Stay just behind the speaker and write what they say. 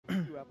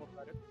apple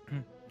cider.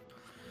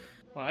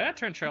 Well, I gotta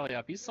turn Charlie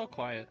up. He's so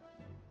quiet.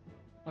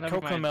 Oh,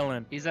 never mind.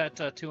 Cocomelon. He's at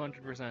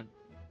 200%.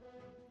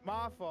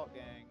 My fault,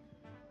 gang.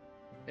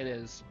 It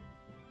is.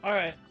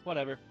 Alright,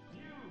 whatever.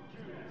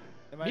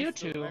 Am I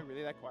Mewtwo.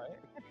 really that quiet?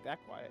 That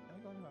quiet. Let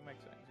me go into my mic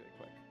settings really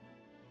quick.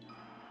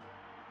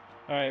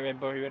 Alright,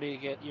 Rainbow, are you ready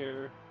to get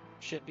your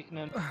shit beaten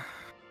in?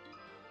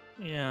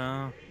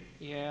 Yeah.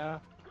 Yeah.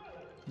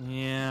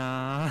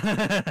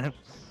 Yeah.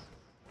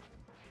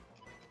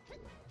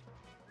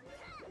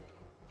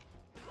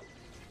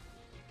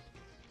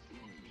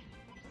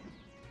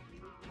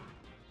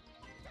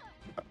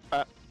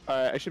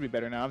 I should be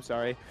better now. I'm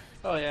sorry.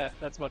 Oh yeah,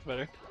 that's much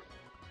better.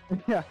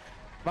 Yeah,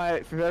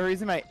 for that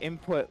reason, my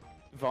input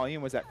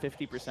volume was at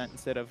 50%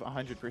 instead of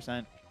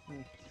 100%.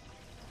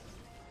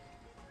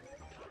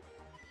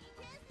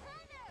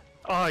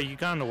 Oh, you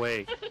got in the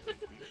way.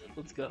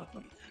 Let's go.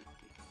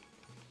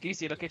 Do you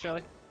see it okay,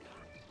 Charlie?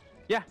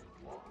 Yeah.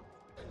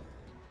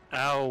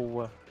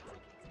 Ow.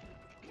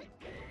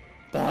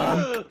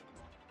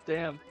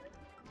 Damn.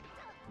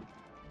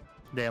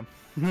 Damn.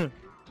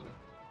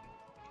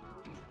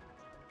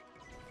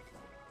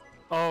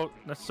 Oh,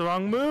 that's the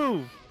wrong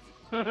move.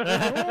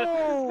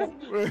 Oh!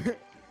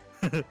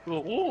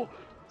 Ooh,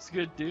 it's a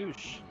good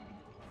douche.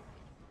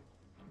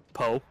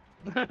 Poe.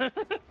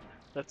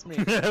 That's me.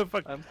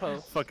 Fuck, I'm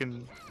Poe.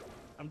 fucking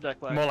I'm Jack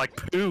Black. more like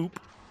poop.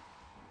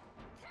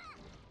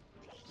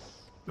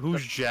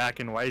 Who's Jack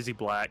and why is he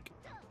black?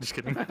 Just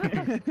kidding.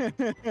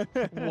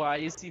 Why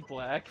is he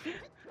black?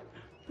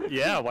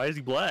 Yeah, why is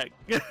he black?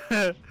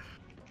 Dude,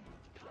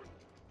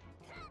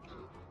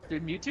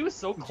 Mewtwo is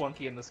so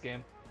clunky in this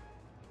game.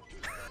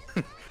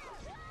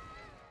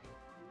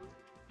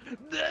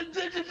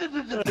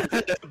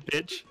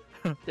 Bitch.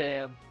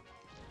 Damn.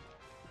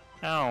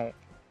 Ow.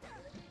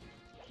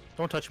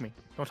 Don't touch me.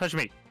 Don't touch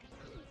me.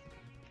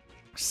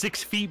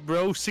 6 feet,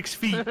 bro. 6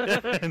 feet.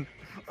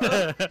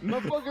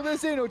 Motherfucker,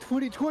 this ain't no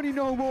 2020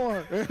 no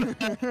more.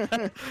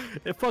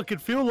 If I could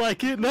feel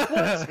like it. What?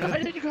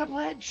 Why did you grab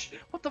ledge?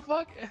 What the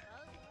fuck?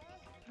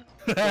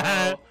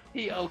 Wow.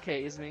 He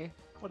okays me.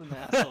 What an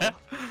asshole.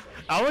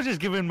 I was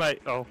just giving my.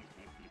 Oh.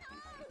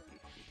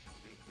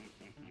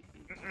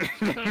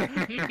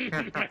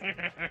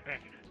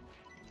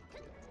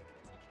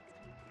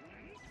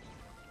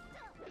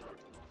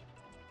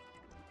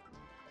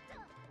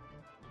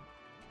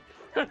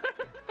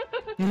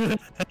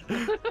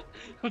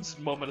 Just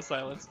a moment of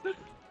silence.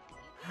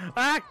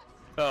 Ah!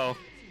 Oh.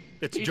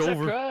 It's Pizza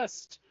Jover.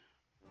 crust.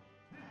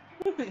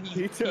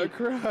 Pizza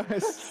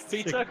crust.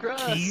 Pizza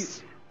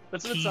crust.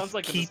 That's what it sounds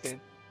like in this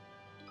game.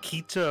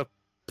 Kita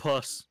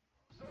puss.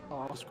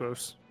 Oh, That's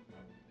gross.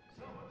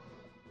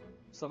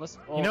 so much.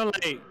 You know,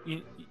 like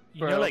you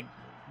Bro.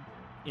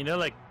 know,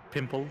 like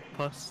pimple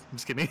pus. I'm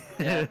just kidding.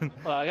 Yeah.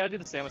 Well, I gotta do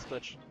the Samus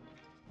glitch.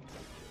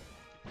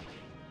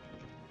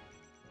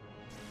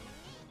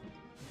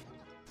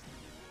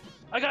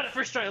 I got it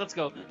first try. Let's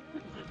go.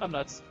 I'm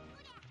nuts.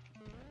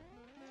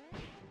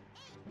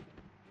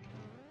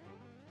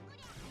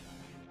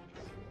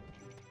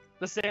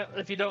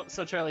 If you don't,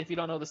 so Charlie, if you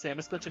don't know, the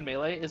Samus glitch in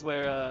Melee is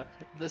where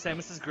the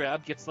Samus's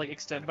grab gets like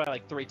extended by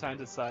like 3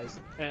 times its size,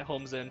 and it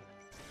homes in.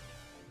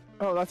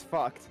 Oh, that's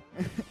fucked.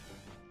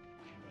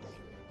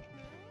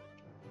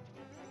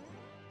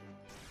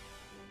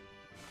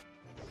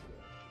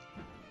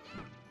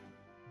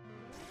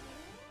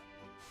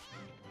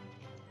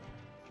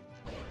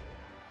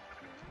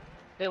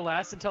 It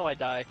lasts until I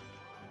die.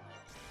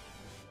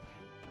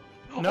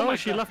 No, my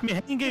she God. left me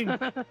hanging.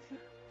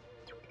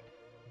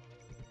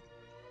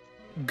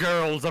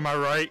 Girls, am I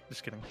right?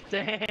 Just kidding.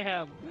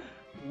 Damn.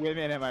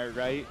 Women, am I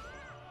right?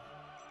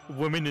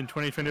 Women in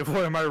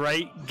 2024, am I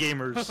right?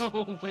 Gamers.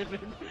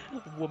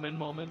 Woman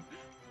moment.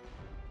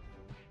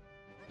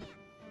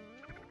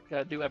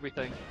 Gotta do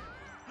everything.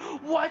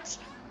 What?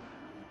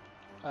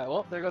 Alright,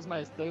 well, there goes the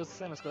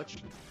Samus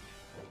glitch.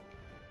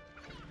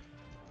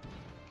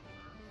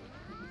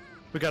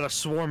 We gotta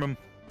swarm him.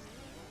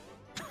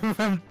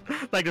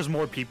 Like there's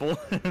more people.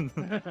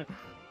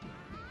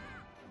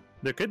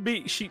 There could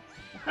be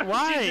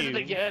Why? She did it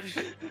again.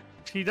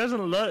 She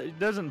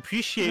doesn't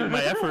appreciate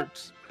my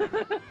efforts.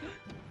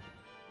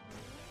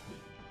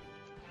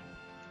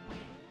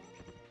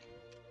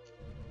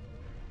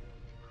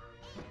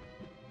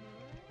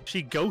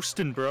 She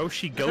ghosting, bro.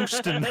 She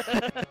ghosting.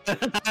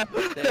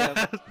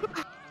 Damn.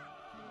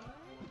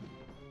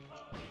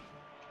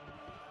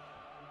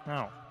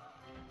 Oh.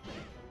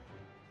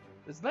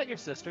 Isn't that your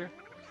sister?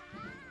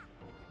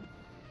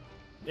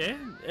 Yeah,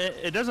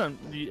 it doesn't.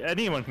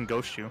 Anyone can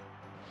ghost you.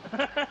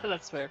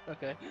 That's fair.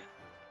 Okay.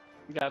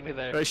 You got me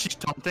there. She's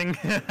taunting.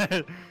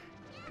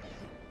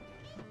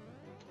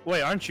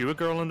 Wait, aren't you a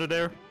girl under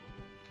there?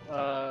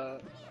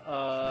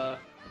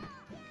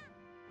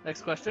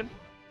 Next question.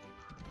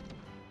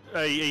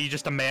 Are you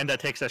just a man that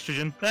takes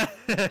estrogen?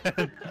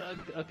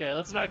 Okay,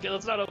 let's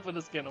not open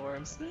this can of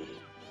worms.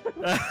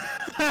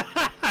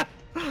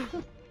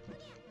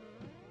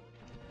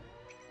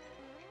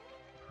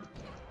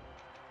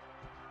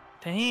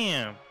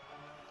 Damn.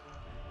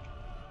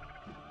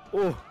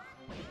 Oh.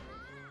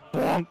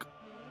 Bonk.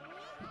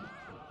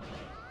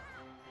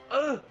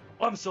 Oh,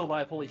 I'm still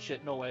alive. Holy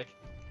shit! No way.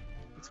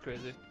 It's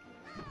crazy.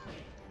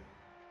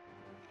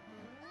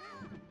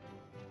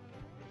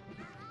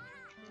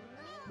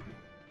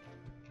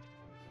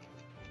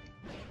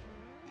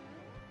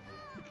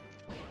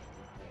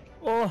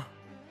 Oh.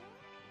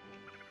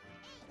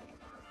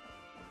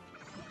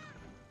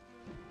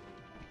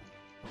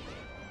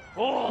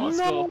 Oh, let's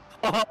no.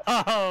 go.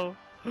 Oh.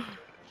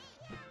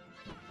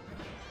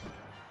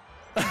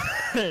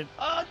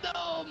 Oh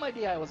no, my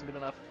DI wasn't good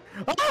enough.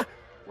 Ah!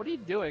 What are you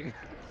doing?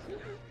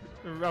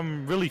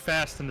 I'm really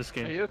fast in this Are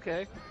game. you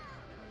okay?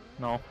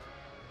 No.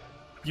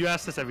 You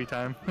ask this every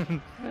time.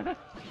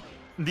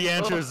 The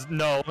answer is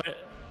no.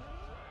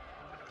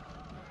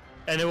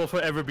 And it will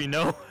forever be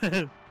no.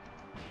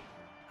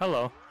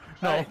 Hello.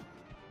 No. Hi.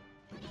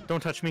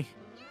 Don't touch me.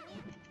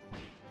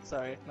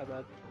 Sorry, my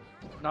bad.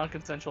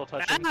 Non-consensual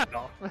touching.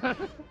 Ow.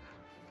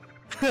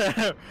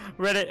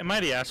 Reddit, am I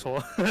the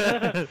asshole?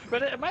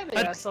 But am I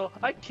the asshole?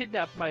 I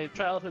kidnapped my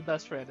childhood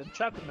best friend and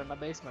trapped him in my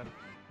basement.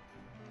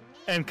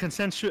 And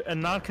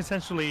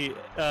non-consensually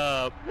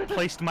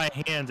placed my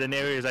hands in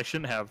areas I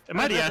shouldn't have. Am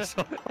I the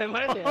asshole? Am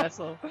I the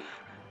asshole?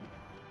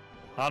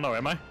 I don't know.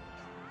 Am I?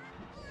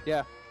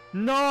 Yeah.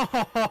 No,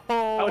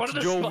 it's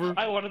Jover.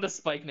 I wanted to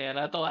spike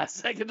Nana at the last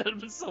second. That would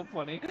have been so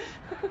funny.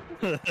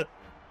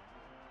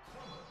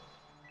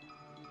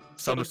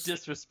 So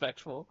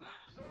disrespectful.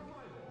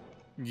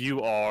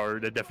 You are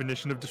the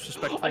definition of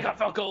disrespectful. I got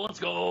Falco. Let's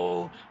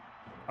go.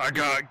 I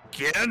got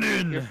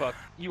Ganon. You're fucked.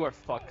 You are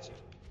fucked,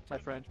 my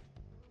friend.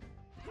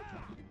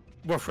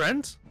 We're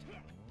friends?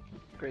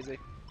 Crazy.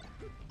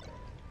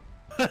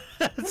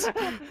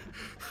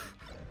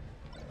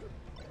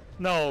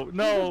 No,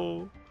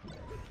 no.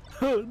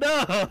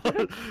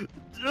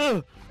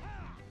 No.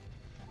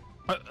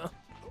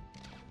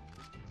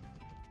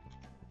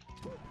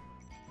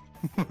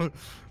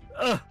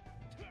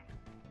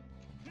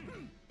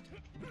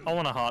 I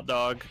want a hot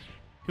dog.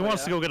 Who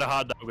wants to go get a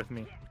hot dog with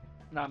me?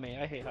 Not me.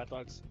 I hate hot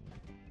dogs.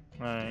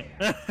 Alright.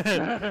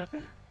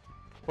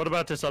 What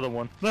about this other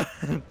one?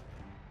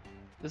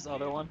 This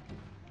other one?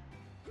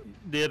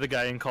 The other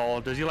guy in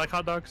call. Does he like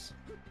hot dogs?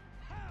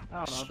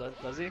 I don't know.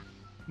 Does he?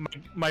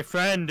 My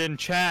friend in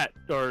chat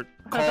or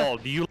call.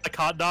 Do you like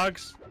hot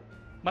dogs?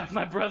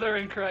 My brother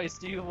in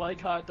Christ. Do you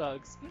like hot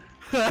dogs?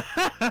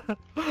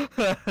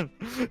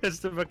 It's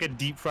the fucking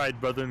deep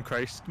fried brother in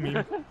Christ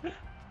meme.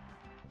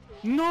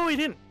 No, he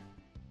didn't.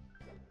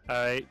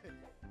 Alright.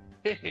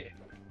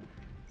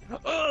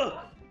 Ugh!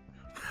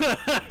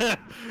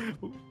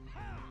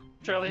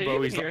 Charlie, Bro, are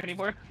you he's even here like-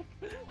 anymore?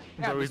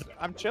 Yeah, Bro, he's-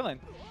 I'm chilling.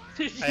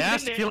 I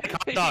asked if you like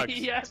hot dogs.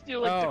 He asked you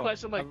like the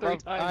question like 3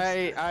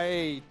 times.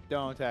 I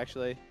don't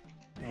actually.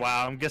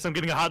 Wow, I guess I'm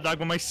getting a hot dog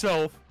by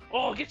myself.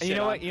 Oh, get And shit you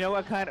know on. what? You know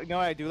what kind of? You know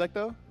what I do like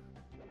though?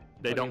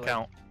 They What do don't you like?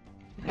 count.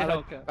 Yeah,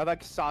 okay. I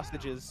like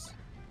sausages.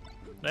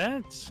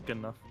 That's good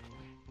enough.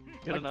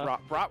 Good like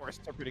enough.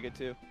 bratwursts are pretty good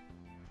too.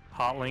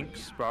 Hot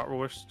links,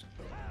 bratwurst,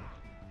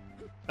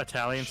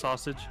 Italian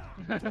sausage.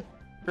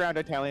 Ground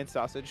Italian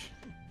sausage.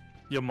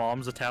 Your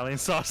mom's Italian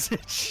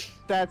sausage.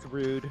 That's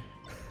rude.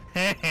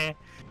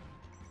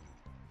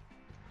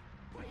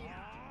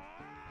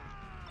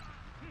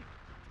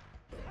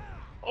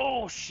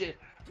 Oh shit.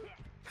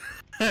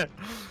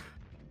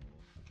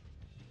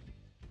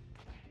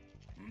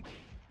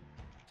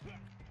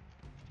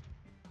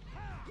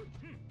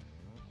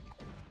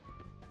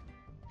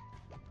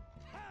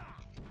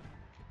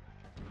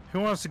 Who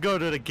wants to go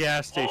to the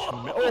gas station?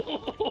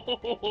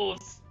 Oh,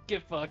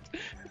 get fucked.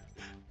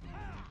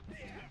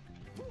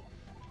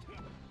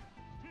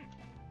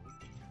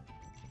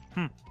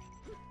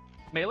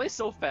 Melee's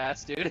so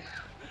fast, dude.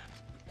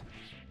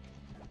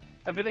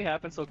 Everything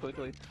happens so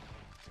quickly.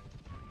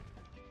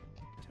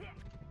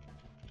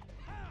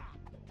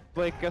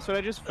 Blake, guess what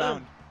I just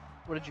found?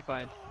 What did you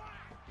find?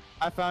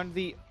 I found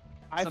the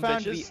Some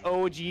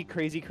OG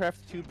Crazy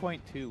Craft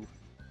 2.2.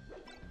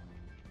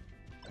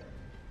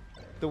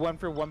 The one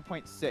for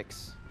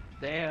 1.6.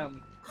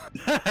 Damn,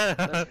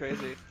 that's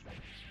crazy.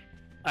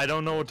 I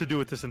don't know what to do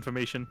with this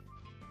information.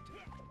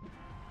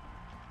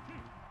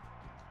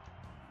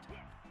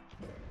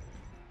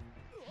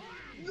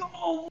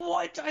 No,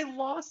 what? I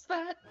lost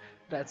that?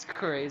 That's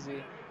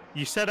crazy.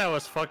 You said I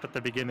was fucked at the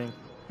beginning.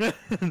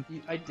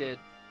 I did.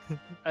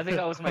 I think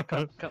that was my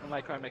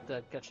my karmic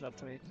debt catching up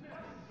to me.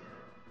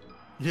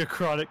 Your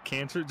chronic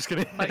cancer. Just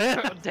kidding.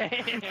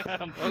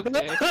 Damn.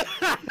 Okay.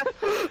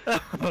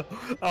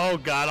 Oh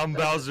god, I'm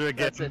Bowser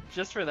again. That's it.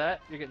 Just for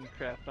that, you're getting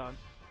crapped on.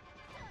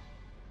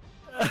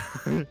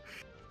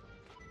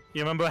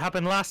 You remember what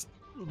happened last?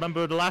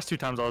 Remember the last 2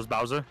 times I was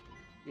Bowser?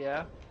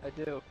 Yeah, I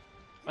do.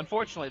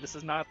 Unfortunately, this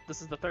is not.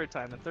 This is the 3rd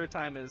time. The 3rd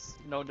time is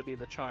known to be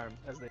the charm,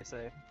 as they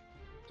say.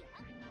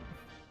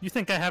 You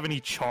think I have any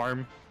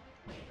charm?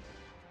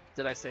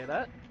 Did I say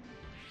that?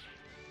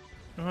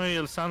 Oh,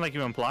 it sound like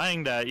you're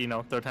implying that, you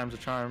know, 3rd time's a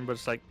charm, but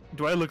it's like,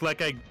 do I look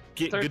like I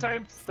get Third good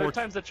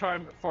time's the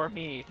charm for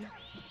me.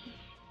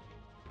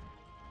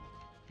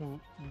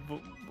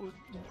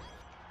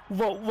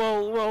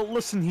 Well,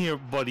 listen here,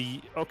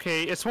 buddy.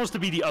 Okay, it's supposed to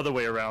be the other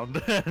way around.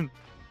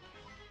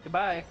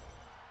 Goodbye.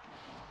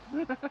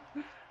 Dude,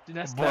 that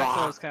back throw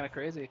Bruh. was kind of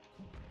crazy.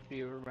 If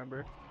you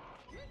remember.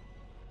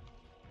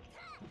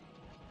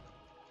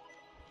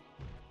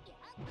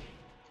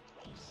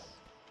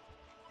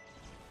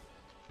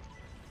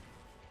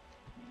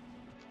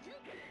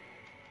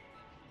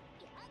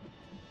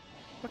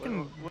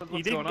 Fucking, What's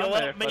he didn't going go on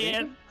there, up, buddy?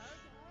 man.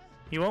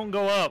 He won't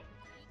go up.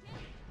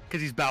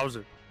 Cause he's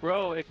Bowser.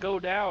 Bro, it go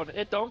down.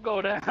 It don't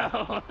go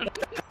down.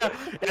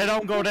 It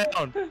don't go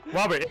down.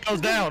 Robert, it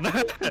goes down. No,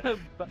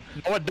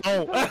 it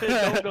don't.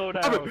 It don't go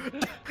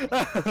down.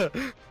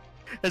 Robert.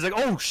 It's like,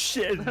 oh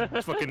shit.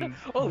 Fucking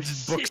Oh,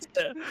 just shit.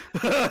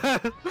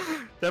 that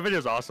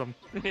video's awesome.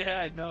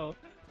 Yeah, I know.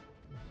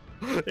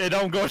 It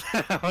don't go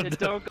down. It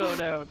don't go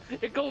down.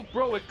 It go,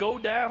 bro. It go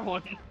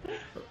down.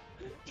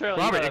 Charlie,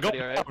 Robert, you it know go that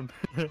video, right?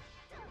 down.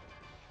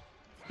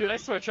 Dude, I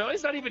swear,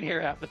 Charlie's not even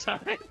here half the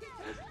time.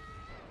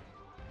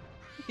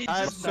 He's I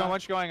have just so not-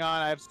 much going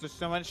on. I have just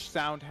so much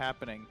sound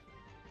happening.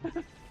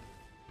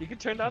 You can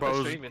turn down the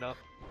Bros- stream, you know.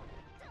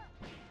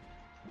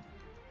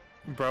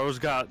 Bro's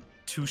got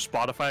 2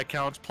 Spotify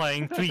accounts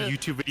playing 3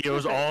 YouTube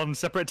videos all in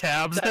separate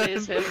tabs. That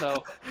is him,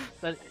 though.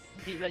 That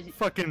he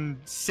Fucking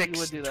would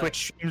 6 do that.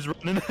 Twitch streams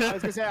running. I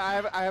was gonna say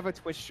I have a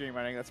Twitch stream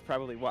running. That's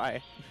probably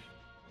why.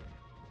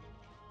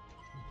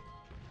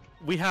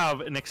 We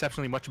have an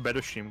exceptionally much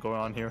better stream going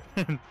on here.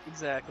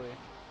 exactly.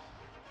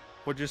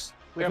 We're just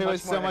We are If it much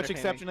was more so much entertaining.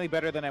 exceptionally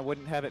better, then I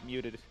wouldn't have it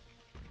muted.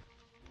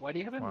 Why do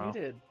you have it Wow.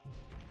 muted?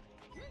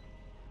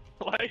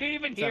 Why are you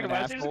even Because I'm here? an Why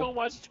don't you just go asshole.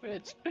 watch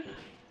Twitch?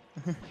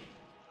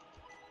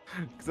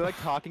 Because I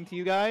like talking to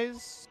you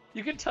guys.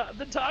 You can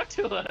then talk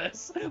to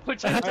us. We're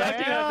trying to talk to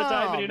you half the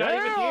time, and you're not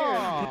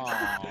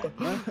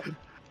even here.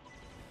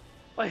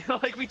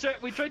 Like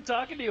we tried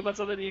talking to you about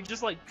something, and you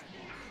just like.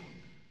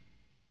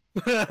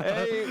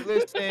 Hey,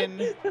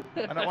 listen.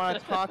 I don't want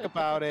to talk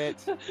about it.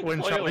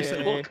 when Charlie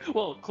Clearly. said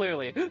Well,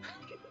 clearly.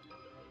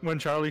 when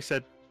Charlie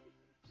said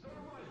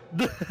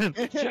Trying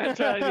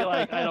to be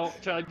like, I don't.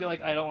 Trying to be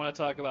like, I don't want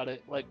to talk about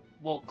it. Like,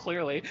 well,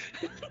 clearly.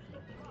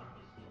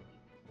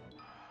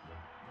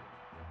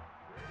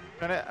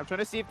 I'm trying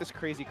to see if this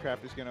crazy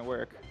craft is gonna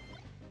work.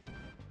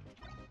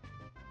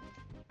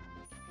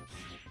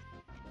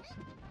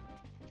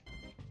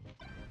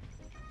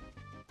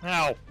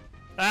 Ow!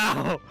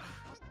 Ow!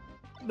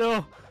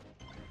 No!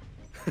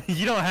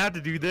 You don't have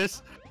to do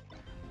this.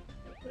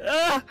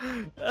 Ah!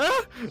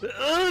 Ah!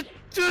 Ah!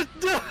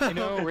 You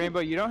know,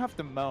 Rainbow, you don't have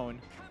to moan.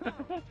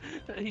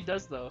 He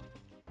does though.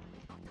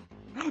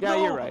 Yeah,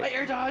 No, you're right. I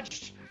air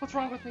dodged. What's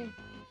wrong with me?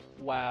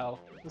 Wow,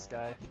 this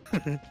guy.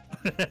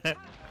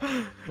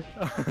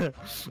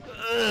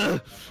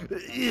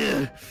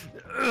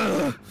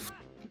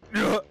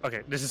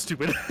 Okay, this is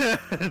stupid.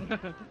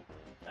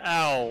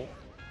 Ow.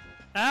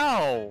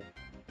 Ow.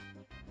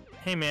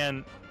 Hey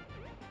man.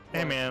 Hey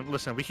What? man,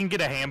 listen, we can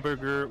get a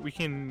hamburger, we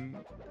can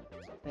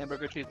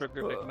Hamburger,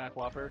 cheeseburger, Big Mac,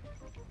 Whopper.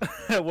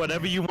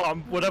 whatever you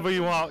want, whatever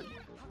you want.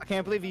 I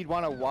can't believe you'd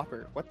want a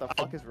Whopper. What the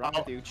fuck is wrong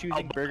with you?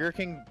 Choosing Burger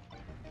King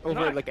over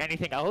No, I- like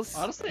anything else?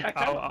 Honestly,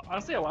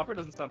 honestly, a Whopper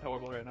doesn't sound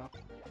horrible right now.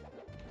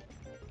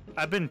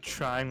 I've been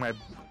trying my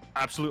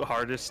absolute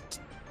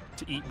hardest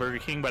to eat Burger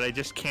King, but I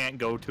just can't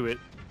go to it.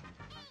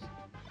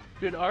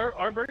 Dude,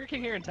 our Burger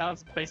King here in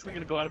town's basically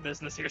gonna go out of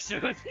business here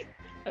soon.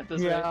 At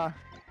this rate. Yeah,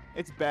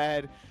 it's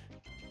bad.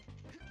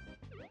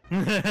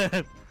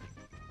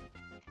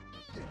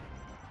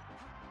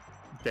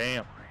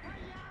 Damn.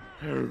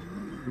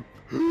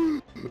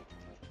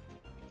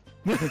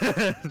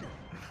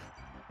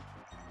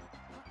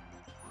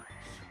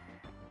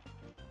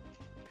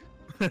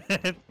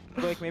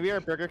 Like maybe our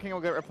Burger King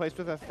will get replaced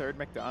with a third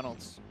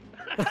McDonald's.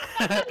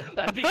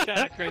 That'd be kind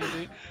of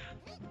crazy.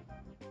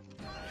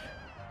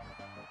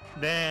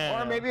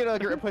 Damn. Or maybe it'll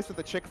get replaced with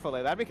a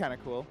Chick-fil-A. That'd be kind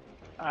of cool.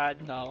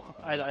 No,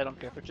 I don't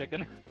care for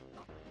chicken.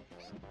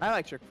 I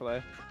like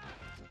Chick-fil-A.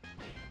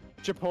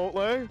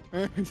 Chipotle?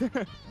 I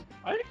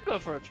could go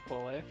for a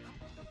Chipotle.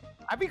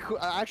 I'd be cool.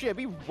 Actually, I'd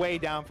be way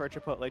down for a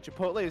Chipotle.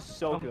 Chipotle is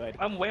so good.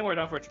 I'm way more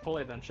down for a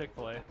Chipotle than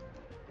Chick-fil-A.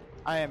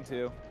 I am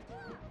too.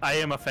 I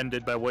am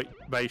offended by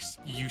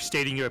you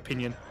stating your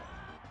opinion.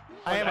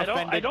 I am I don't-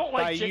 offended I don't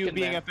like by you chicken,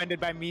 being man. offended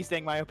by me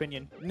saying my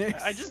opinion.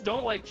 I just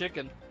don't like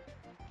chicken.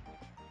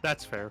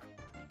 That's fair.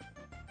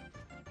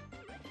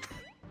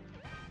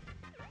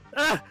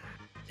 Ah!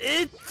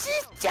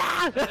 It's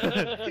I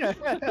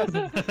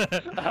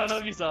don't know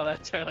if you saw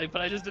that, Charlie,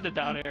 but I just did a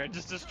down air and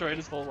just destroyed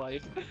his whole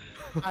life.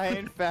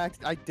 in fact,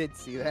 I did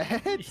see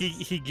that.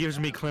 he gives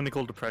me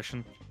clinical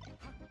depression.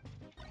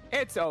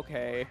 It's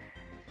okay.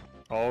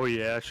 Oh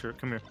yeah, sure.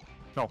 Come here.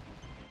 No.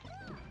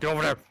 Get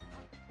over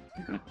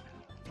there.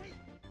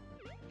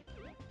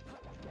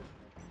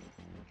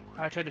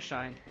 I tried to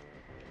shine.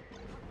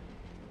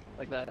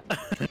 Like that.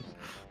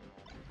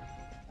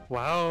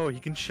 Wow, you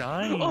can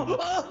shine.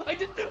 Oh, I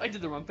did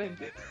the wrong thing.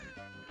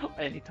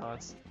 And he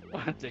taunts.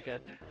 Dickhead.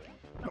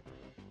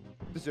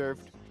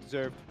 Deserved.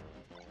 Deserved.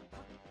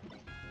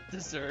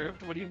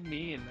 Deserved? What do you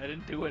mean? I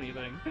didn't do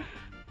anything.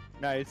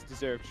 Nice.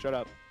 Deserved. Shut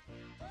up.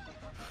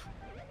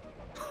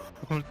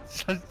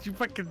 You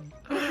fucking.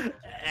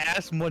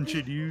 ass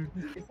muncher, dude.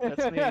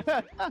 That's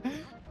me.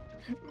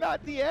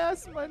 Not the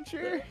ass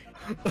muncher.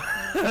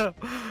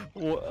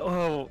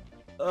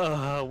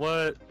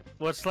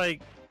 What's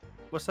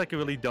like a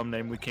really dumb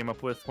name we came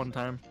up with one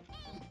time?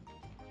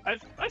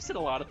 I've said a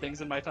lot of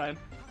things in my time.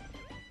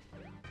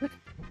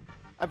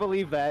 I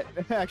believe that,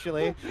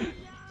 actually.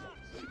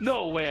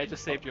 No way, I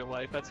just saved your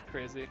life. That's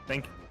crazy.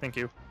 Thank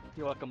you.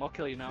 You're welcome. I'll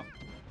kill you now.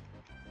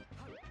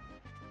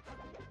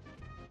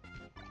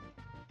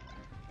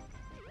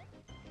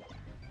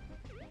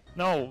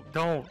 No,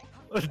 don't.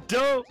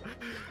 Don't.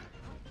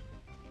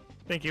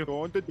 Thank you.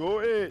 Going to do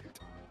it.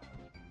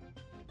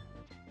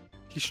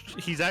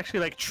 He's actually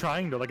like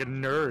trying to, like a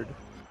nerd.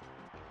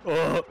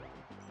 Oh.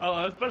 Oh,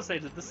 I was about to say,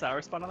 did the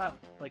sour spawn on that?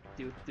 Like,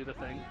 do the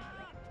thing.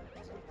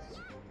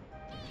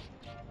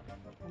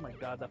 Oh my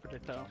god, that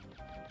projectile.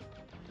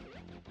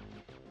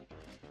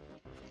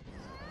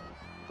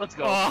 Let's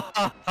go.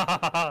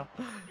 Oh.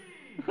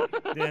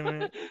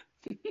 Damn it.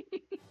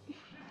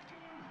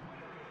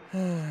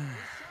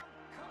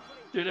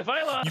 Dude, if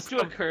I lost to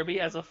a Kirby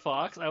as a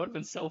fox, I would have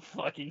been so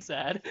fucking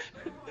sad.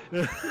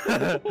 You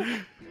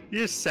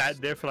just sat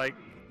there for like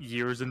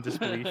years in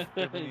disbelief.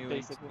 New Basically.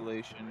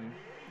 installation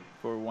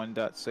for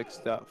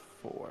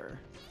 1.6.4.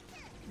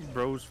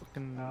 Bro's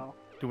fucking No,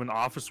 doing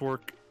office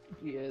work.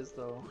 he is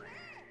though.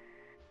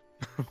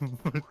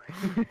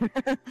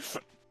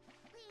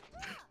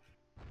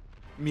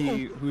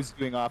 Me, who's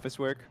doing office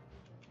work.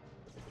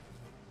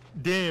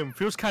 Damn,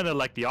 feels kind of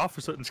like the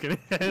office. I'm just kidding.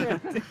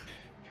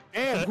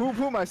 And who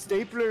put my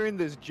stapler in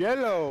this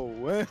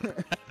jello?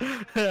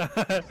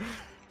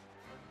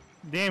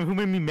 Damn, who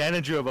made me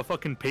manager of a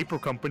fucking paper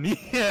company?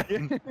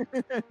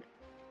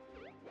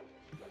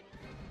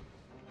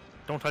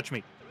 Don't touch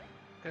me,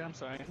 Okay, I'm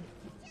sorry.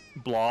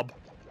 blob.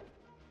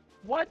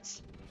 What?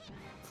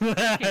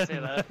 can't say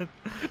that.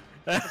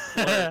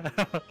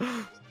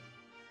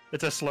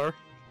 It's a slur.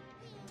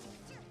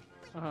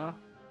 Uh-huh.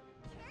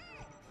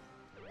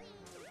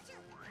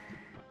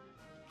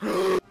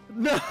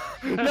 No,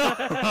 no.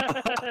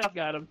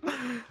 Got him.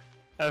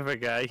 I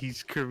forgot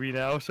he's Kirby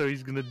now, so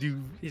he's gonna be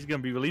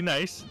really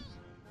nice.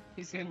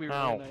 He's gonna be really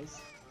Ow. nice.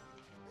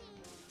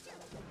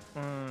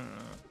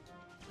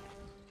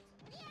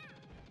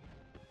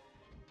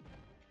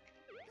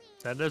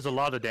 That does a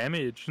lot of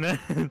damage.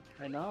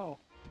 I know.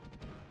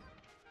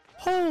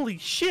 Holy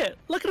shit!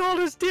 Look at all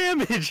this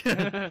damage.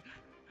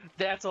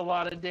 That's a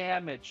lot of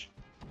damage.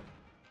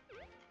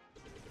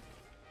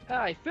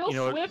 Hi, Phil You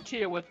know what- Swift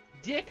here with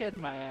dick in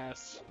my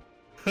ass.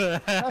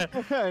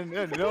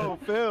 No,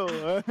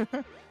 Phil.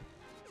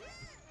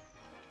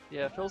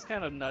 Yeah, Phil's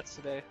kind of nuts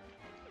today.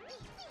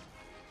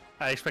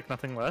 I expect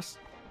nothing less.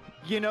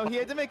 You know, he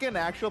had to make an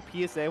actual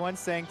PSA once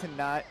saying to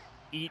not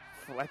eat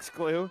Flex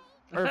Glue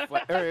or,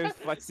 or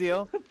Flex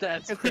Seal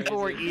That's because crazy. people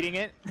were eating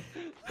it.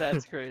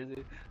 That's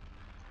crazy.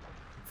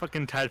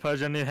 Fucking Tide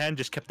Pods on their hand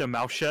just kept their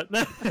mouth shut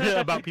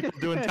about people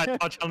doing Tide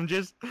Pod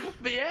challenges.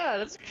 But yeah,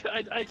 that's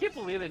I can't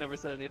believe they never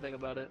said anything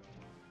about it.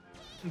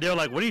 They're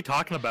like, what are you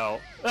talking about?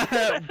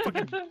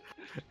 Fucking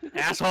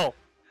asshole.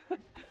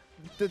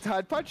 The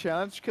Tide Pod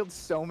Challenge killed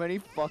so many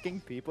fucking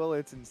people,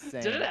 it's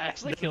insane. Did it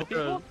actually kill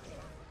people?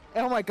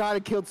 Oh my god,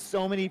 it killed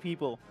so many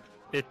people.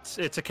 It's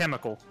a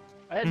chemical.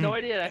 I had no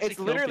idea it actually It's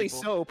killed literally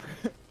people. soap.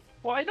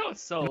 Well, I know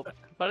it's soap,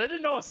 but I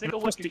didn't know a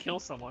single one could kill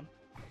someone.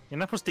 You're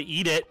not supposed to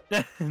eat it.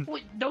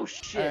 Wait, no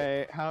shit.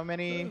 Alright, how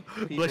many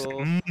Bless-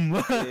 people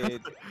Mm.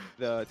 did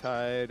the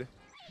Tide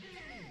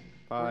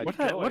Pod What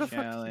the- what the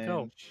fuck did it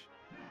go? Challenge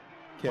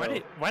kill?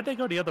 Why'd they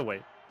go the other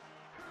way?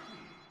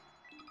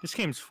 This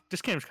game's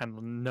kind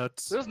of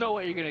nuts. There's no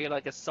way you're gonna get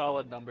like a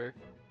solid number.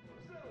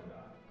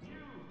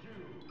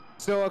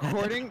 So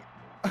according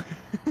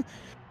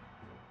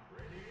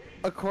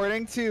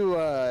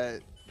to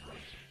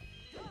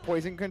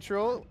Poison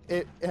Control,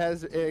 it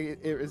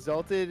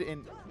resulted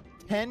in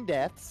 10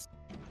 deaths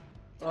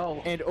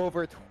Oh, and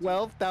over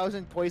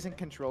 12,000 poison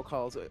control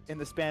calls in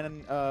the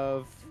span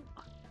of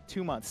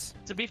 2 months.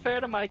 to be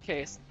fair to my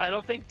case, I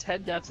don't think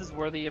 10 deaths is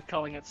worthy of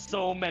calling it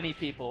so many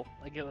people.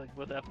 Like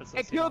with Ephesus.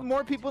 It you know? killed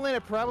more people than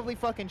it probably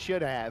fucking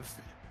should have.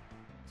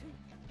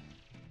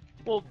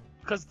 Well,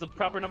 because the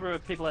proper number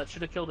of people that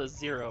should have killed is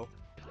 0.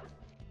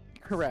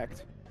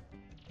 Correct.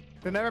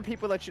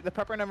 The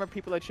proper number of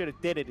people that should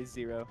have did it is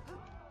 0.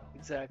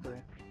 Exactly.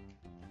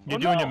 You're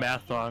Oh, doing no! your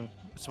math wrong.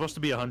 It's supposed to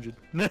be 100.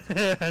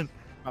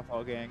 My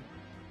fault, gang.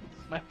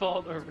 My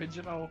fault,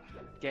 original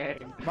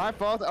gang. My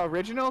fault,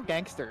 original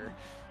gangster.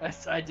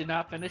 I did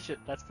not finish it.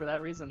 That's for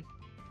that reason.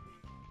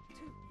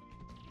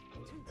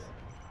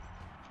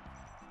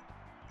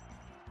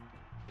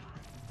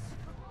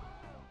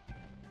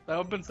 That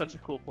would have been such a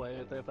cool play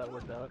if that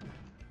worked out.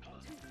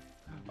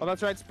 Oh,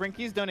 that's right.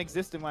 Sprinkies don't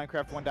exist in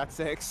Minecraft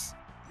 1.6.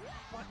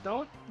 What?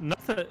 Don't?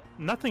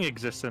 Nothing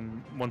exists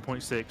in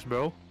 1.6,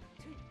 bro.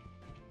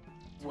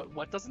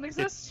 What doesn't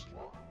exist?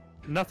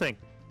 Nothing.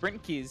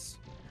 Sprinkies.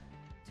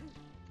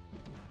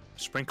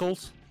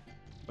 Sprinkles?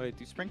 Wait,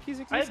 do Sprinkies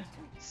I exist? had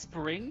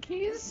spring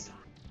keys?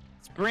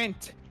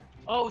 Sprint.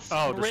 Oh,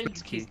 Oh, the sprint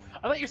sprint keys. key.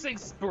 I thought you were saying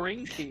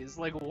spring keys.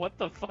 Like, what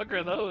the fuck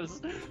are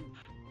those?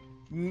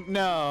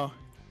 No.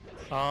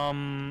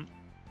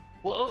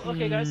 Well,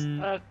 okay, guys.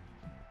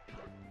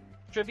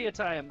 Trivia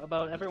time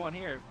about everyone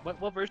here.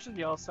 What version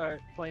do y'all start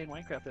playing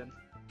Minecraft in?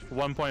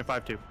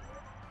 1.52.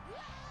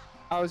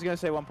 I was gonna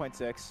say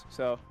 1.6.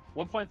 So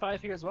 1.5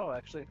 here as well,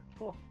 actually.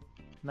 Cool.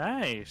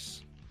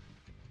 Nice.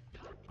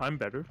 I'm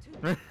better.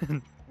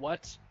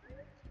 What?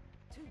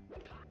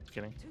 Just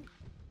kidding.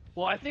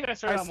 Well, I think I I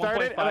started on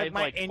started 1.5, like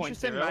my like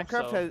interest in 0, Minecraft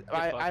so has. get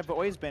fucked. I've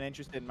always been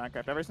interested in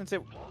Minecraft ever since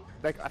it,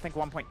 like I think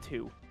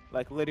 1.2,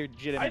 like I've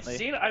legitimately.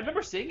 seen. I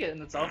remember seeing it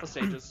in its alpha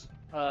stages.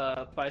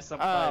 By some.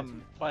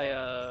 By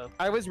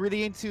I was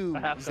really into A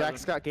half Zach dozen.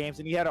 Scott Games,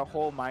 and he had a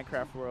whole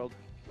Minecraft world.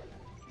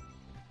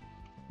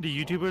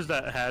 The YouTubers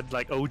that had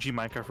like OG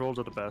Minecraft worlds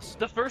are the best.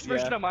 The first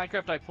version Yeah. of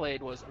Minecraft I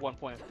played was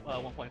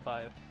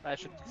 1.5. I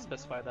should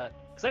specify that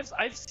because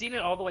I've seen it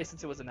all the way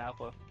since it was in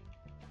alpha.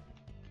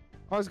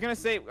 I was gonna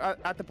say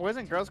at the Boys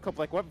and Girls Club,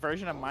 like what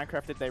version of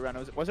Minecraft did they run?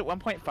 Was it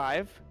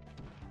 1.5?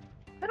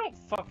 I don't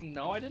fucking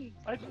know.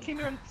 I came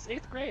here in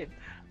 8th grade.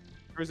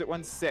 Or was it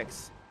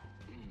 1.6?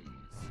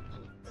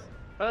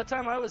 By the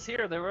time I was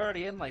here, they were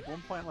already in like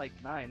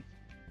 1.9.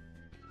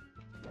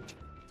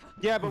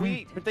 Yeah, but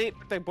but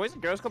the Boys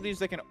and Girls Club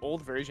used like an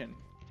old version.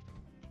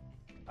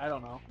 I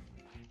don't know.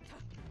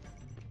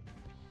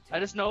 I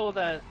just know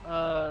that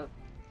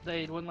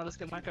they wouldn't let us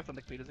get Minecraft on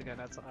the computers again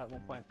at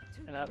one point,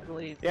 and that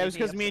really. Yeah, it was made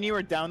because me and you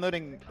were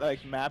downloading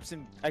like maps,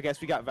 and I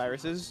guess we got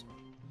viruses.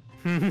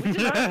 We did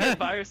not get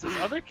viruses.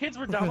 Other kids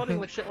were downloading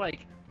like shit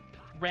like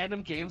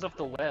random games off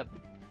the web.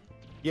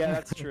 Yeah,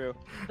 that's true.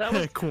 That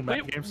was Cool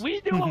map games.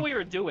 We knew what we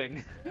were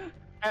doing.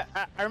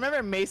 I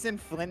remember Mason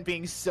Flint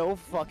being so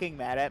fucking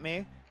mad at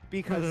me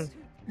because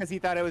he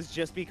thought it was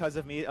just because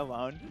of me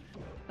alone.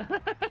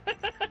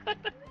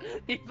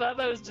 He thought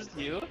that was just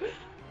you.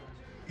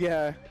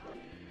 Yeah.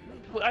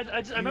 Well,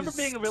 I remember was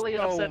being really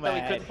so upset that we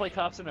mad. couldn't play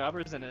Cops and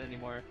Robbers in it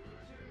anymore.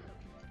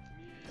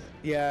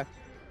 Yeah.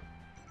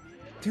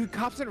 Dude,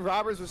 Cops and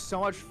Robbers was so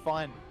much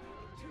fun.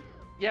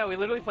 Yeah, we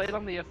literally played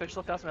on the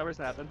official Cops and Robbers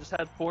map and just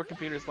had 4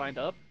 computers lined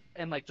up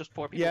and like just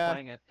 4 people Yeah.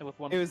 playing it and with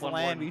one. It was one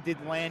LAN. warden. We did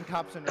LAN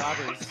Cops and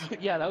Robbers.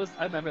 Yeah, that was.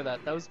 I remember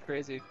that. That was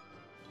crazy.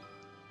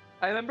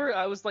 I remember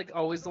I was like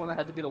always the one that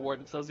had to be the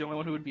warden, so I was the only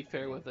one who would be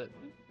fair with it.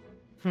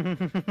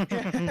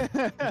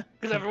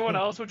 Because everyone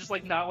else would just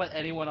like not let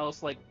anyone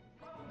else like.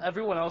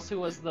 Everyone else who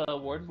was the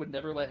warden would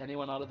never let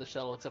anyone out of the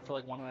shell except for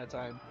like one at a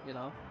time, you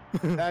know.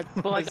 That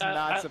But, like, does I-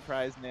 not I-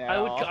 surprise me at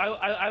I would all.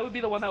 I would be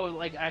the one that would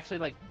like actually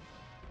like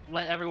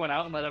let everyone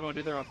out and let everyone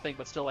do their own thing,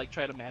 but still like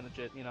try to manage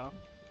it, you know.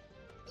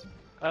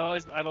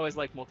 I've always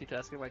liked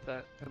multitasking like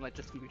that and like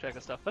just keeping track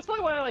of stuff. That's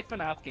probably why I like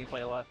FNAF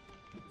gameplay a lot.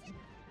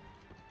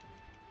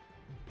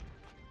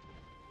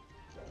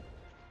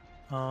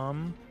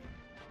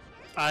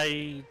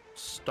 I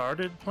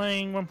started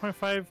playing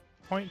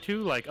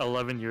 1.5.2 like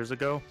 11 years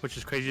ago, which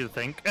is crazy to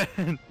think.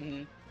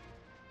 Mhm.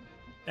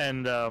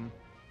 And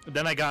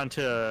then I got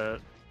into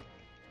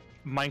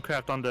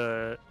Minecraft on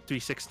the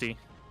 360.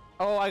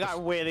 Oh, I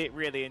got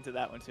really into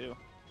that one too.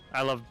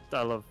 I love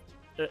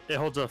it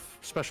holds a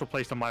special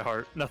place in my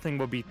heart. Nothing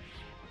will beat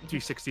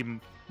 360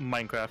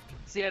 Minecraft.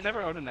 See, I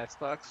never owned an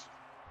Xbox.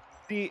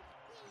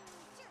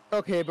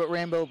 Okay, but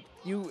Rambo,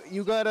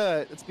 you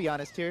gotta, let's be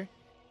honest here.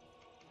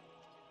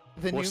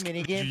 The What's new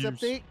the minigames juice?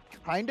 update,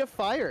 kind of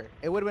fire.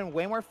 It would have been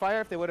way more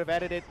fire if they would have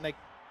added it in, like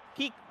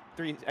peak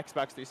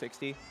Xbox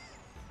 360.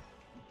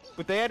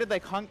 But they added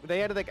like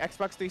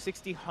Xbox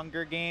 360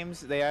 Hunger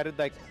Games. They added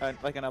like an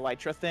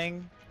Elytra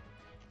thing,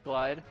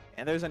 Glide.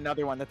 and there's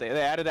another one that they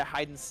added a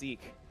hide and seek,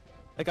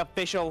 like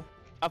officially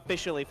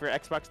for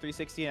Xbox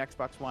 360 and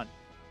Xbox One.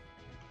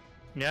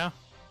 Yeah.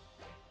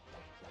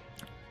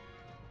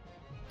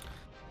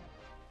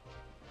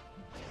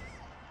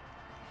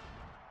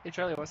 Hey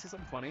Charlie, wanna see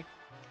something funny?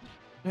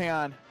 Hang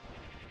on.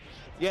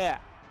 Yeah.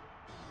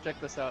 Check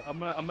this out. I'm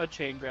gonna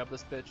chain grab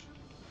this bitch.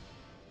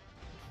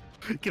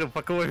 Get the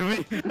fuck away from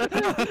me.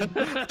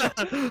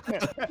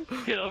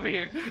 Get over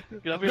here.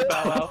 Get over here,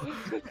 Bow Wow.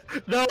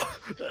 No.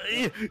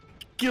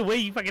 Get away,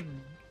 you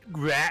fucking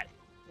rat.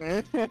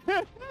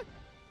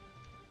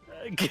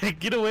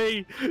 Get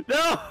away.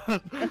 No.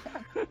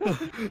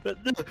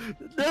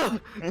 No.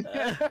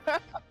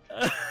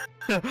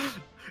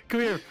 Come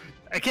here.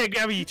 I can't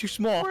grab you. You're too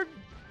small.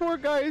 Poor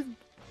guy's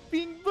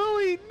being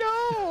bullied.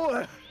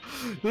 No.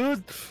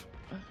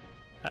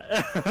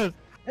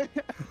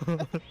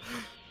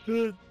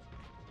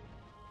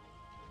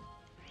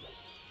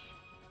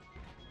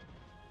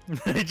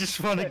 I just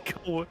want to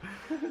go.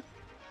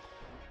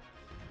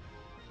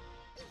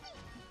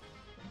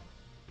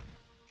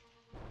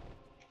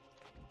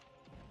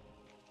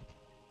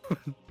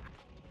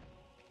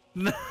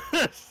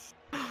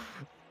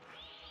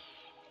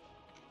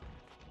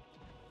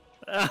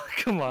 Oh,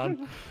 come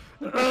on.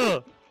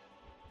 Ugh.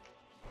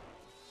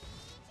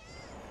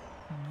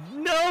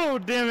 No,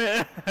 damn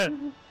it.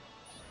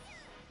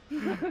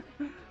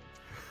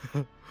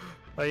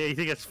 Oh yeah, you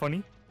think that's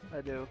funny?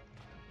 I do.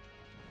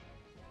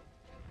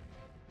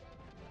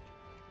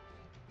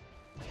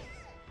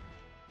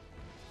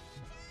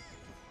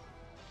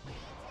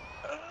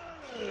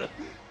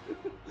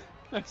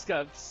 I just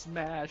got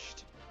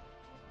smashed.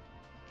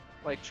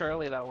 Like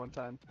Charlie that one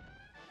time.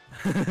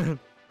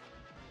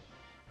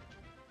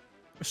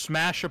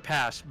 Smash or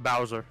pass,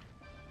 Bowser?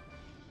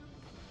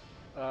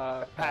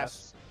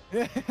 Pass.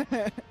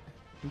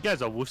 You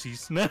guys are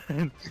wussies.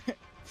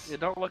 Yeah,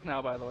 don't look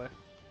now, by the way.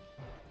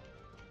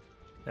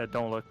 Yeah,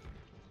 don't look.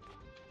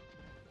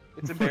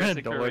 It's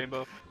embarrassing Don't for look.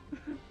 Rainbow.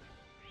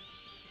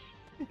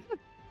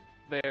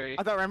 Very.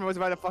 I thought Rainbow was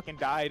about to fucking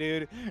die,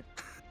 dude.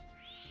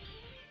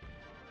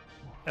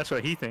 That's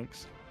what he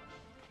thinks.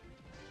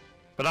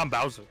 But I'm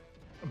Bowser.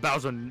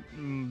 Bowser.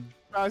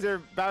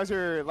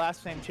 Bowser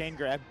last name chain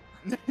grab.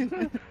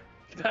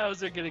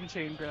 Bowser getting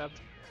chain grabbed.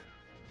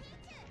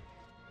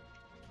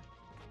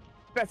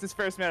 That's his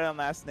first middle and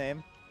last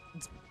name.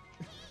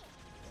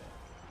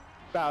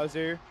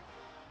 Bowser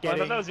Oh, I getting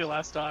thought that was your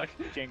last talk.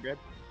 chain grab.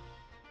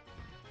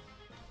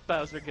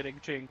 Bowser getting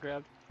chain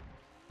grabbed.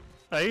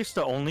 I used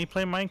to only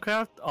play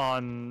Minecraft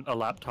on a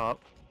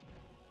laptop.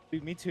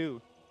 Dude, me too.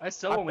 I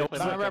still only play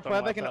I remember I Minecraft on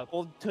played like an laptop.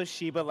 old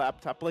Toshiba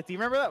laptop. Like, do you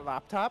remember that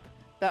laptop?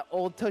 That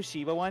old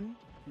Toshiba one?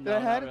 No,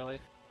 that I had? not really.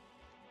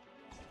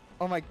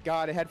 Oh my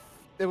god,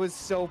 it was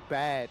so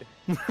bad.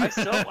 I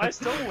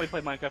still only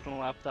play Minecraft on a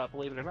laptop,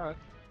 believe it or not.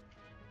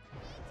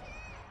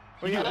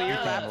 Well, yeah, but your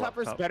Yeah. laptop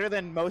is Laptop. better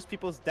than most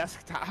people's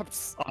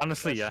desktops.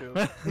 Honestly, That's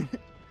yeah.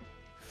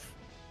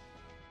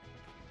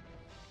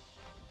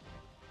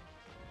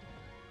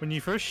 When you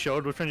first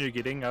showed which one you're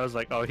getting, I was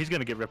like, oh, he's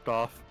gonna get ripped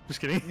off. Just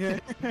kidding. Yeah.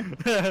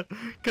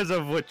 Because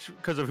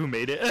of who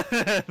made it.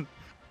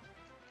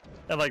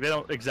 And like they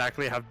don't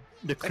exactly have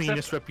the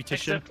cleanest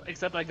reputation.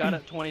 Except I got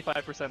it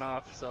 25%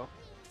 off, so.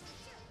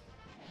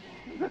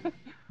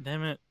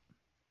 Damn it.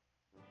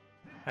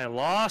 I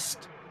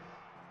lost.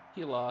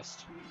 He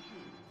lost.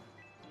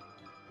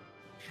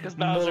 Because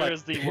More Bowser like-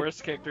 is the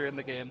worst character in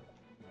the game.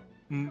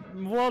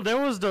 Well, there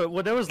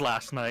was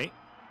last night.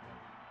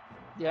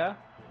 Yeah?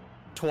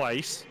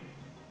 Twice.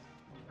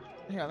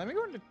 Hang on, let me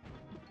go into.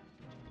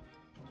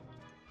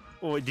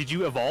 Oh, did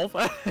you evolve?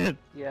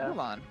 Yeah. Hold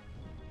on.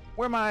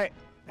 Where am I?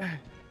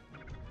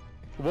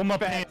 One more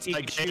Fat pants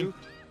like Pikachu.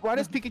 Why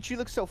does Pikachu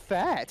look so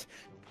fat?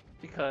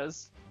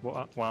 Because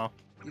Wow.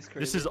 he's crazy.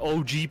 This is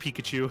OG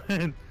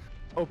Pikachu.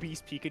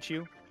 Obese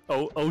Pikachu.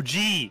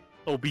 OG.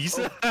 Obese.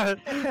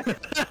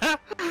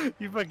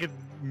 You fucking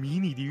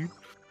meanie, dude.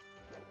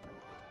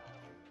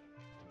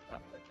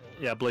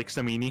 Yeah, Blake's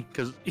the meanie,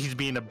 because he's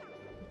being a...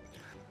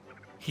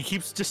 He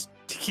keeps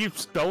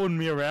throwing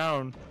me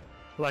around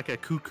like a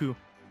cuckoo.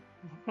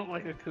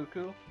 like a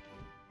cuckoo.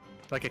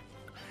 Like a...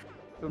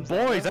 From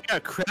Boys, Zelda. I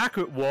got crack...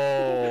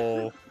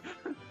 Whoa.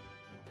 You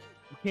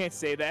can't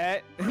say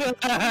that.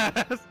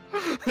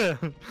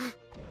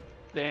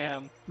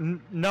 Damn.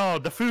 No,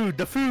 the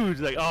food.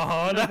 Like,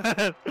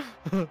 oh,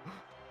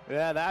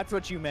 Yeah, that's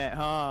what you meant,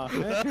 huh?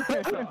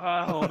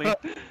 Homie.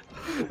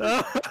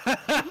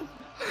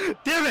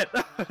 Damn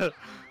it!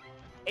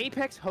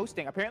 Apex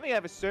Hosting. Apparently, I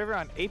have a server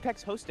on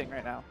Apex Hosting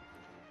right now.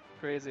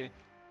 Crazy.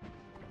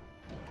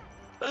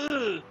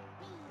 Ugh.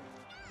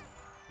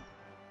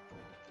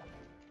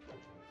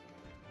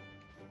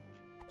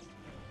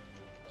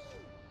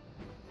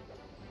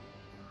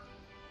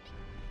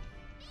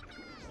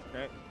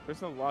 Right? Where's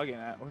the login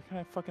at? Where can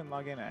I fucking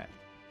log in at?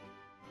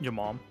 Your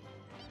mom.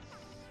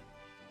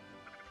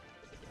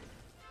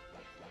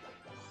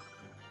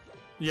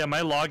 Yeah,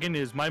 my login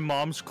is my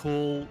mom's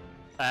cool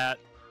at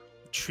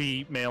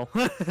tree mail.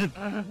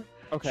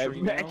 Okay,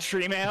 Tree mail?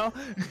 Tree mail.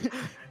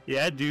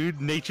 Yeah, dude,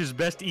 nature's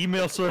best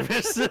email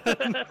service. Get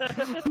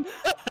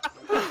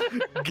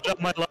up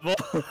my level.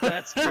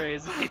 That's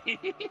crazy.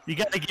 You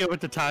gotta get with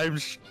the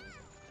times.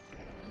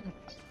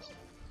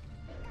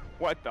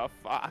 What the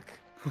fuck?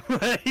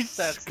 He's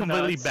That's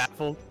completely nuts.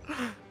 baffled.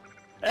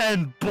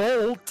 And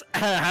Bolt.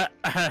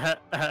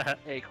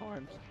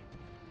 Acorn.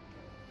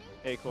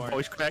 Acorn.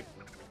 Voice crack.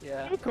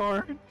 Yeah.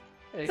 Acorn.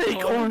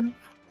 Acorn.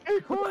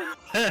 Acorn.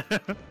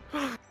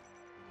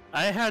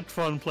 I had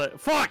fun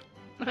Fuck!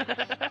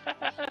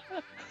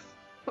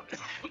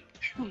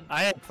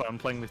 I had fun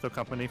playing Lethal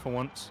Company for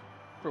once.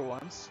 For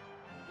once.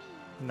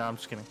 No, I'm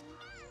just kidding.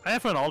 I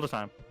have fun all the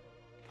time.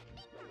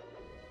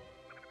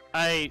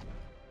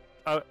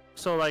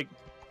 So like,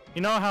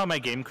 you know how my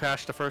game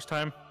crashed the first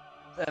time?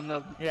 And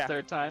the Yeah.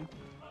 third time.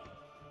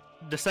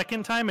 The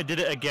second time I did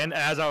it again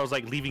as I was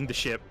like leaving the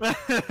ship. I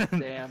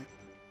Damn.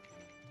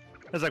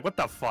 was like, what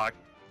the fuck?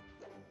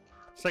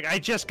 It's like, I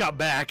just got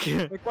back.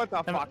 Like, what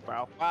the fuck,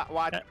 bro?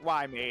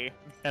 Why me?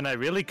 And I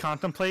really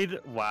contemplated,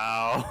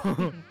 wow.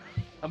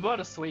 I'm about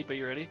to sweep. Are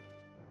you ready?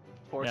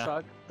 Four Yeah.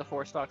 stock. The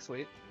 4-stock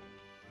sweep.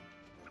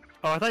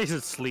 Oh, I thought you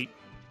said sleep.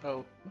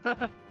 Oh.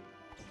 And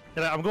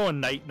I'm going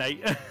night.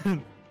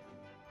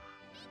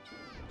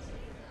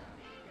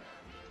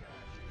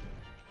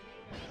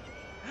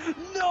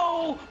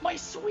 No! My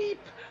sweep!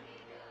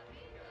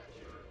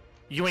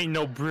 You ain't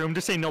no broom.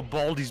 This ain't no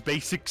Baldi's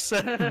Basics.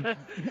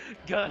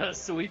 Gotta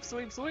sweep.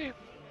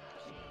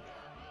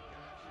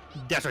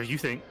 That's what you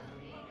think.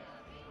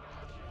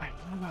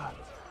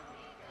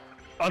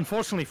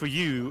 Unfortunately for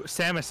you,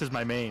 Samus is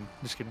my main.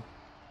 Just kidding.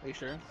 Are you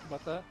sure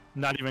about that?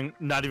 Not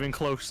even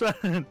close. Not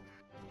in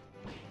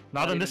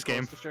even this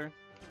game. close to sure.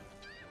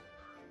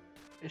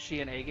 Is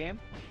she an A game?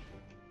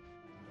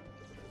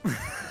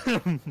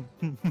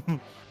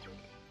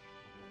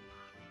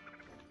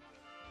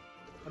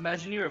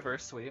 Imagine you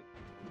reverse sweep.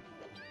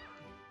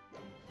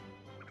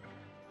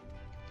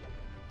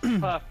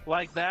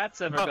 Like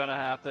that's ever gonna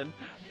happen.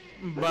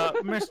 But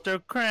Mr.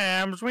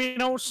 Krabs, we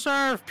don't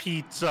serve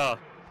pizza.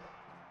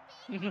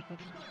 Mr.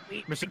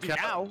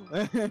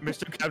 Krabs,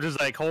 Mr. Krabs is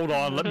like, hold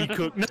on, let me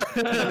cook.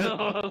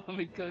 Let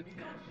me cook.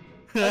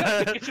 I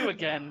gotta Pikachu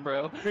again,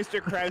 bro.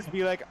 Mr. Krabs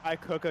be like, I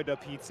cook a da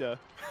pizza.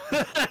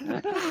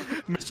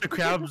 Mr.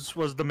 Krabs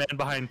was the man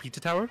behind Pizza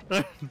Tower.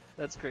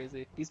 That's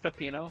crazy. He's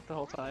Peppino the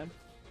whole time.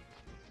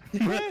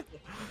 There's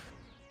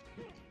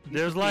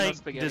Peppino like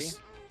spaghetti. this.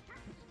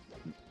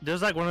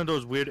 There's like one of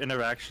those weird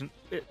interactions.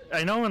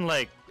 I know when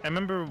like I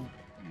remember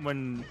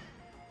when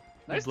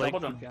Nice Blake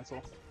double jump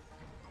cancel.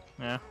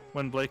 Yeah,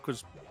 when Blake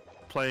was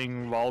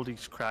playing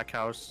Waldy's Crack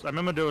House, I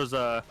remember there was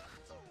a.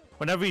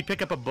 Whenever he'd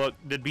pick up a book,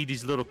 there'd be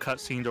these little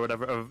cutscenes or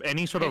whatever of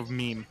any sort of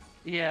meme.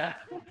 Yeah.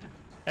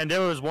 And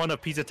there was one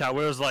of Pizza Tower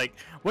where it was like,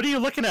 "What are you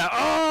looking at?"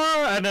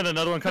 Oh, and then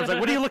another one comes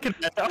like, "What are you looking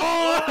at?"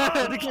 Oh,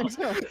 and it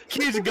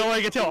keeps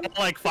going until all,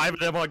 like 5 of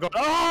them are like going,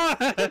 "Oh!"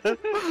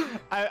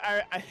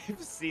 I've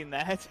seen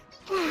that.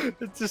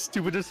 It's the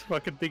stupidest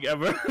fucking thing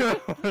ever.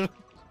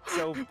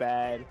 So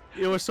bad.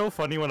 It was so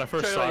funny when I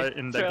first saw it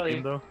in that Charlie.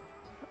 game, though.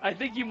 I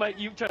think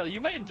Charlie,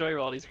 you might enjoy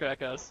Waldy's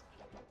Crack House.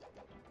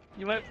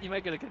 You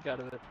might get a kick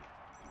out of it.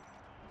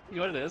 You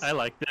know what it is? I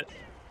liked it.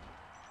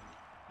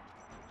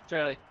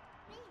 Charlie,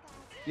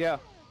 Yeah.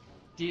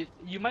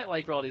 you might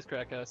like Waldy's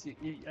Crack House. I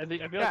feel like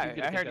you Yeah,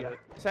 get a I kick heard out you. of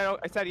it.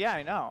 I said, yeah,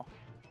 I know.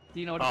 Do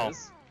you know what Oh. it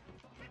is?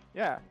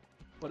 Yeah.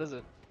 What is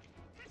it?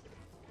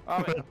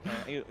 Oh,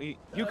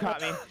 you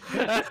caught me.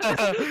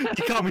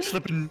 You caught me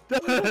slipping.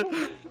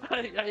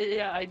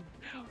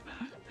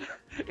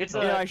 It's You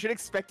know, I should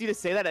expect you to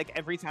say that like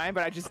every time,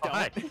 but I just don't.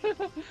 Hi.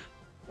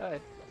 Hi.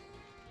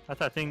 I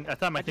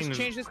thought my I thing just was.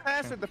 changed this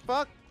password. The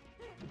fuck?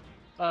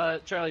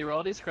 Charlie,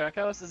 Waldy's Crack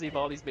House is a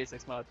Baldi's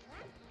Basics mod.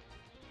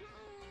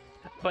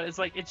 But it's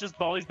like, it's just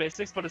Baldi's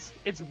Basics, but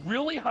it's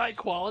really high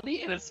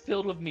quality and it's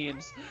filled with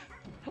memes.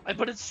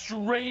 But it's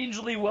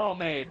strangely well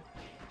made.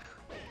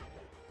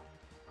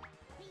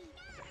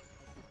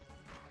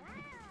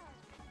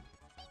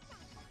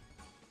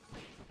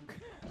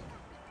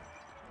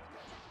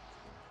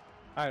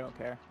 I don't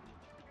care.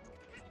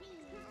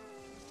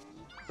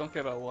 Don't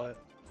care about what.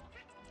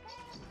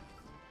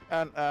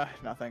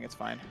 Nothing. It's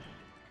fine.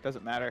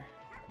 Doesn't matter.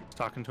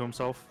 Talking to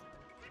himself.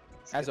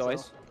 As Schizo.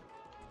 always.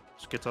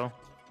 Schizo.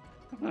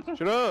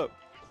 Shut up.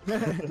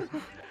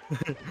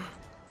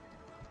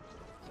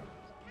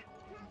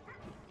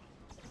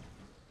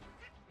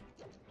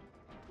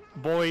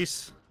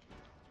 Boys,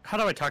 how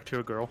do I talk to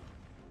a girl?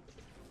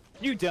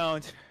 You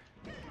don't.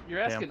 You're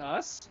asking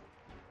us?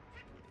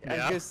 I was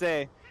Yeah. gonna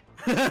say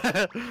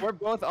we're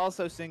both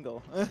also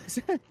single.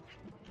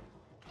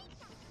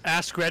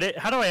 Ask Reddit.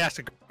 How do I ask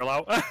a girl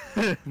out?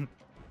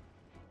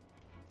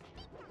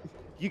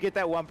 You get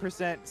that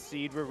 1%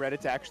 seed where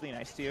Reddit's actually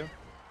nice to you.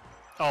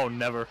 Oh,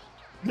 never.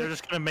 They're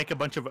just gonna make a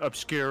bunch of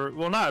obscure,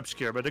 well, not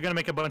obscure, but they're gonna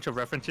make a bunch of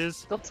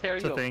references. They'll tear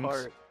To you things.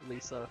 apart,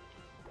 Lisa.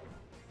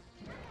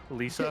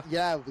 Lisa.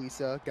 Yeah,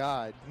 Lisa.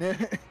 God.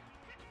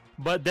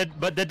 But did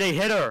they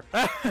hit her?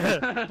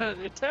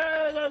 You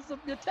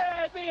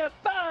teared me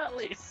apart,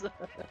 Lisa.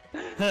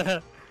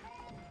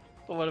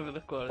 Or whatever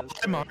the quote is.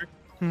 Hi, Mark.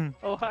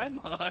 Oh, hi,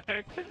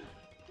 Mark.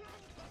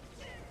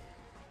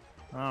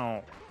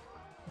 Oh.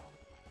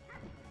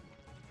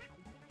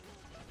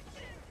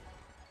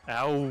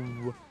 Ow.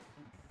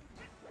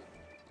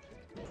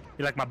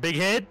 You like my big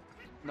head?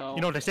 No.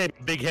 You know what they say,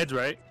 big heads,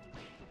 right?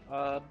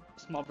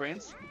 Small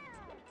brains.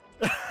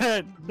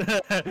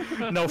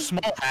 No,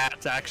 small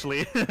hats,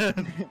 actually.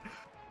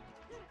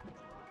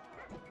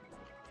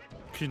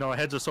 You know,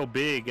 heads are so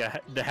big,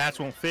 the hats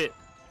won't fit.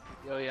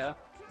 Oh, yeah.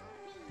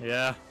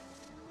 Yeah.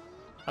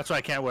 That's why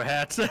I can't wear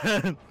hats.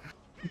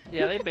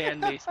 Yeah, they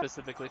banned me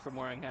specifically from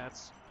wearing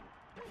hats.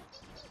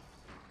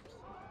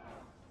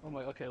 Oh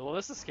my, okay, well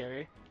this is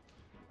scary.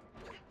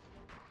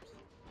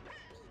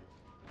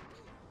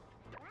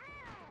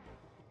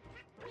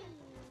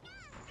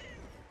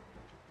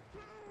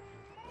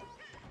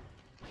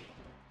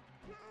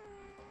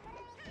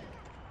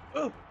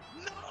 Oh,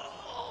 no!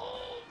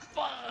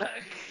 Fuck!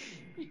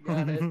 You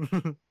got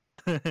it.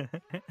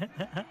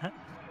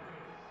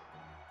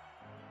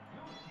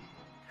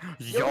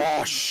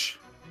 Yosh!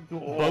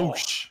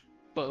 Bosh!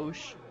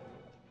 Bosh.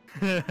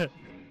 Oh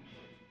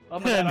my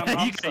god, I'm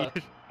You Amsa.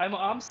 got- I'm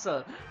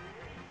Amsa.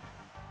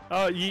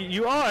 Oh,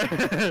 you are!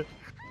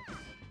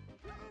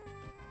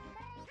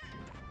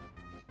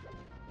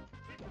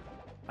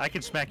 I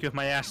can smack you with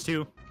my ass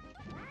too.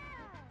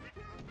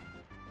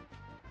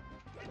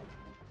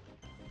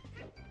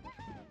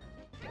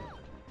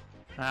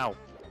 Ow.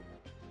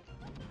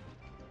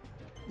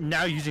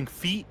 Now using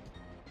feet?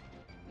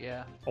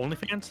 Yeah.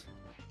 OnlyFans?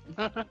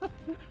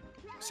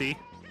 See?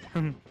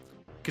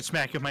 Could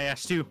smack you with my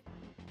ass too.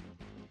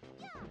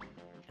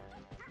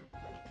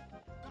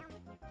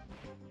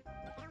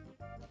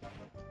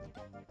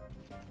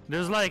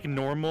 There's like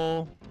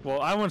normal.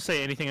 Well, I wouldn't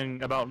say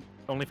anything about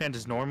OnlyFans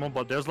is normal,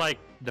 but there's like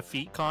the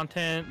feet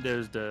content.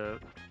 There's the.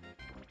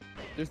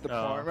 There's the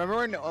porn. Remember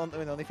when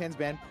OnlyFans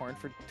banned porn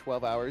for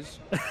 12 hours?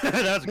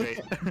 That's great.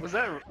 Was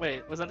that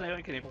was that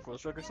like an April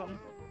Fool's joke or something?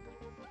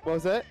 What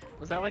was that?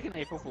 Was that like an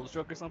April Fool's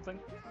joke or something?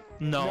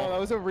 No, that No.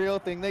 was a real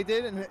thing they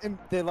did, and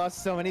they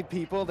lost so many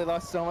people. They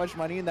lost so much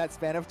money in that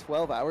span of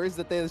 12 hours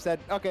that they said,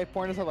 "Okay,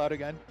 porn is allowed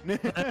again."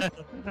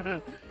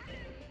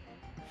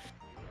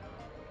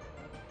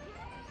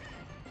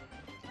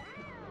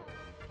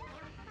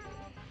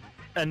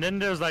 And then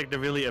there's like the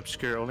really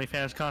obscure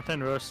OnlyFans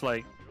content where it's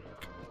like,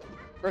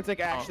 Or it's like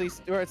actually,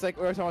 or it's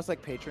almost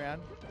like Patreon.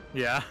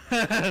 yeah.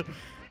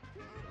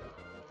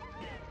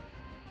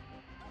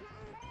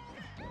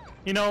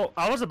 You know,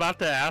 I was about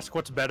to ask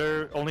what's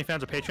better,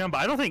 OnlyFans or Patreon, but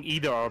I don't think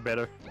either are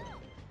better.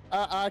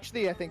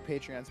 Actually, I think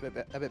Patreon's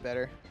a bit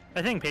better.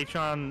 I think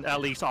Patreon at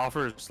least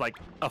offers like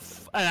an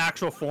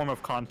actual form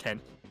of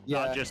content,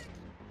 Yeah. not just.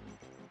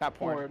 Not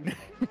porn.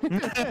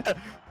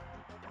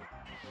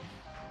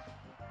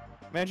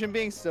 Imagine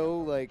being so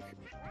like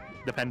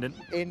Dependent.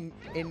 in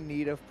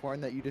need of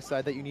porn that you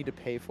decide that you need to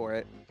pay for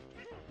it.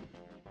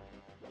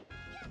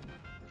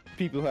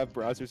 People who have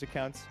browsers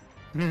accounts.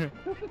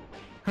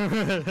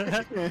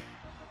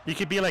 You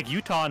could be like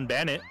Utah and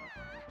ban it.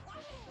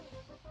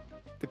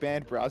 They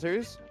banned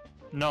browsers?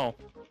 No.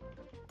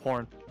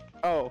 Porn.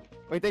 Oh,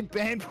 wait, they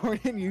banned porn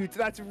in Utah.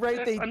 That's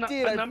right, they A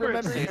did. I number of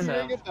remember states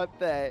hearing have. about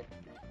that.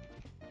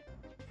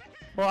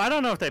 Well, I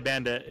don't know if they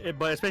banned it,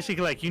 but it's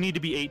basically like you need to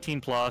be 18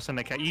 plus and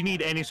you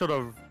need any sort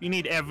of, you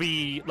need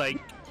every like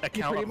You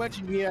account pretty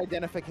much need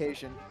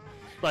identification.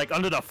 like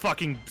under the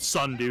fucking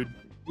sun, dude.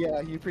 Yeah,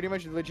 you pretty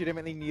much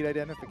legitimately need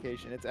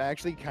identification. It's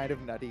actually kind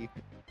of nutty.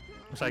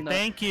 It's like, No.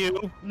 thank you,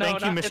 No,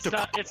 thank you, not,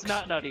 Mr. it's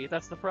not nutty.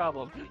 That's the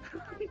problem.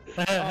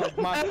 Oh,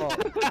 my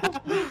fault.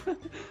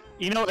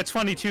 You know, it's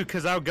funny too,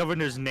 because our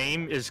governor's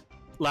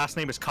last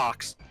name is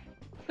Cox.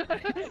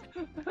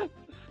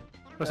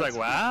 It's like,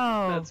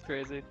 wow. That's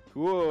crazy.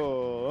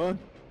 Cool.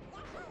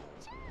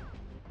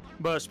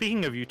 But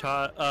speaking of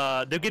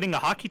Utah, they're getting a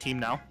hockey team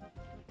now.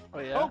 Oh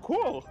yeah. Oh,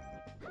 cool.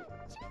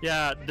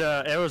 Yeah,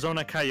 the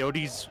Arizona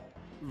Coyotes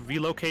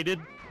relocated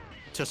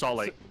to Salt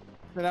Lake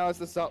So now it's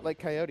the Salt Lake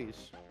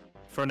Coyotes.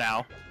 for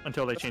now,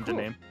 until they That's change cool.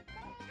 the name.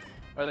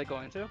 Are they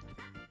going to?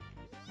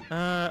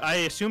 I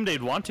assume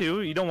they'd want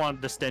to. You don't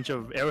want the stench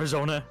of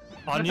Arizona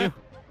on you.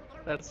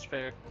 That's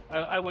fair.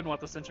 I wouldn't want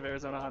the stench of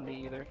Arizona on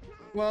me either.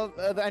 Well,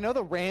 I know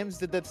the Rams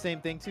did that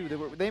same thing too.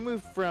 They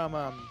moved from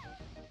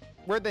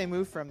where'd they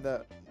move from?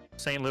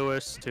 St.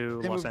 Louis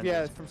to They Los moved,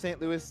 Angeles. yeah, from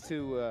St. Louis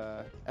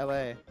to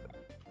L.A.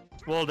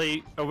 Well,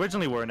 they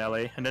originally were in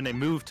LA, and then they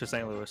moved to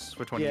St. Louis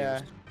for 20 Yeah.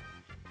 years.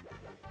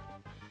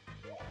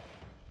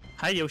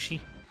 Hi,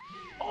 Yoshi.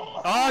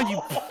 Oh,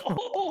 you.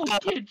 Oh,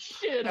 good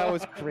shit. That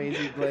was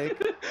crazy,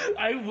 Blake.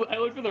 I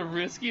went for the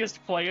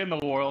riskiest play in the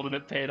world and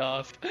it paid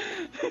off.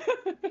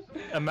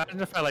 Imagine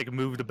if I like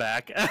moved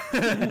back.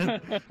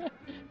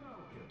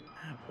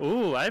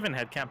 Ooh, I haven't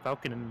had Camp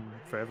Falcon in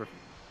forever.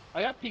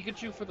 I got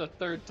Pikachu for the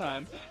third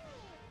time.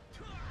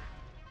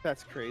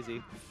 That's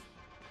crazy.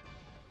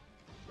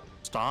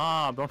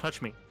 Stop! Don't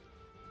touch me.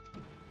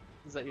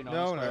 Is that your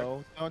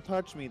No, don't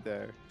touch me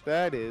there.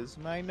 That is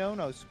my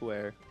no-no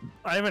square.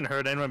 I haven't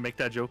heard anyone make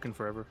that joke in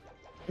forever.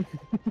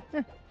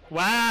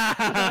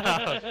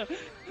 Wow!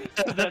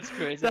 That's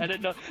crazy. I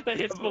didn't know that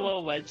hits below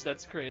ledge.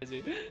 That's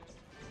crazy.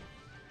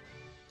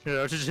 You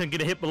know, just gonna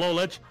get a hit below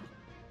ledge.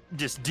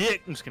 Just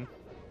dick. I'm just kidding.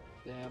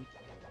 Damn.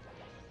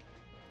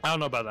 I don't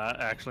know about that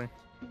actually.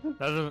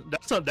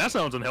 That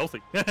sounds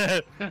unhealthy.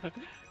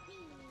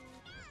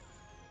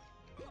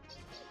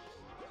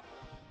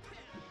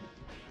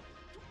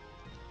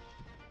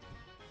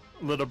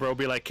 Little bro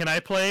be like, "Can I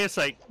play?" It's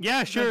like,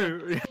 "Yeah, sure."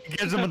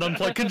 Gives him an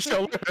unplugged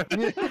controller.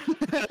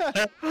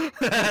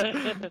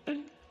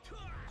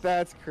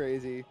 That's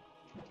crazy.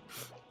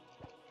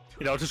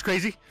 You know, just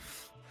crazy.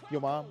 Yo,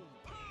 mom.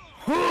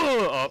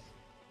 Oh.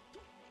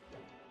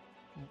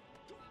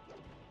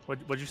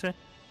 What'd you say?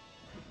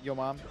 Yo,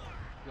 mom.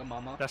 Yo,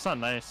 mama. That's not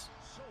nice.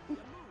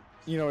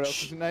 You know what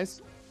else is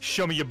nice?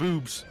 Show me your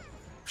boobs.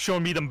 Show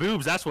me them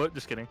boobs. That's what.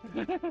 Just kidding.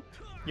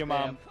 Yo,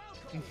 mom.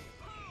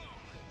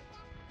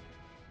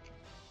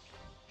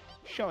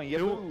 Showing you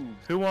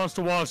boobs. Who wants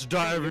to watch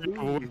Diary of a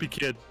Wimpy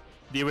Kid?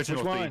 The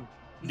original Which three. one?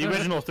 The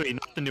original three,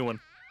 not the new one.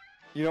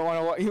 You don't want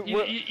to watch.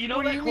 You know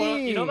what do that you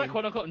you know that mean?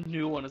 quote unquote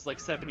new one is like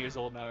 7 years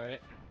old now,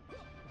 right?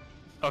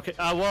 Okay.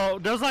 Well,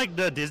 there's like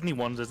the Disney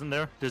ones, isn't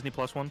there? Disney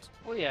Plus ones.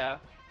 Well, yeah.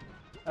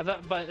 I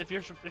thought, but if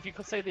you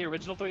could say the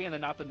original three and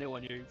then not the new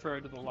one, you're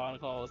referring to the long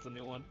haul as the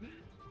new one.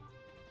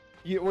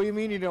 What do you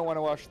mean you don't want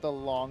to watch the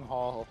long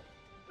haul?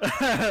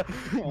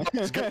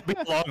 It's gonna be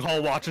a long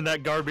haul watching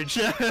that garbage.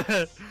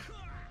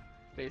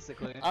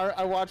 Basically.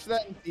 I watched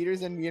that in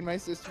theaters, and me and my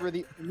sister were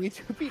the only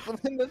two people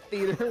in the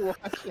theater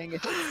watching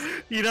it.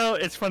 You know,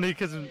 it's funny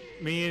because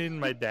me and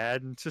my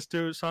dad and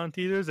sister saw in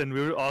theaters, and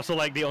we were also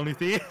like the only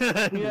three.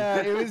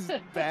 Yeah, it was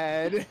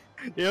bad.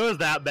 It was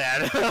that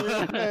bad.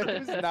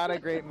 It was not a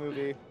great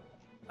movie.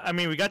 I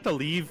mean, we got to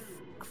leave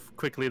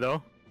quickly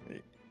though.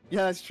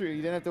 Yeah, that's true. You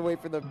didn't have to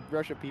wait for the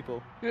rush of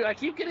people. Dude, I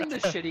keep getting the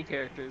shitty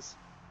characters.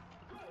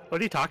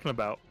 What are you talking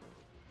about?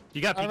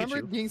 You got I remember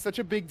Pikachu. it being such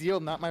a big deal,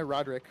 not my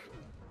Roderick.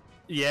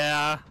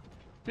 Yeah.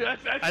 Dude, I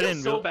feel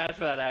didn't so real- bad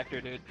for that actor,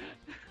 dude.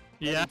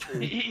 Yeah.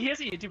 He has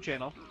a YouTube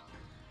channel.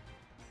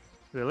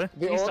 Really?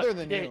 The He's old not- or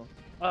the new?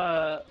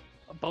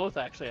 Both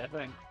actually, I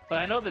think. But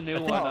I know the new I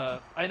think- one.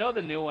 I know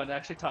the new one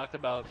actually talked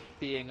about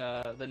being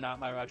the not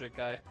my Roderick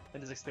guy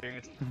and his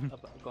experience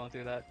of going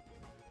through that.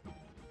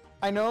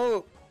 I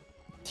know.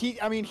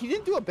 I mean, he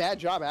didn't do a bad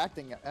job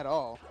acting at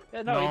all.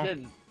 Yeah, no, No. he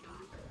didn't.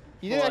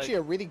 He did Well, actually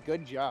a really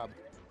good job.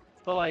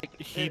 But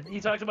like, He- he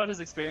talked about his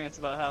experience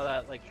about how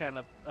that like kind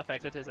of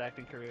affected his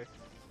acting career.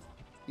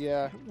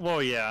 Yeah.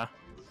 Well, yeah.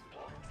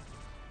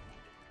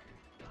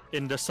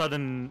 In the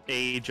sudden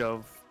age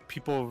of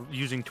people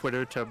using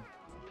Twitter to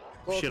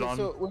Well, shit okay, on.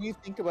 so when you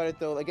think about it,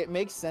 though, like it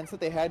makes sense that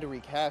they had to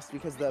recast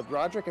because the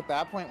Roderick at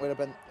that point would have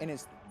been in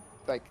his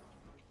like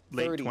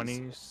late 30s,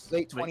 20s.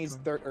 late 20s,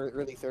 or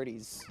early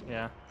 30s.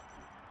 Yeah.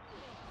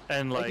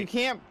 And Like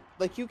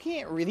you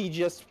can't really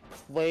just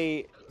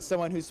play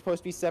someone who's supposed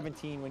to be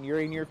 17 when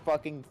you're in your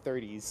fucking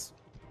 30s.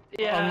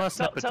 Yeah, Unless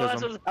tell that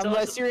nepotism. to- tell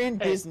Unless that to- you're in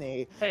hey,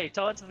 Disney. Hey,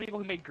 tell that to the people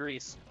who made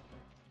Grease.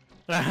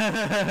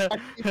 Actually,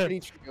 pretty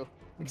true.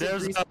 Except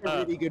There's Grease is a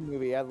really good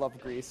movie. I love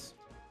Grease.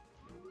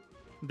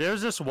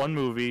 There's this one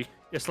movie.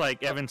 It's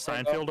like Evan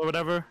Seinfeld or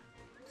whatever.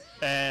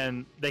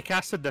 And they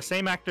casted the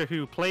same actor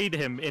who played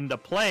him in the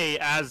play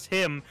as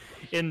him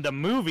in the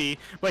movie,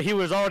 but he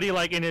was already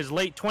like in his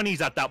late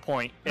 20s at that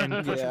point, and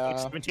was Yeah. like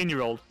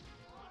 17-year-old.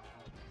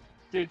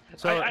 Dude,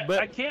 So, I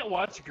but- can't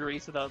watch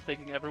Grease without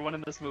thinking everyone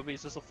in this movie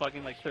is just a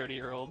fucking like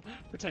 30-year-old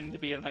pretending to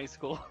be in high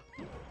school.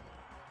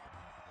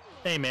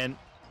 Hey man,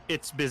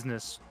 it's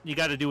business. You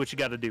got to do what you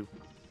got to do.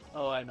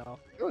 Oh, I know.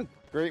 It was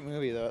a great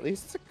movie, though. At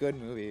least it's a good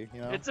movie,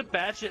 you know? It's a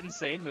batshit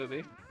insane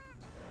movie.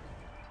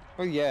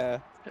 Oh, yeah.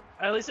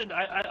 At least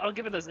I'll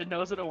give it this. It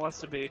knows what it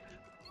wants to be,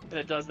 and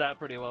it does that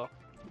pretty well.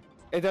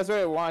 It does what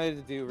it wanted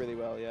to do really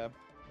well, yeah.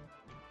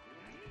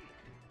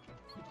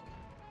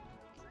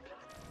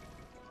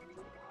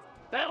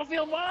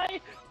 Battlefield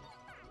Y!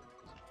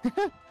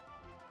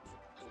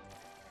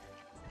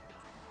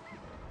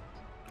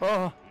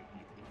 Oh.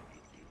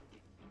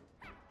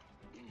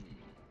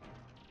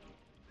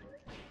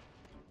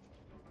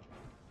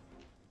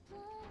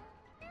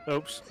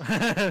 Oops.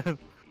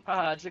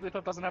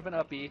 Jigglypuff doesn't have an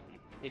uppy,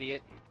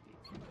 idiot.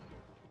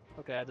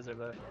 Okay, I deserve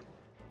that.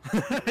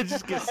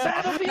 Just get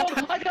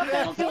Battlefield! I got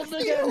Battlefield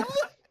again!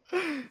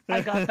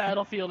 I got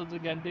Battlefield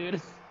again,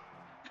 dude.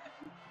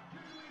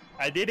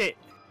 I did it.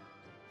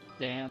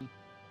 Damn.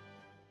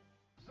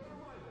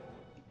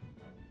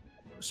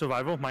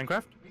 Survival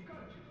Minecraft.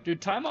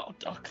 Dude, timeout.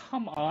 Oh,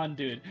 come on,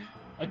 dude.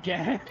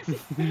 Again?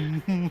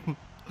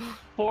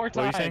 Four What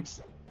were you saying?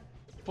 times.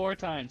 4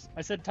 times.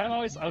 I said time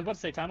always. I was about to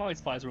say time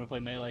always flies when we play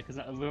melee because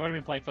we've already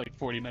been playing for like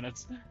 40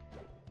 minutes.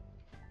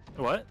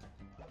 What?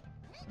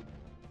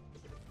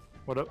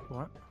 What?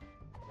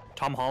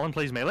 Tom Holland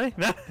plays melee?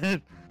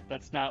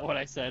 That's not what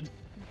I said.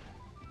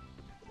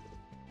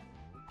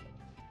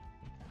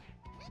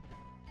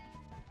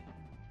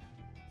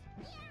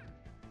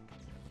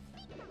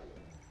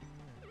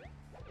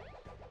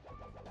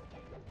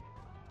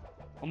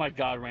 Oh my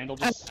God, Randall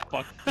just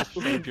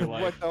saved your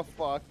life. What the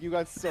fuck? You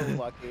got so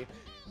lucky.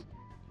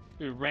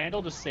 Dude,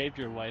 Randall just saved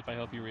your life. I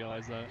hope you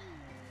realize that.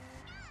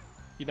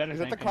 You better Is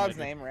that the thank him cloud's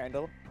later. name,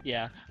 Randall?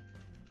 Yeah.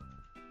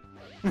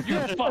 You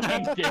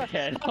fucking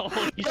dickhead.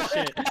 Holy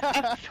shit.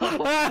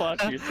 Go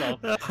fuck yourself.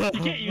 You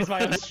can't use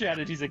my own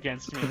strategies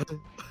against me.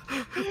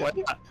 What?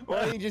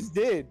 Well, you just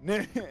did.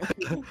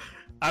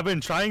 I've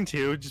been trying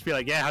to just be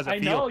like, yeah, how's it I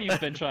feel? know you've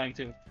been trying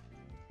to.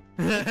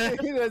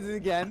 He does it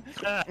again.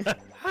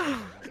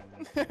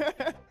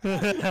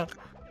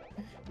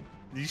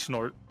 You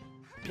snort,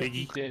 piggy.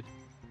 You did.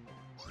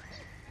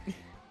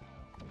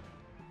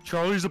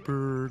 Charlie's a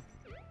bird.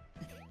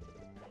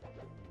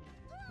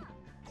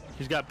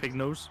 He's got pig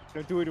nose.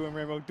 Don't do it to him,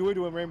 Rainbow. Do it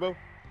to him, Rainbow.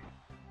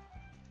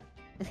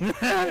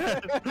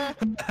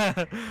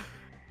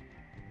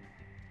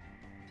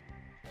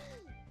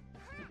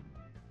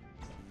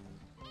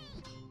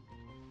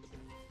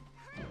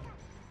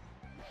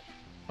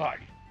 Fuck.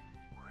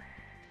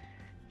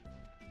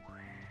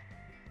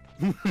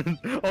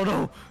 Oh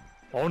no!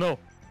 Oh no!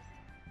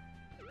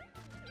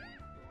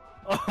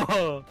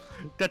 Oh!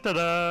 Da da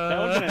da! That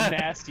would've been a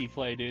nasty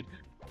play, dude.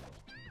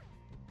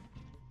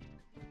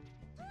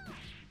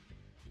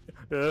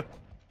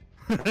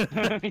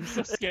 He's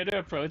so scared to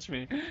approach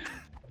me.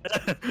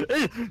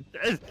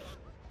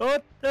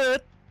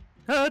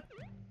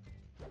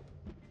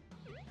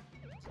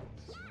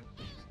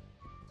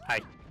 Hi.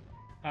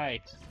 Hi.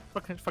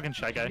 Fucking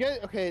shy guy. You guys,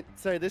 okay,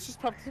 sorry, this just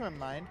popped into my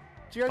mind.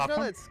 Did you guys know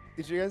Popcorn? that?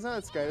 Did you guys know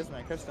that Sky Does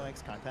Minecraft still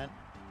makes content?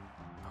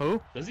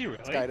 Who? Does he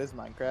really? Sky Does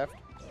Minecraft.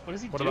 What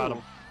does he What do? about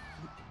him?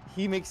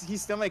 He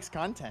still makes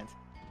content.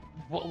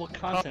 What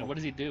content? Oh. What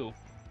does he do?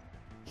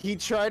 He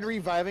tried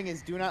reviving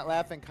his Do Not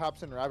Laugh and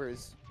Cops and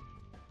Robbers.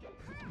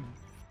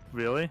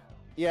 Really?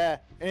 Yeah,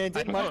 and it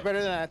did I- much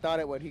better than I thought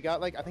it would. He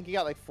got like I think he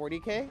got like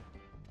 40K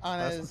on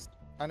That's-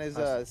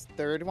 his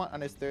third one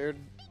on his third.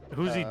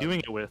 Who's he doing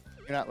it with?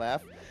 Do not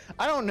laugh.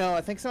 I don't know.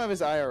 I think some of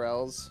his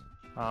IRLs.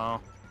 Oh.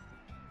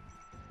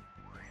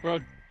 Bro,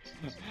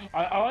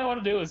 all I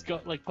want to do is go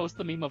like post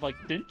the meme of like,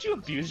 didn't you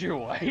abuse your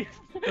wife?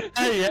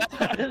 Yeah.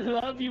 I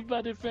love you,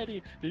 Buddy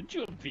Freddy. Didn't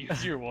you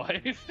abuse your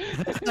wife?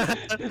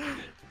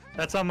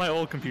 That's on my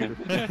old computer.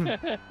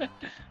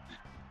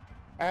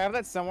 I have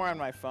that somewhere on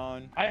my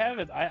phone. I have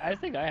it. I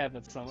think I have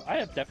it somewhere.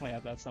 Definitely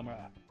have that somewhere.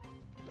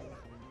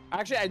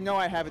 Actually, I know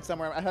I have it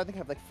somewhere. I think I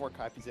have like 4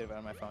 copies of it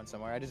on my phone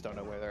somewhere. I just don't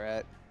know where they're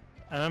at.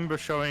 I remember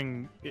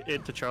showing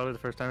it to Charlie the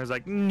first time. He was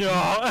like,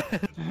 "No."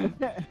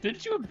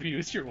 Didn't you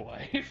abuse your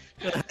wife?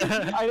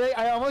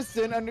 I almost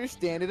didn't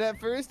understand it at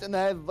first, and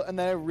then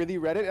I really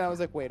read it, and I was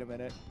like, wait a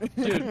minute.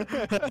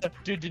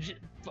 Dude, did you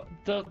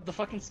the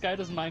fucking Sky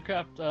Does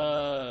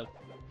Minecraft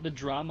the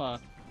drama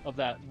of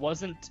that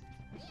wasn't.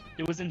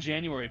 It was in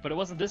January, but it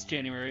wasn't this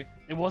January.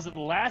 It wasn't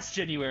last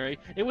January.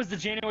 It was the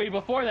January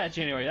before that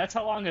January. That's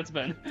how long it's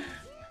been.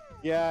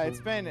 Yeah, it's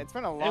been a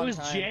long time. It was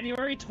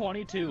January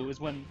 22 is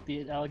when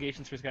the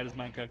allegations for Sky Does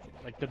Minecraft,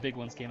 like the big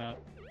ones, came out.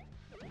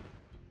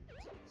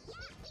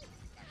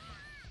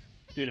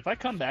 Dude, if I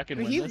come back and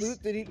Did win this,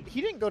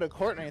 he didn't go to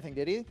court or anything,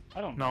 did he?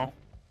 I don't know.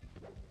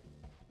 No.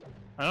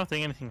 I don't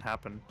think anything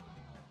happened.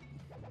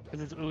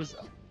 Because it was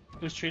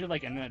treated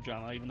like internet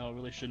drama, even though it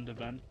really shouldn't have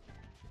been.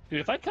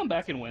 Dude, if I come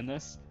back and win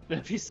this,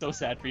 that'd be so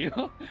sad for you.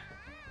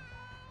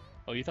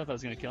 Oh, you thought that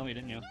was gonna kill me,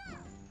 didn't you?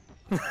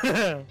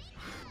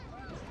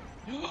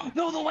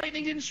 No, the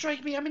lightning didn't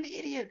strike me. I'm an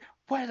idiot.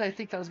 Why did I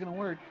think that was gonna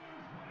work?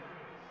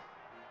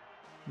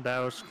 That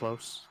was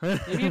close.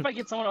 Maybe if I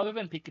get someone other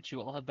than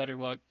Pikachu, I'll have better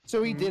luck.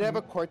 So he did have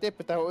a court date,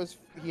 but that was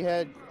he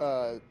had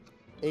a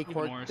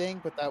court worse.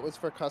 thing, but that was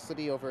for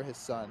custody over his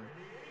son.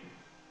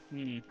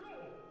 Hmm.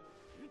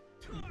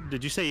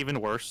 Did you say even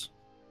worse?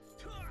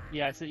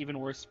 Yeah, I said even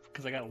worse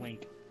because I got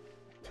Link.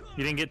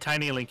 You didn't get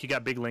Tiny Link, you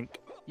got Big Link.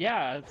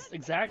 Yeah, it's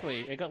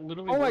exactly. It got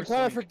literally Oh my worse. god,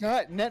 I Link.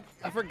 forgot.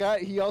 I forgot.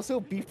 He also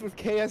beefed with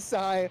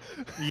KSI.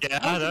 Yeah,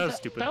 that was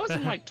stupid. That was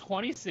in like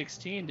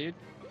 2016, dude.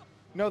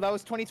 No, that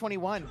was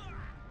 2021.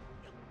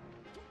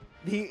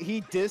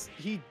 He dissed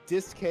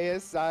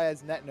KSI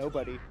as net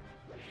nobody.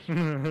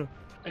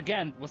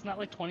 Again, wasn't that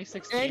like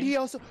 2016? And he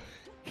also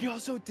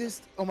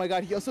dissed. Oh my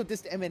god, he also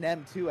dissed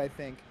Eminem too. I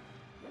think.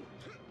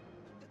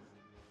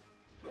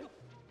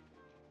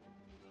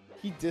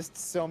 He dissed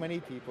so many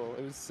people.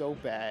 It was so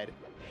bad.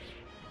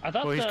 I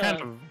thought Well, he's the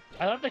kind of.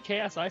 I thought the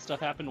KSI stuff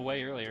happened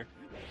way earlier.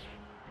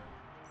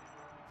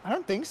 I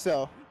don't think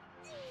so.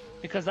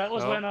 Because that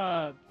was Oh.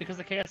 when because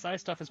the KSI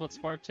stuff is what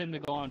sparked him to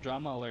go on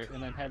Drama Alert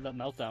and then had that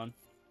meltdown,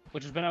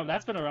 which has been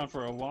that's been around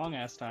for a long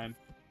ass time.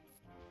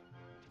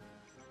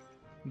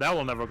 That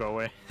will never go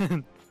away.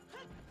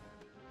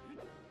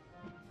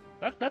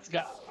 That's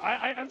got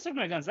I'm sticking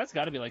my guns. That's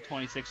got to be like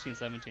 2016,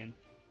 17.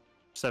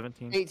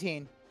 17.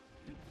 18.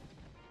 Close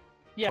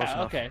Yeah,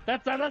 enough. okay.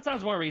 That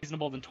sounds more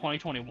reasonable than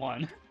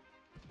 2021.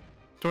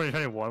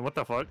 2021, what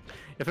the fuck?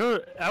 If it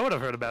were, I would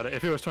have heard about it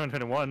if it was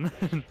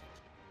 2021.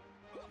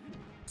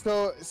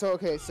 So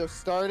okay, so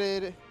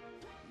started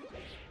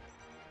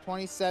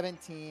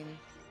 2017.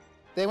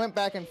 They went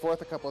back and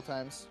forth a couple of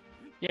times.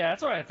 Yeah,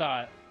 that's what I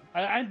thought.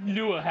 I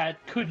knew it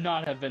could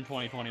not have been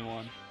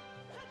 2021.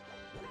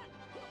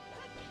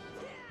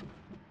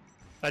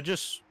 I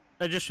just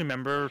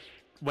remember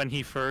when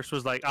he first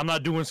was like, "I'm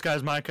not doing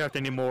Sky's Minecraft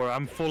anymore.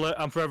 I'm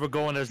forever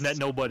going as Net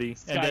Nobody."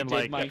 Sky And then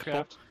did like,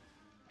 Minecraft.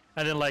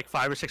 and then like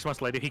 5 or 6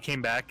 months later, he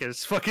came back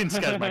as fucking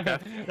Sky's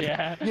Minecraft.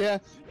 Yeah. Yeah.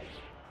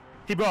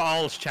 He brought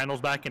all his channels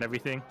back and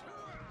everything.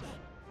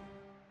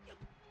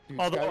 Dude,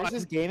 Although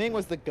Skyversus Gaming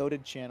was the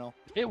goated channel.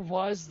 It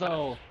was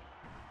though.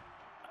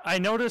 I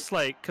noticed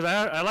like, cause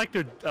I like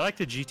the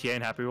GTA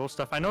and Happy Wheel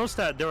stuff. I noticed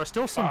that there are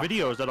still some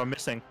videos that are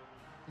missing.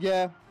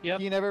 Yeah. Yep.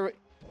 He never.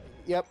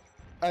 Yep.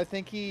 I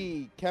think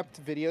he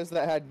kept videos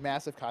that had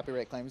massive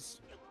copyright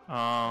claims,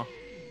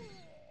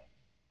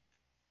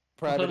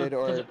 prohibited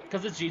or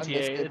Because it's GTA,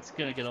 unlisted. it's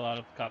gonna get a lot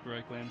of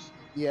copyright claims.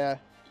 yeah.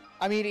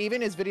 I mean, even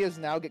his videos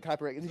now get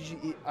copyright.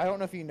 I don't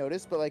know if you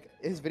noticed, but like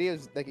his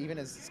videos, like even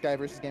his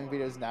Skyversus Gaming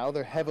videos now,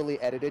 they're heavily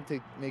edited to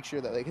make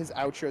sure that like his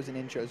outros and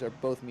intros are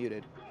both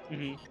muted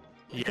Hmm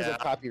because Yeah. of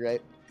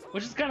copyright.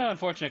 Which is kind of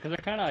unfortunate because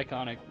they're kind of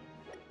iconic.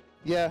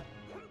 Yeah.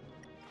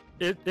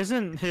 It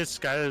isn't his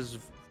Sky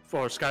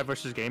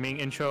versus Gaming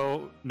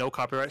intro no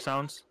copyright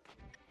sounds.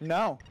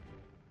 No.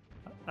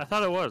 I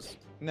thought it was.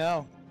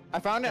 No. I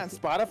found it on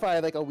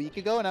Spotify like a week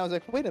ago, and I was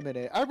like, wait a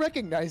minute, I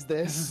recognize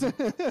this.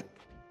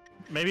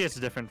 Maybe it's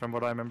different from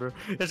what I remember.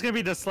 It's gonna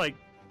be just like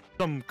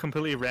some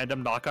completely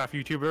random knockoff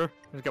YouTuber.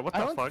 It's like, what the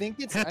I don't fuck? think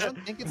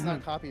it's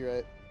not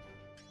copyright.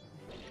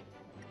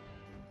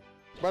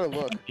 Better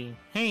look.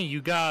 Hey,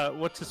 you got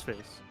what's his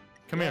face?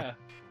 Come Yeah. here.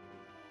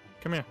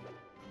 Come here.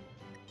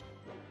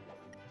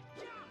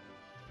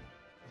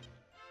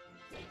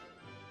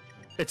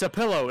 It's a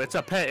pillow. It's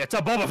a pet. It's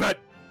a Boba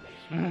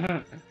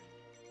Fett.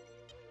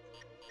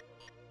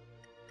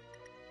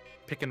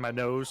 picking my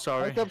nose. I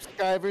Sorry. look up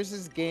Sky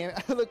versus Game.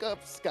 I look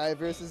up Sky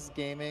versus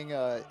Gaming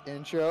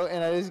intro,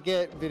 and I just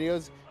get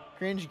videos.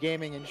 Cringe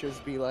gaming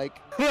intros be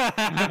like.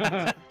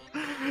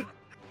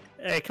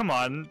 Hey, come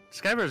on.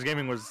 Skyverse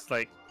Gaming was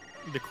like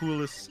the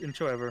coolest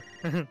intro ever.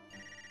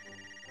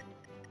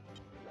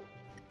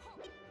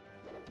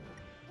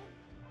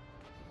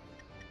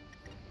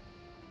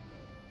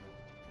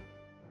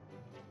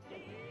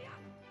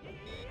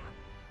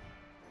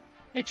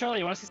 Hey Charlie,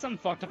 you want to see something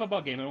fucked up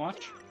about Game &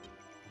 Watch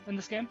in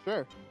this game?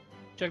 Sure.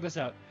 Check this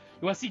out.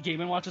 You want to see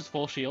Game & Watch's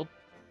full shield?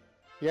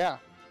 Yeah.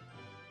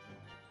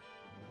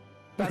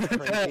 That's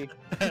crazy.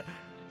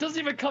 Doesn't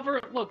even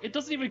cover. Look, it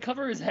doesn't even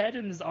cover his head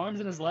and his arms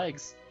and his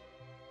legs.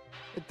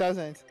 It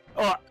doesn't.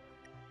 Oh,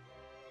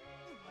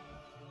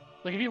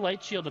 Like if you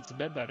light shield, it's a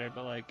bit better,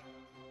 but like,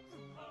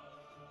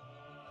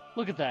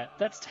 look at that.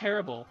 That's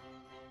terrible.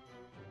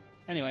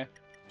 Anyway.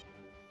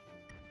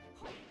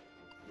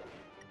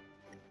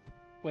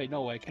 Wait,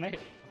 no way. Can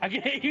I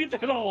can hit you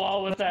through the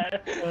wall with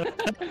that.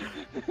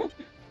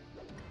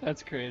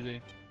 That's crazy.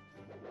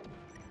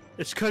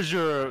 it's because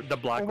you're the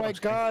black. Oh my ops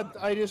god,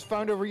 I just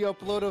found a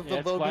re-upload of Yeah, the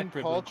it's Logan black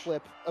Paul privilege.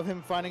 clip of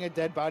him finding a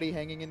dead body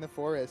hanging in the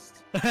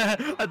forest. game.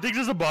 I think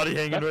there's a body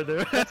hanging right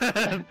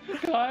there.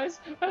 Guys,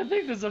 I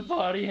think there's a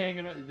body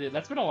hanging. Dude,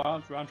 that's been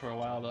around for a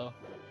while though.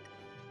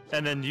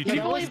 And then Yeah, YouTube.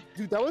 that was,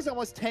 dude, that was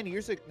almost 10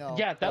 years ago. No,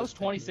 Yeah, that was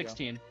 10 years ago.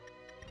 2016.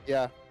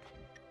 Yeah,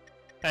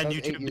 and that was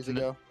 8 YouTube years did,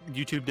 ago.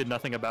 YouTube did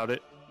nothing about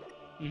it.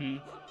 Mm-hmm.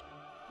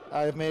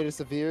 I've made a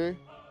severe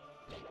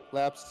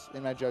lapse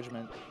in my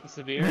judgment. A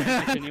severe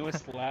and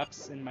continuous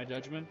lapse in my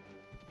judgment.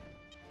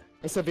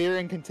 A severe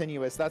and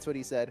continuous, that's what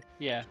he said.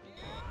 Yeah.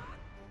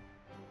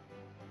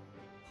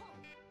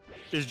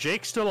 Is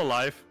Jake still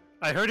alive?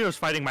 I heard he was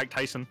fighting Mike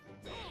Tyson.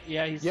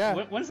 Yeah, he's. Yeah.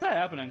 When's that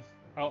happening?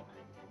 Oh,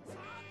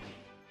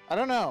 I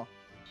don't know.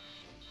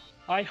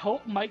 I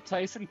hope Mike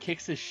Tyson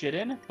kicks his shit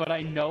in, but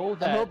I know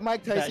that. I hope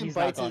Mike that Tyson he's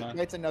not bites,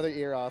 bites another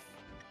ear off.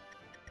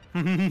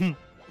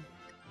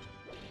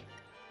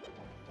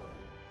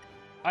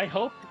 I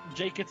hope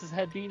Jake gets his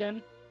head beat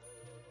in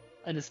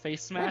and his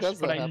face smashed, does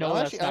but that I happen? know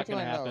that's Actually, not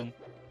gonna I know. happen.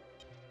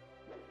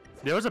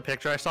 There was a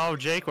picture I saw of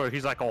Jake where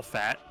he's like all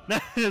fat.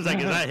 It's like,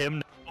 is that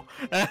him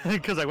now?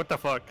 Because like, what the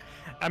fuck?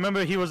 I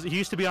remember he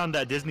used to be on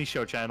that Disney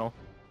show channel.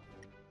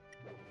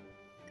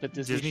 The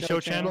Disney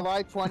Show channel?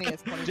 July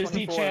 20th, 2024.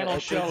 Disney Channel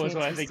at show is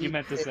what I AT&T think you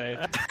meant to say.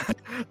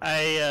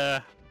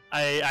 I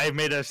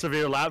made a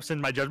severe lapse in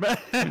my judgment.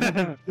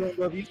 Bro,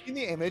 have you seen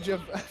the image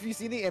of? Have you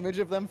seen the image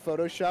of them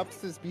photoshopped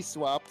to be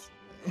swapped?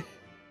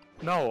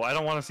 No, I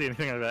don't want to see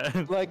anything like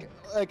that. Like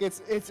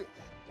it's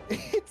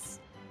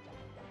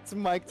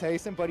Mike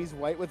Tyson, but he's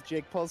white with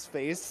Jake Paul's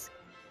face,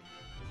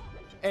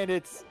 and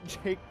it's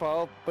Jake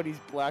Paul, but he's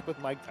black with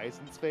Mike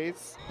Tyson's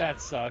face.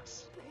 That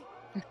sucks.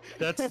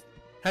 That's.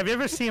 Have you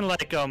ever seen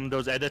like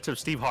those edits of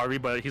Steve Harvey,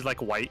 but he's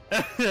like white?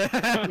 White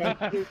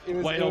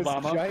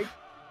Obama.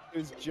 It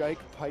was Jake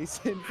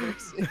Tyson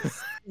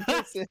versus.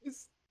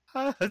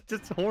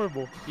 That's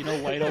horrible. You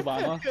know, White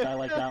Obama. I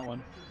like that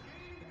one.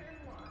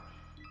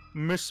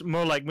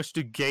 More like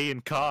Mr. Gay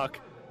and Cock.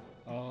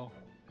 Oh.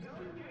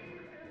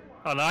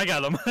 Oh no, I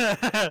got him.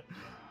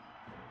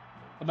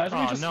 Imagine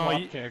we Aw, just no, swapped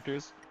you-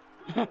 characters.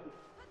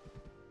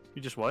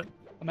 You just what?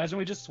 Imagine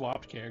we just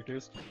swapped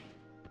characters.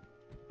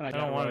 And I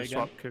got don't want Roy to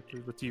again. swap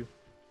characters with you.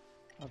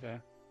 Okay.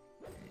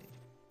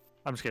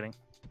 I'm just kidding.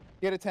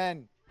 Get a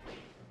 10.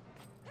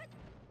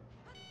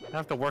 I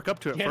have to work up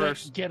to it Get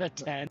first. a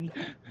 10.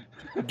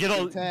 Get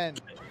a 10.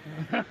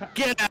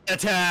 get out of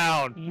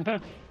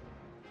town.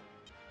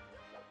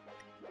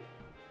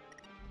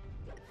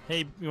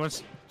 Hey, you want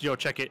to yo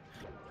check it?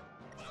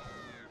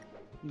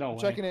 No way.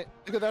 Checking it.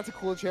 Look at that's a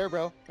cool chair,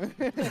 bro.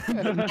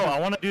 No, I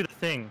want to do the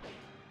thing.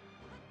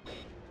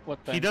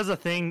 What the? He does a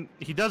thing.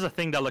 He does a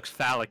thing that looks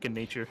phallic in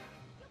nature.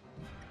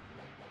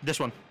 This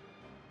one.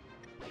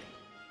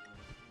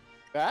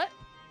 That?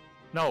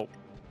 No.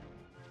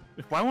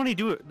 Why won't he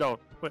do it? No.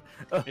 What?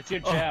 It's your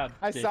Oh. jab.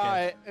 I saw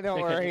dickhead. it. Don't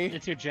Dickhead, worry.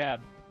 It's your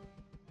jab.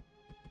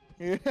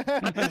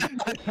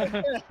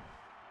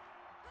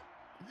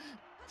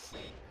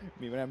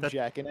 Me when I'm That-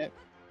 jacking it.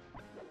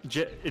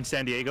 In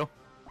San Diego.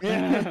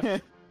 Me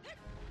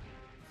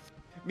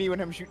when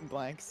I'm shooting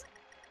blanks.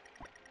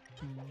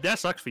 That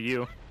sucks for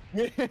you.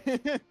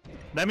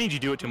 That means you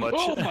do it too much.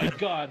 Oh my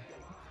god.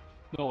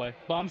 No way.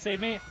 Bomb save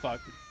me?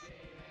 Fuck.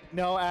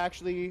 No,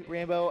 actually,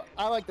 Rainbow,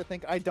 I like to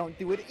think I don't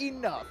do it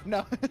enough.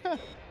 No.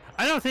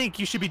 I don't think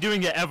you should be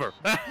doing it ever.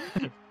 I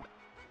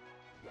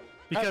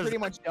Because pretty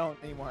much don't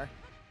anymore.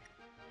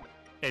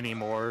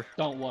 anymore.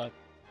 Don't what?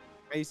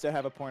 I used to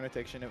have a porn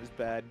addiction. It was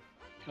bad.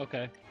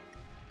 Okay.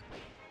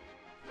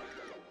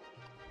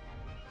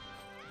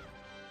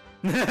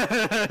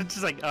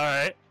 Just like, all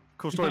right,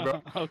 cool story,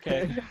 bro.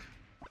 Okay.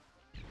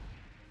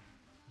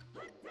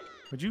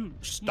 Would you Oh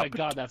stop my it?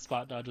 god, that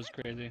spot dodge is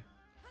crazy.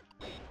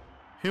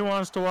 Who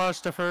wants to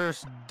watch the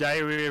first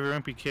Diary of a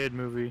Wimpy Kid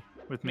movie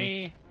with me?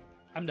 Me.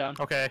 I'm down.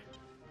 Okay.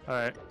 All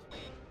right.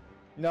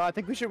 No, I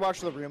think we should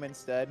watch The Room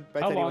instead by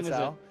How Teddy long is it?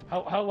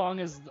 Wiseau. How long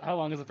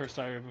is the first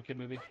Diary of a Kid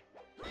movie?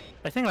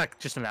 I think like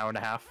just an hour and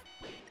a half.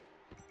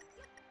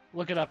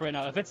 Look it up right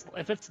now. If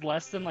it's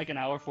less than like an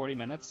hour 40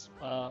 minutes,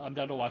 I'm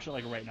down to watch it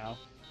like right now.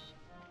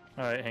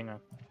 All right, hang on.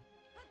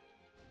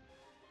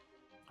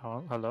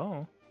 Oh,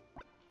 hello.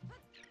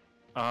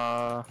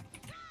 I'll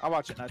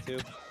watch it now too.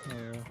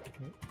 Yeah,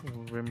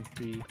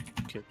 Wimpy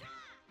Kid.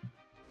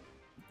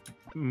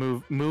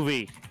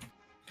 Movie.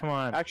 Come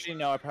on. Actually,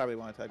 no, I probably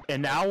want to type.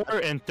 An hour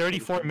and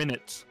 34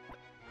 minutes.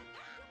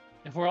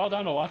 If we're all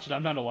down to watch it,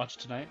 I'm down to watch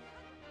it tonight.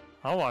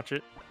 I'll watch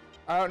it.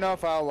 I don't know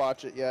if I'll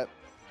watch it yet.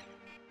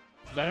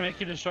 You better make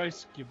your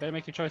choice. You better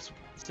make your choice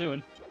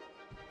soon.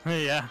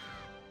 Yeah.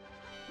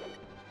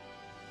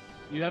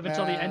 You have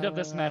until the end of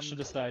this match to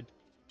decide.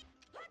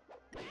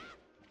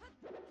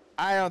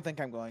 I don't think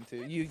I'm going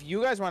to.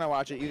 You guys want to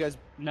watch it? You guys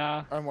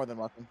Nah, are more than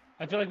welcome.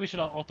 I feel like we should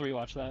all three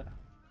watch that.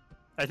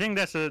 I think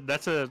that's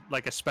a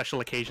like a special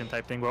occasion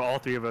type thing where all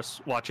three of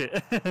us watch it.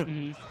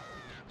 Mhm.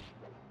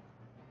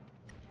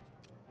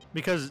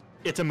 Because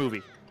it's a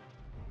movie.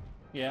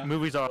 Yeah.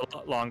 Movies are a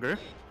lot longer.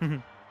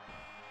 And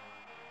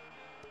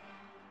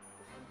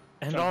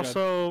Sounds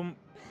also,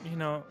 you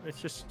know,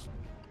 it's just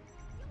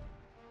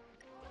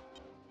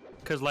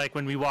because like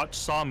when we watch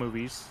Saw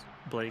movies,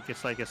 Blake,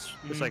 it's like it's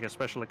like a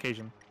special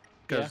occasion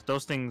because Yeah.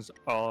 those things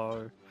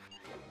are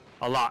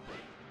a lot.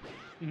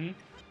 Mhm.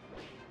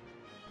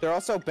 They're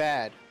also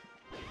bad.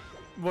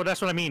 Well, that's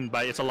what I mean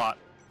by it's a lot.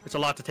 It's a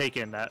lot to take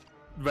in that,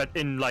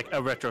 in like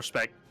a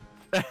retrospect.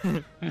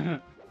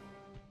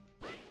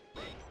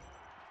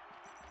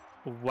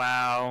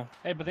 Wow.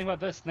 Hey, but think about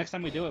this. Next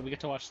time we do it, we get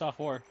to watch Saw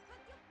 4.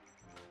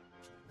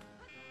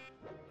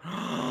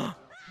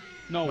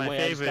 No My way, I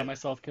just favorite. got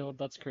myself killed.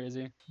 That's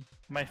crazy.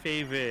 My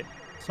favorite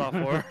Saw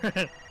 4.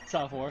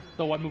 Saw 4.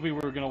 The one movie we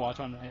were gonna watch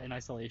on in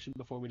isolation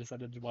before we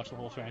decided to watch the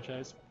whole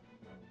franchise.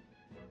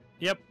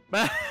 Yep.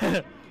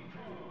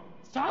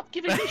 Stop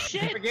giving me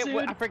shit, dude!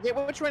 I forget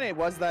which one it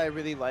was that I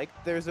really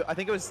liked. I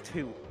think it was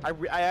 2.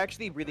 I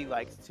actually really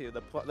liked 2.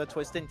 The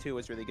twist in 2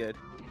 was really good.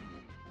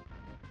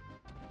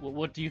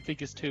 What do you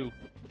think is 2?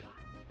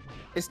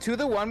 Is 2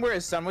 the one where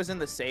his son was in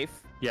the safe?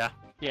 Yeah.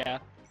 Yeah.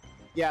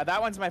 Yeah,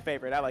 that one's my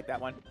favorite. I like that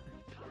one.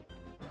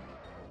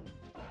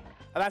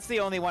 That's the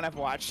only one I've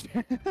watched.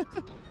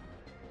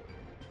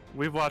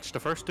 We've watched the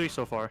first 3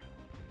 so far.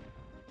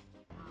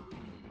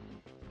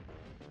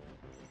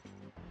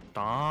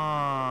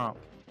 Stop.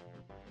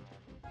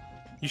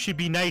 You should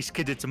be nice,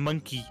 kid. It's a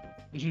monkey.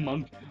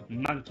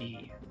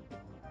 Monkey.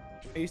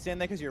 Are you saying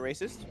that because you're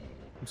racist?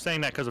 I'm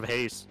saying that because of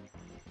Hayes.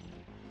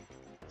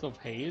 So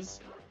Haze?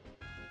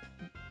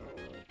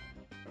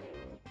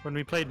 When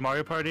we played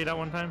Mario Party that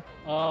one time,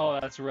 Oh,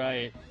 that's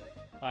right.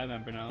 I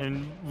remember now.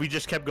 and we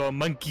just kept going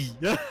monkey,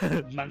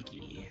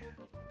 Monkey.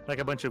 like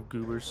a bunch of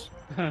goobers.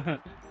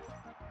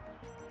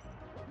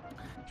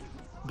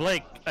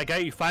 Blake, I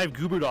got you 5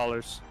 goober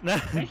dollars.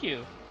 Thank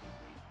you.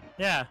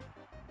 Yeah.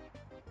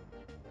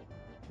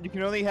 You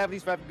can only have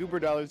these 5 goober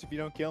dollars if you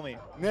don't kill me.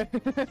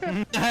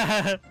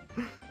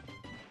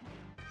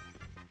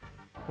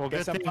 Well, Get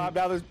good some thing.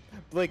 $5.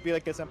 Blake, be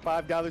like, get some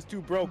 $5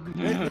 too broke.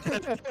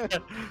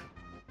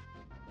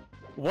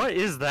 What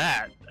is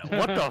that?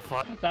 What the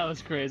fuck? That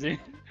was crazy.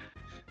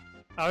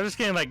 I was just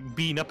getting like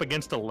beaten up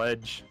against a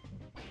ledge.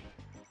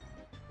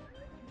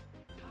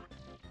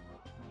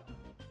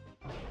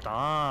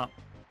 Stop.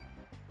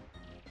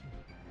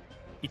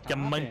 It's a Stop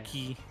it.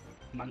 monkey.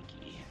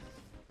 Monkey.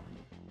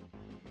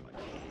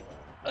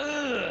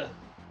 Ugh.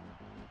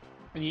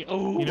 And You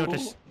know what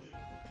they,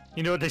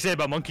 you know what they say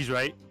about monkeys,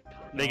 right?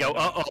 They go,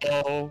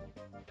 uh-oh.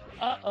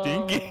 Uh-oh.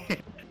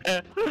 Dinky.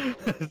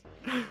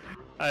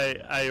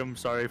 I am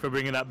sorry for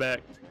bringing that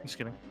back. Just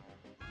kidding.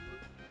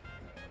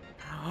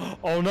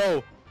 Oh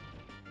no!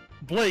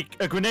 Blake,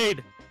 a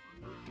grenade!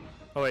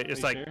 Oh wait,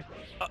 it's Are like... you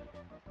sure?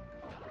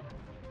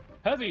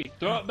 Heavy!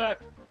 Throw it back!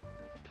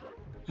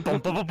 Boom,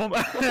 boom, boom,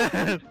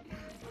 boom.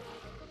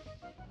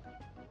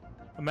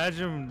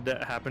 Imagine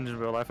that happens in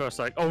real life. I was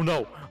like, oh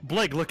no!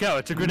 Blake, look out!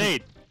 It's a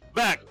grenade!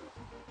 Back!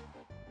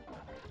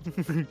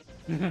 You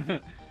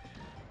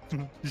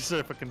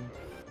said fucking...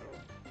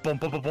 Boom,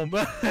 boom, boom,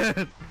 boom.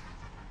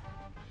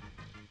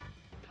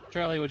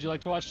 Charlie, would you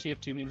like to watch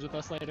TF2 memes with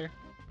us later?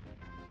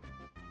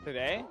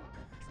 Today?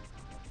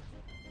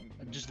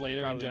 Just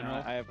later Probably in general?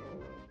 not.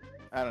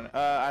 I don't know.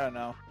 I don't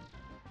know.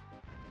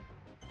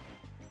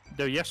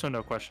 They're yes or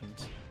no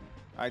questions.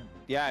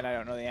 Yeah, and I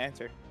don't know the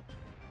answer.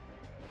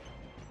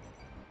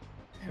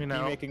 You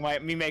know.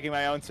 Me making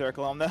my own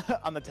circle on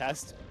the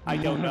test. I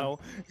don't know.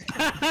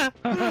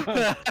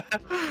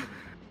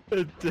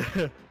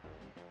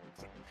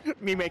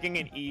 me making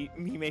an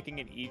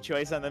E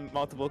choice on the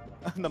multiple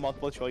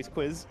choice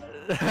quiz.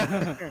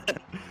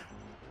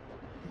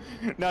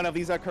 None of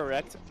these are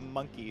correct.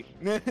 Monkey.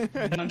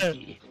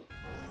 Monkey.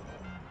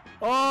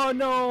 Oh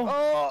no!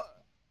 Oh,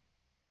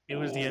 It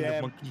was the end damn.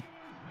 of Monkey.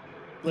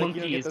 Like, you Monkey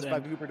don't get is those then.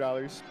 5 goober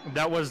dollars.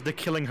 That was the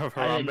killing of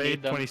I didn't Harambe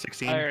need them.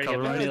 2016 I already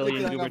cover got art. the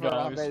million Killing goober of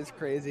Harambe dollars. is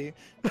crazy.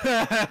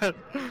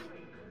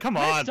 Come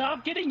Hey, on.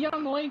 stop getting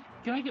young, Link!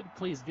 Can I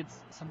please get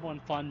someone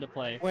fun to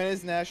play? When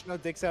is National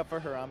Dicks Out for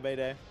Harambe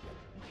Day?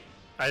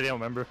 I don't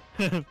remember.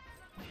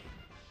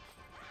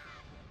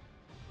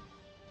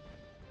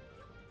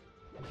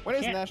 When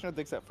is Can't- National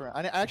Dicks Up for?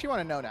 I actually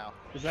want to know now.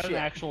 Is that Shit. an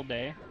actual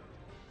day?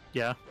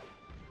 Yeah.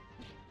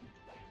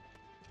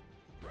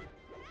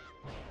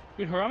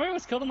 Dude, Harambe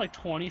was killed in like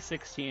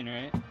 2016,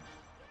 right?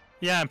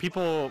 Yeah, and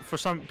people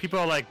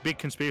are like big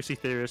conspiracy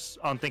theorists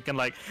on thinking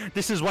like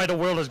this is why the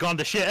world has gone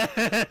to shit.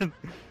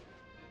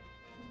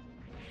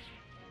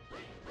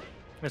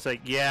 It's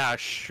like, yeah,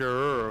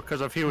 sure,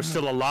 because if he was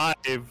still alive,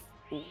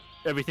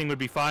 everything would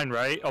be fine,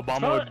 right?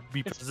 Obama would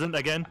be president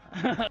again.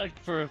 Like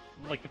for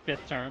like the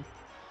 5th term.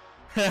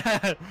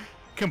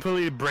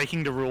 Completely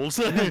breaking the rules.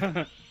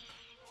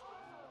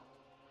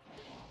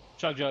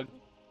 Chug Jug.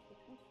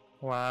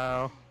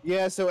 Wow.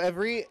 Yeah, so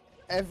every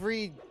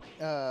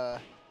let's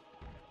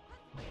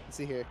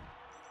see here.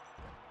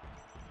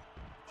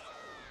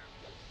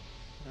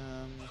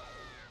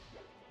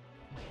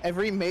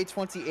 Every May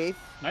 28th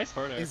Nice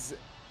photo. is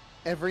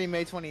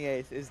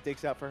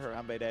Dicks Out for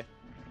Harambe Day.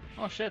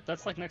 Oh shit,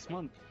 that's like next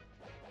month.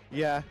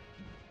 Yeah.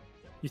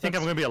 You think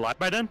I'm gonna be alive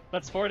by then?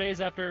 That's 4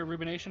 days after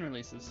Rubenation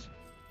releases.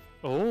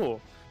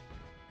 Oh.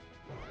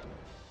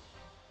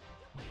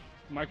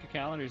 Mark your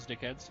calendars,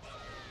 dickheads.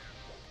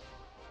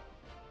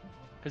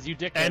 Because you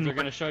dickheads And are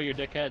gonna show your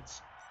dickheads.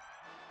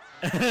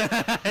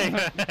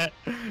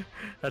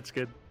 That's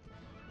good.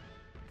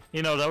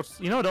 You know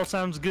that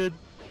sounds good.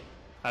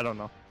 I don't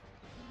know.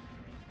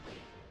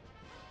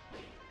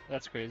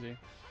 That's crazy.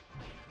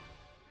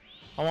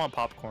 I want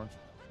popcorn.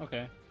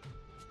 Okay.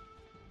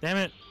 Damn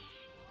it.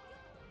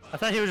 I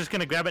thought he was just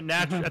gonna grab it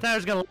naturally. I thought he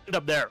was gonna land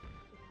up there.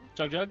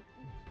 Chug Jug?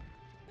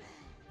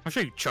 I'm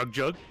sure you chug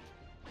jug.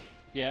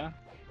 Yeah.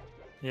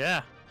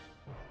 Yeah.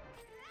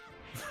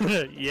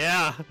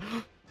 Yeah.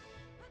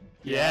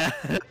 Yeah.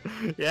 Yeah.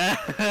 Yeah.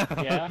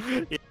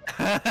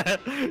 Yeah.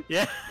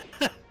 Yeah.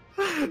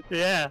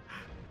 Yeah.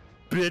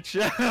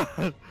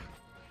 Bitch.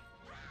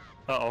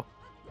 Uh-oh.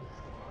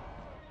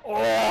 Oh!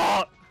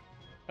 I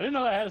didn't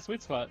know that had a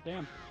sweet spot.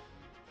 Damn.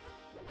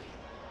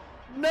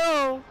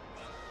 No!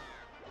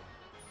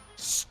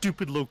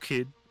 Stupid little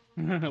kid.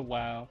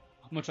 Wow.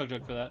 I'm gonna Chug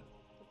Jug for that.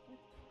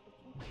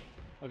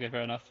 Okay,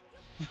 fair enough.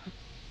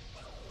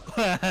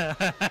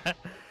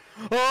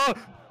 Oh!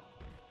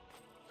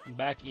 I'm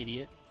back,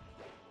 idiot.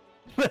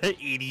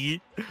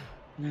 Idiot.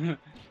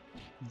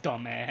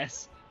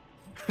 Dumbass.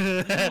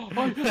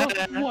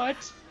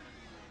 What?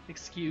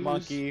 Excuse.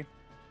 Monkey.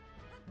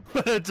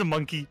 It's a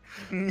monkey.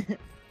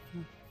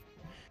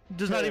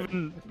 There's not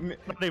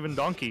even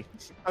donkey.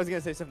 I was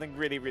gonna say something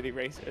really, really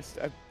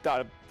racist. I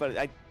thought,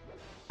 but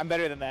I'm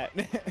better than that.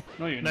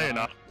 No, you're No, not. you're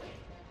not.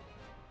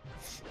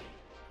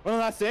 Well,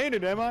 I'm not saying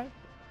it, am I?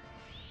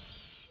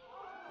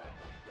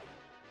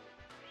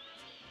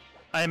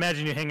 I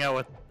imagine you hang out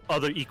with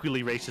other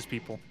equally racist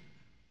people.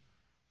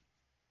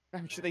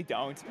 I'm sure they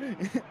don't.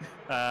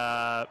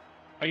 Uh,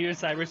 Are you in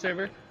Cyber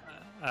Server?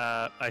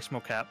 I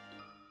smoke cap.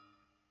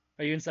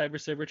 Are you in Cyber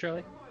Server,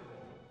 Charlie?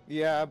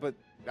 Yeah, but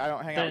I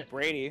don't hang out with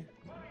Brady.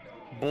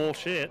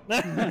 Bullshit.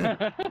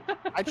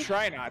 I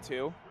try not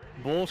to.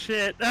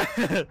 Bullshit.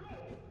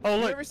 Oh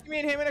You look. ever see me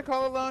and him in a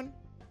call alone?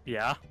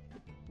 Yeah.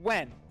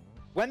 When?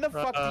 When the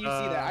fuck do you see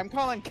that? I'm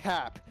calling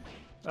Cap.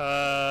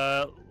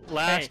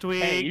 Last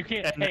week. Hey, you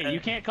can't. and Hey, you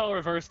can't call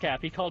reverse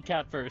Cap. He called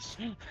Cap first.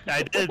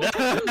 I did.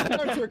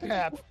 Counter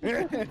Cap.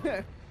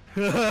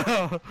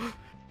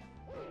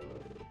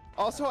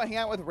 Also, I hang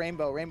out with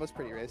Rainbow. Rainbow's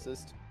pretty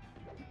racist.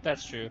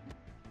 That's true.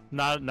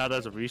 not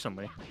as of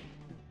recently.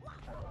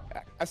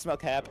 I smell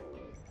Cap.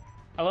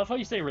 I love how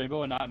you say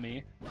Rainbow and not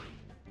me.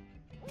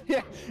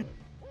 Yeah.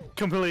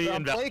 Completely Blake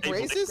invalid.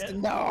 racist?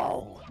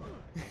 No.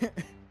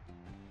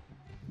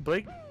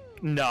 Blake?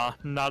 Nah,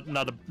 not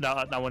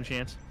one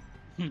chance.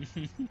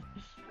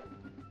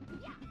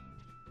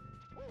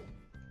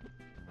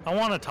 I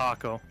want a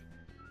taco.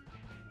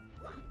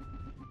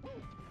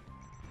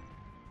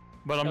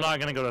 But I'm not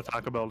gonna go to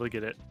Taco Bell to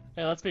get it.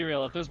 Hey, let's be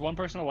real. If there's one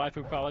person alive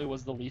who probably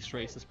was the least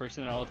racist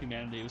person in all of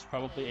humanity, it was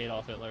probably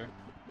Adolf Hitler.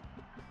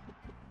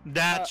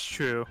 That's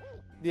true.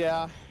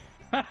 Yeah.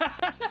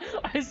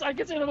 I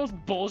can say the most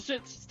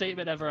bullshit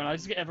statement ever, and I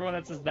just get everyone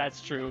that says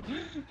that's true.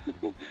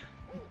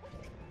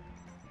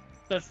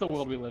 That's the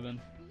world we live in.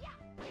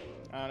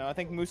 I don't know. I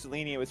think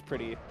Mussolini was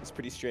pretty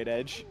straight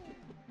edge.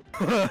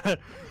 I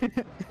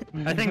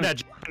think that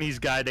Japanese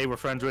guy they were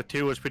friends with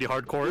too was pretty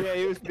hardcore. Yeah,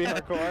 he was pretty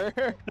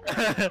hardcore.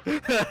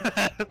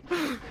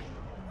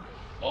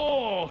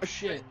 Oh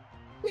shit!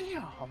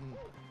 Damn.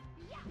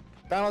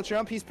 Donald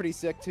Trump, he's pretty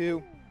sick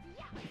too.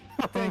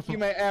 Thank you,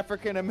 my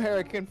African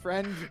American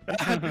friend.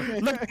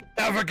 Look,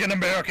 African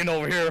American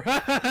over here.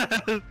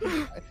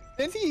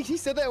 Didn't he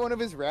said that at one of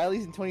his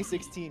rallies in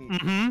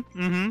 2016.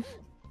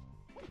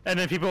 And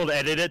then people would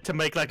edit it to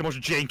make like the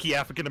most janky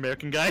African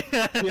American guy.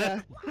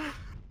 Yeah.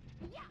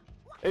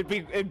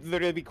 It'd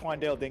literally be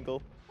Quandale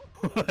Dingle.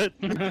 What?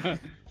 Dude,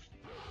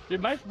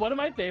 one of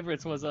my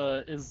favorites was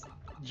is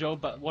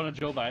one of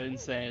Joe Biden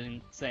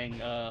saying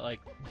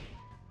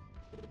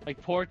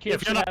like poor kids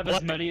If you're should not have as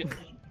black- many.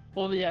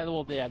 Well, yeah.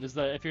 There's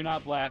if you're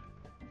not black,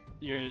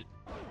 you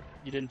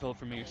didn't vote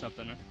for me or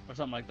something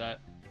like that.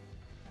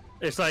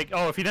 It's like,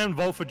 oh, if you didn't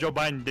vote for Joe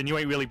Biden, then you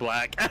ain't really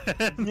black.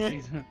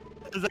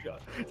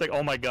 It's like,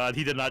 oh my god,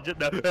 he did not just.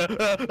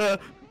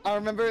 I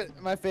remember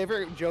my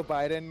favorite Joe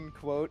Biden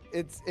quote.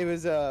 It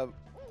was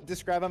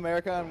describe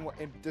America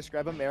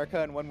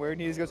in one word,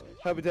 and he just goes.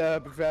 No,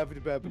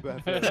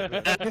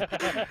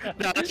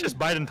 that's just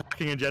Biden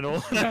talking in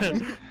general.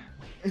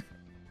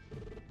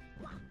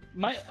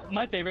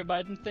 My favorite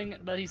Biden thing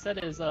that he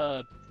said is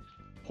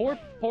poor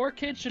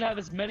kids should have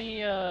as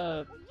many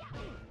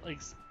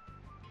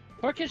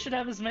poor kids should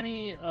have as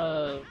many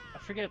I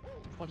forget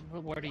what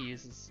word he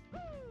uses.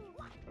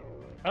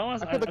 I don't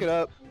want to. I could look it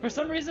up. For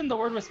some reason, the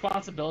word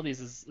responsibilities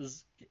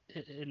is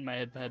in my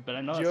head, but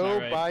I know that's Joe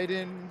not right.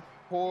 Biden,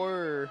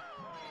 poor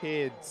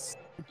kids.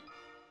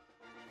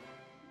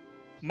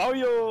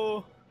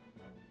 Mario.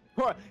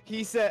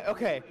 He said,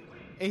 okay.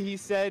 And he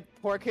said,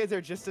 poor kids are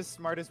just as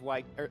smart as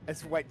white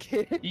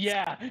kids.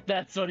 Yeah,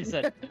 that's what he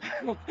said.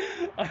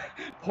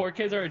 Poor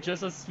kids are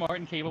just as smart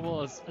and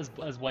capable as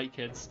white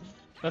kids.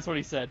 That's what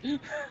he said.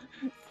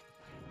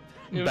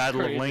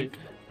 Battle of Link.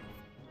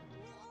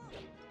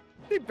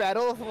 The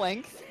Battle of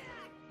Length?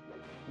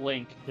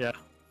 Link. Yeah.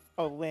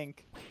 Oh,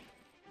 Link.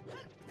 I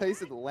thought you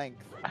said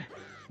length.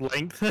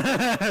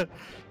 Length.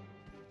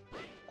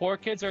 Poor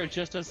kids are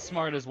just as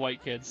smart as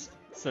white kids,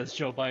 says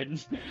Joe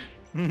Biden.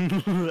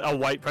 A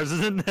white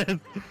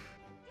president.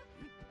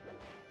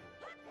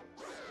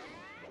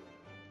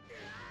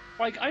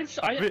 Like I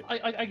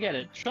get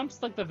it.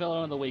 Trump's like the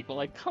villain of the week, but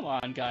like, come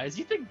on, guys.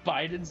 You think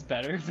Biden's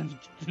better than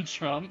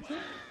Trump?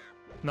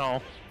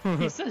 No.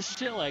 He says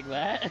shit like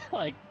that.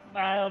 Like,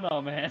 I don't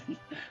know, man.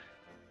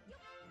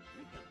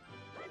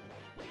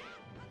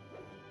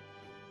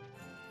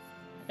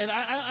 And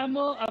I'm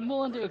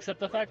willing to accept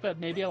the fact that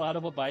maybe a lot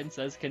of what Biden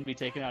says can be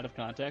taken out of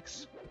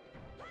context.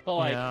 But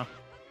like, Yeah.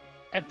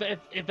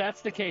 if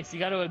that's the case, you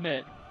got to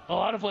admit a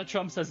lot of what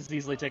Trump says is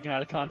easily taken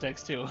out of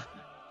context too.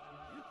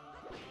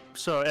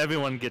 So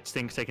everyone gets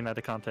things taken out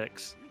of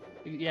context.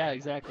 Yeah,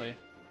 exactly.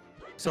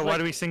 So It's why like-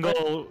 do we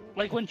single?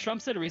 Like when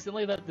Trump said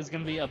recently that there's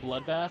gonna be a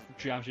bloodbath,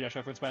 Geometry Dash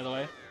reference by the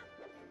way.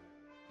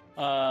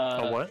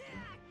 A what?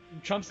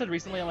 Trump said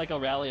recently on like a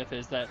rally of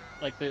his that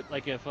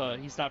if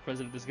he's not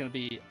president, there's gonna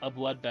be a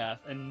bloodbath,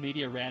 and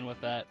media ran with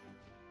that.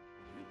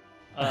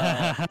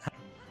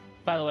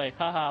 By the way,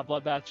 haha,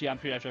 bloodbath,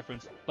 Geometry Dash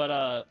reference.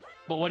 But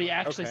what he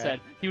actually Okay.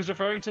 said, he was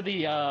referring to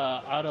the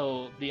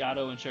auto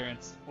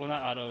insurance, well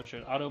not auto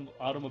insurance,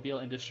 automobile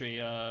industry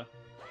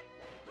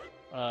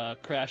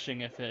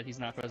crashing if he's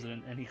not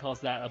president, and he calls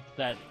that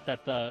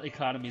that the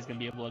economy is gonna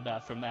be a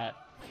bloodbath from that.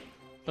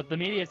 But the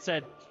media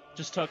said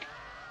just took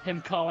him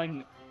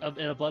calling a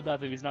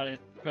bloodbath if he's not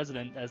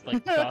president as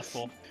like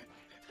gospel,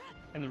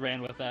 and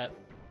ran with that.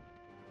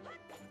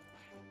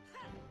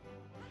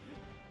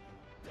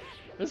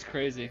 That's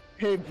crazy.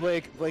 Hey,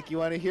 Blake, you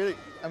want to hear?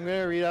 I'm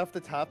gonna read off the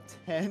top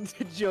 10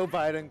 Joe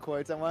Biden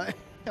quotes. I want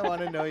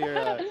to know your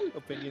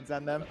opinions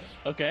on them.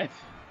 Okay.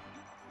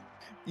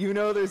 You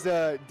know, there's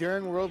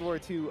during World War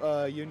II,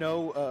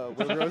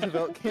 when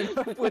Roosevelt came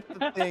up with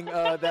the thing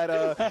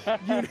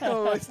that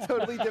it's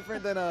totally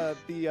different than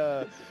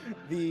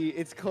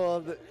it's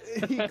called.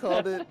 He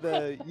called it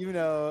the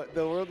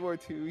World War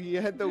II. He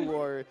had the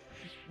War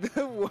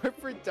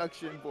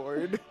Production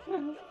Board.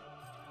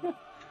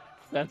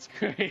 That's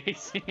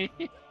crazy.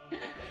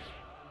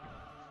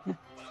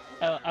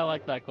 I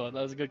like that quote.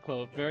 That was a good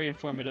quote. Very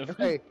informative.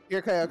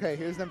 Okay,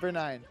 here's number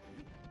 9.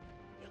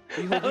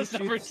 We That hold was these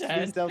number truths to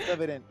 10. be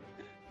self-evident.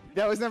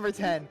 That was number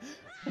 10.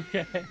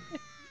 Okay.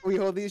 We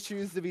hold these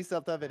truths to be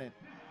self-evident.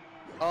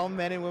 All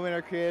men and women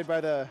are created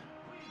by the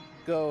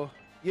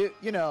you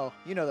know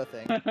the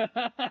thing.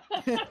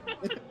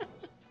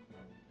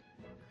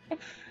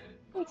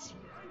 Let's,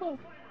 All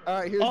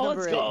right, here's Oh,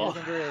 number let's 8. go. Here's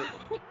number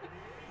 8.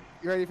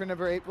 You ready for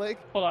number 8, Blake?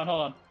 hold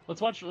on.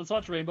 Let's watch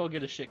Rainbow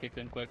get his shit kicked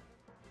in quick.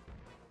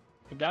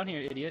 Come down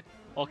here, idiot.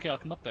 Okay, I'll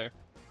come up there.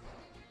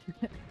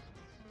 I'm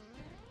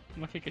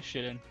gonna kick his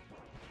shit in.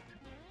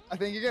 I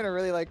think you're gonna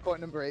really like quote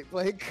number 8,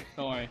 Blake.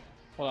 Don't worry.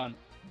 Hold on.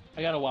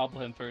 I gotta wobble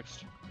him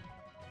first.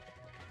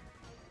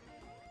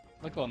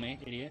 Look at me,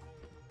 idiot.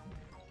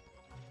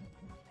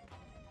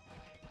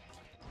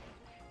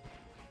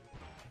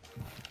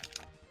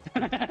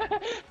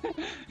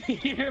 You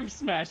hear him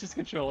smash his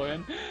controller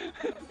in,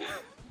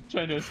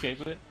 trying to escape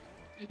with it.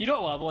 You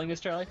know what wobbling is,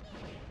 Charlie?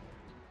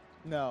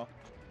 No.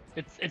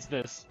 It's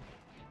this.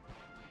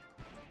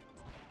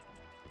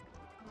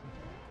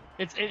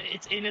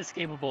 It's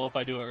inescapable if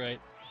I do it right.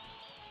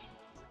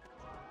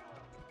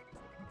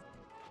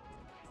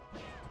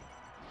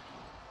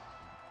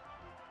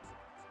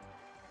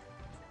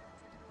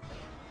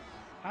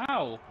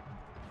 Ow!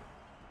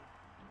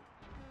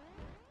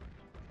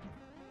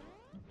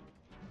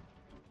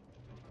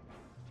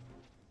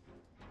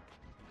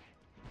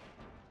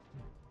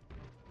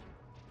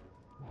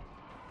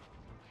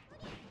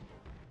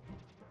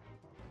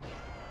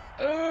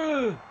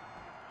 Ugh!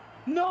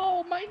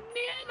 No, my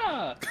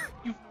Nana!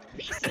 You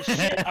piece of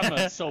shit! I'm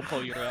gonna so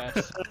pull your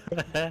ass.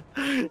 Ugh.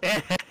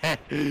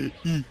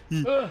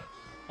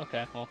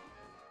 Okay, well.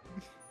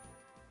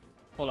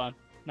 Hold on.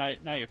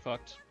 Now you're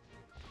fucked.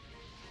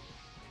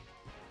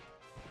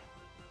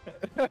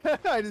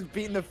 I just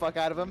beating the fuck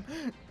out of him.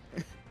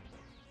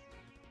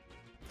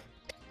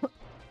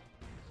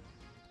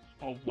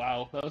 Oh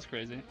wow, that was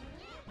crazy.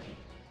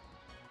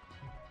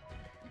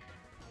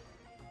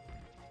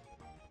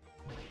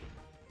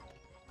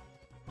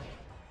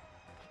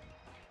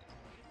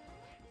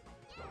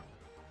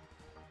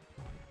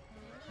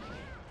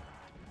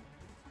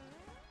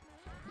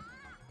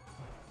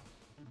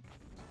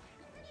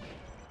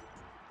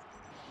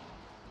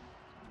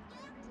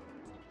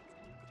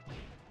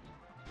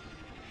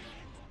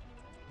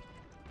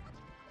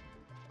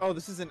 Oh,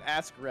 this is an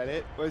Ask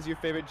Reddit. What is your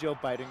favorite Joe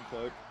Biden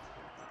quote?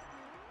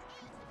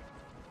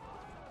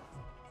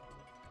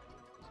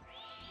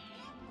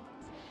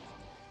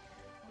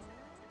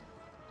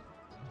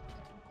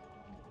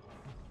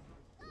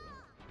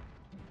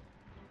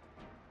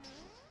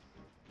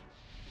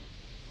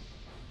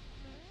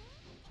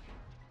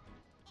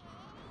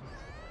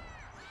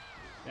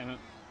 Damn it.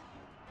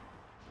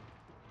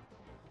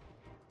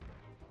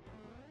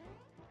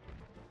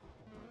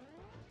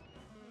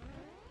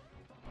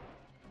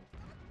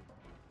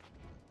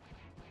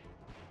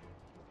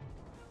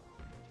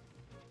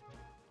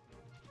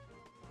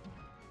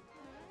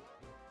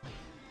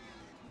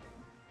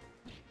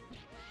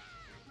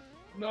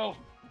 No.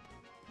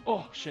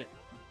 Oh shit.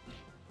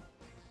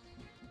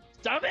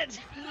 Stop it!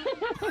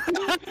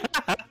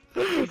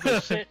 Piece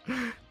of shit.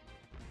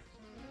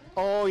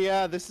 Oh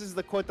yeah, this is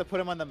the quote that put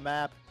him on the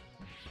map.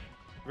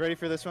 Ready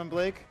for this one,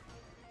 Blake?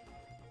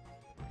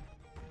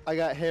 I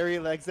got hairy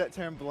legs that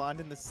turn blonde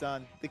in the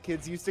sun. The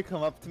kids used to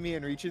come up to me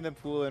and reach in the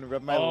pool and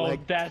rub my Oh, leg.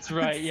 that's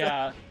right.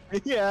 Yeah,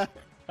 Yeah.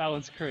 that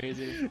one's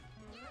crazy.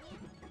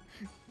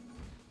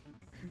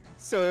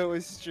 So it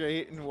was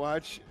straight and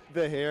watch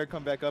the hair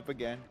come back up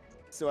again.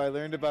 So I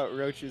learned about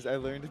roaches. I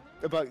learned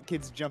about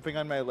kids jumping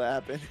on my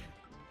lap,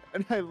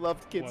 and I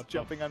loved kids What the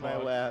jumping on my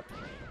fuck? lap.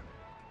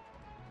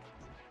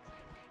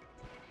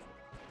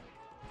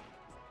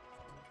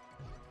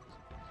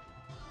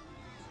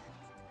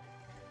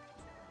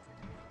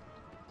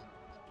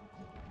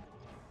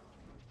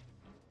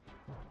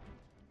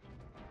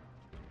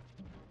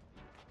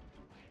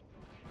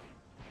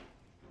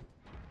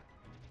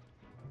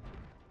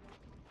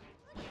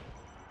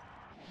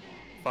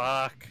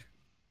 Fuck.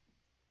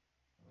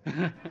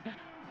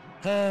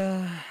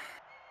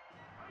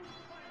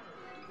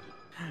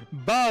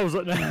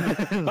 Bowser.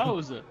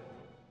 Bowser.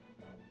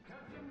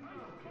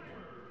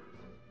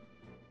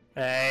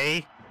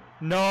 Hey.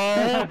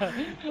 No.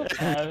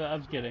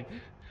 I'm kidding.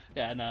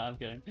 Yeah, no, I'm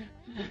kidding.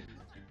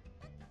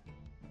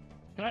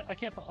 Can I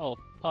can't. Oh,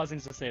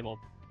 pausing's disabled.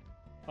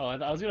 Oh,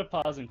 I was gonna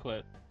pause and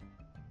quit.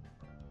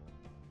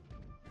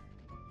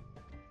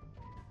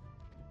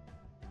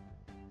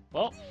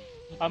 Well,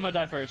 I'm gonna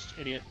die first,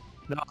 idiot.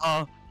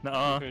 Nuh-uh.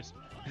 Nuh-uh. First.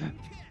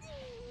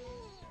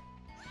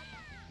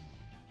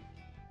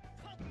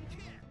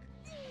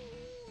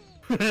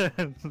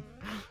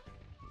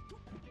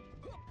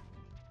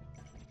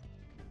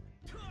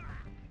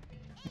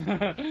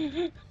 Yeah,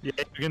 you're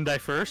gonna die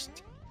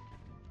first.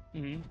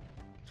 Hmm.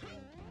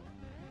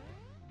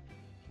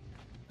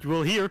 You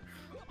will hear.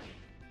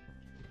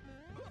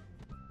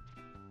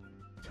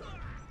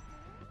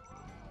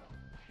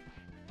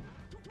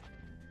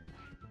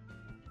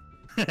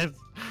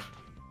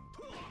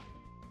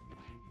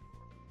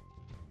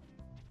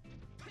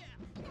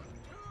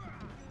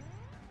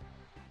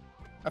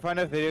 I found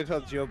a video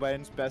called Joe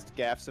Biden's best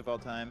gaffes of all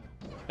time.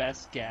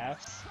 Best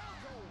gaffs.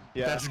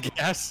 Yeah. Best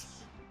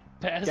guess.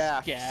 Best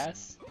Gaffs.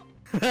 gas.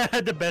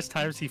 The best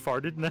times he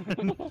farted.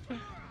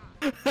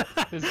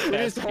 His It is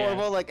best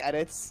horrible, gas. like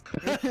edits.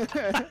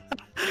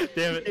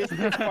 Damn it. It's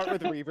the part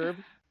with reverb.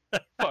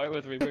 Part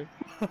with reverb.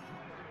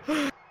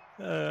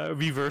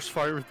 Reverse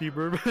fart with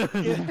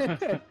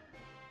reverb.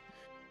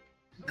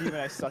 Even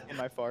I suck in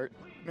my fart.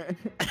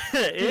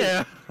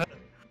 Yeah.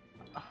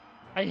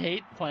 I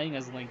hate playing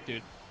as Link,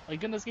 dude.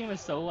 Like, in this game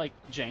is so, like,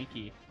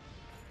 janky.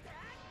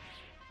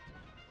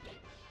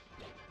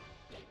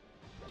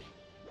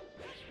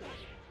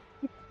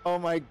 Oh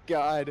my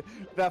god.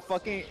 That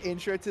fucking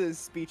intro to this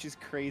speech is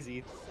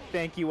crazy.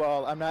 Thank you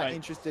all. I'm not Right.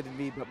 interested in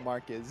me, but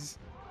Mark is.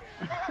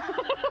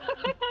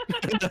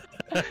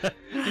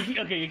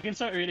 Okay, you can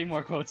start reading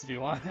more quotes if you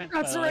want.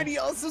 That's right, he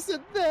also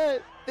said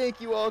that. Thank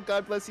you all.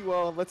 God bless you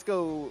all. Let's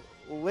go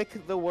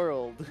lick the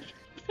world.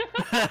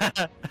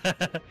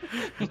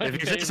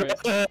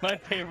 My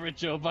favorite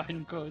Joe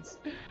Biden quotes.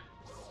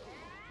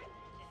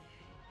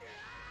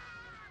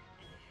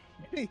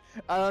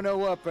 I don't know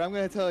what, but I'm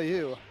gonna tell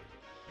you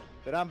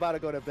that I'm about to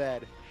go to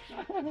bed.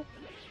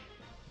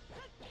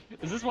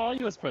 Is this while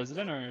he was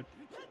president,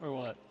 or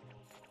what?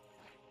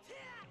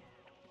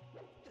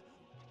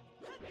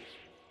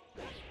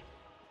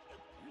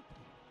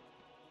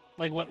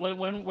 Like,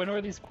 when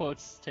were these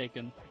quotes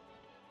taken?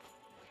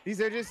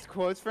 These are just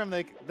quotes from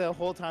like the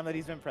whole time that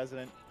he's been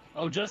president.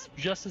 Oh, just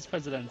his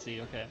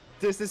presidency. Okay.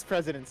 Just his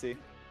presidency.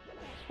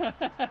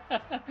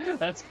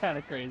 That's kind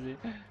of crazy.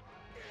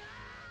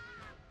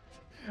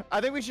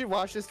 I think we should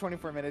watch this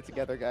 24-minute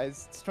together,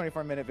 guys. It's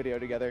 24-minute video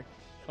together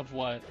Of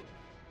what?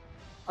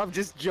 of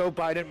just Joe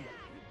Biden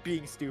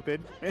being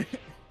stupid.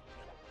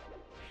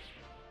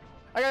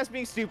 I guess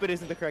being stupid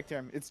isn't the correct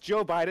term. It's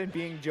Joe Biden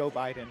being Joe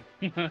Biden.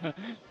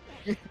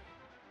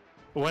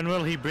 When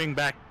will he bring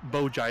back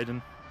Bo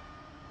Jiden?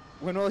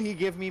 When will he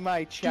give me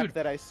my check Dude.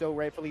 that I so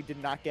rightfully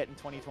did not get in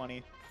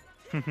 2020?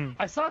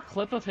 I saw a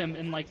clip of him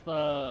in like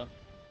the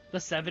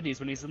 70s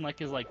when he's in like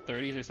his like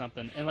 30s or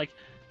something, and like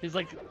he's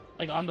like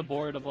on the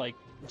board of like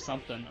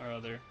something or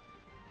other.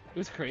 It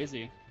was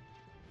crazy.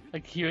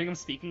 Like hearing him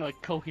speaking like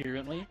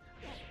coherently.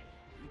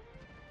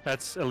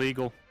 That's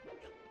illegal.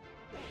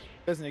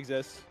 Doesn't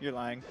exist. You're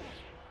lying.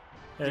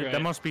 You're right.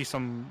 That must be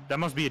some. That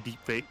must be a deep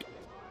fake.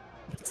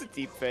 It's a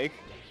deep fake.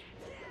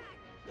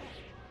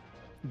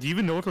 Do you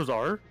even know what those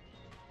are?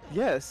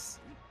 Yes.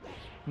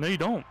 No, you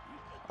don't.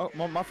 Oh,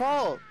 my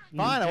fault.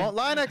 Fine, I won't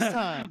lie next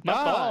time. My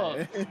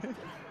Bye.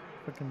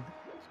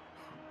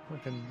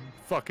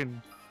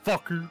 Fucking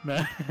fucker,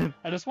 man.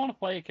 I just want to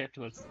play a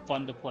character that's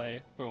fun to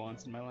play for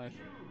once in my life.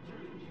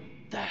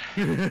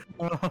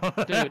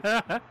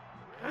 Dude.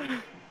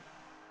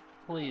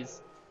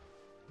 Please.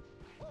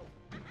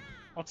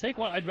 I'll take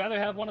one. I'd rather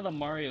have one of the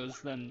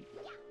Marios than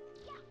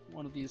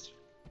one of these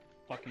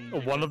fucking.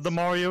 One of the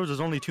idiots. Marios. There's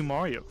only 2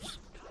 Marios.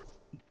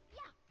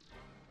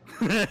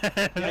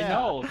 I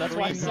know. That's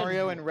why I Green said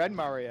Mario and Red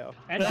Mario.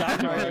 and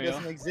Dr. Mario Mario.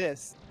 doesn't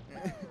exist.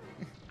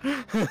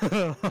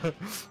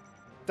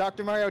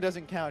 Dr. Mario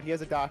doesn't count. He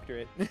has a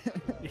doctorate.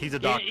 He's a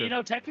doctor. You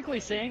know, technically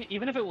saying,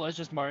 even if it was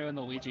just Mario and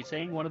Luigi,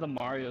 saying one of the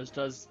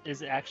Marios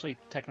is actually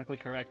technically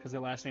correct because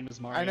their last name is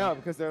Mario. I know,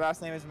 because their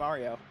last name is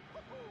Mario.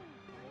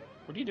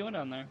 What are you doing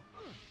down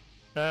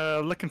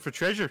there? Looking for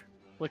treasure.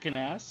 Licking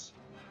ass?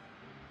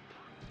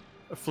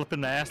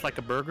 Flipping the ass like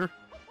a burger.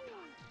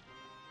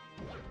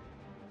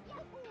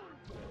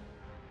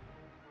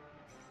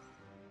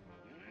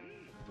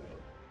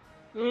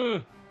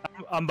 Ugh.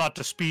 I'm about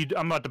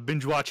to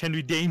binge watch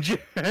Henry Danger.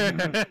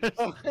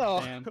 Oh,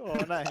 Damn.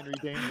 not Henry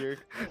Danger.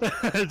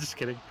 Just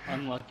kidding.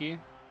 Unlucky.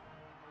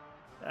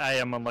 I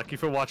am unlucky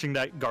for watching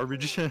that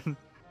garbage.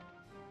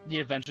 The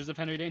Adventures of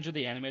Henry Danger,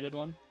 the animated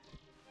one.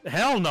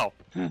 Hell no.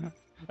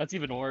 That's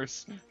even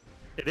worse.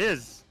 It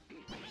is.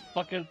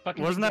 Fucking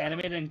Wasn't that-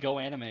 animated and go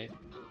animate.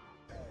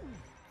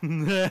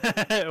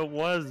 It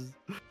was.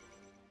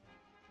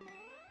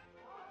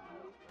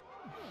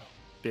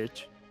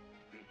 Bitch.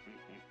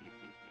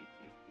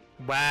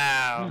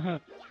 Wow.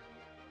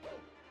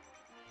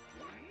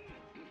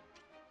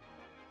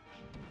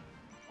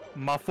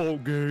 My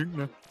fault,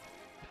 gang.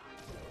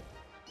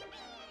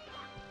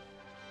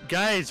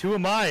 Guys, who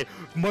am I?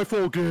 My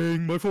fault,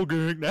 gang. My fault,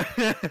 gang.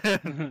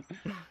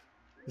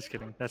 Just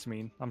kidding. That's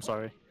mean. I'm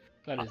sorry.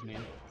 That is mean.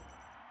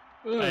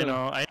 I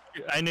know.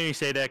 I know you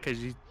say that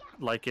because you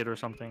like it or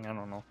something. I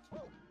don't know.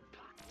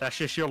 That's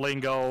just your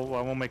lingo.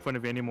 I won't make fun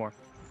of you anymore.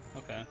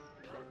 Okay.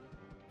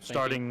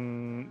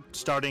 Starting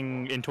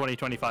in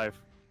 2025.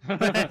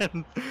 The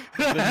new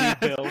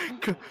bill.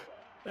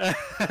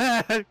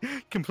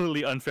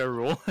 Completely unfair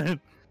rule.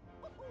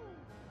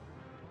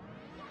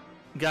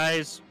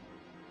 Guys,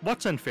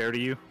 what's unfair to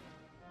you?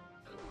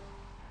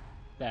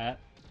 That.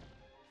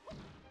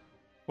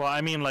 Well, I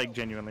mean, like,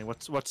 genuinely,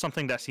 what's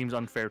something that seems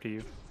unfair to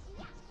you?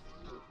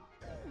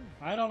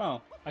 I don't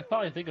know. I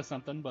probably think of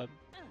something, but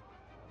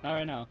not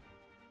right now.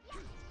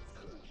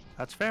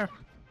 That's fair.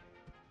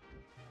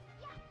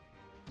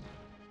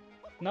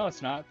 No,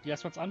 it's not.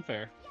 Guess what's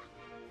unfair?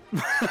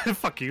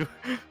 Fuck you.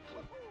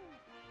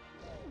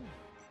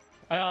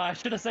 I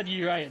should have said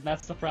you're right, and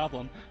that's the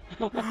problem.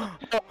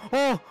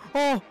 Oh!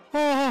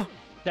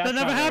 That's That never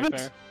not very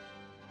happens. fair.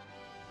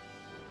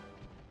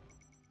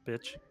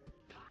 Bitch.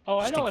 Oh,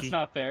 I know Stinky. it's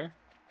not fair.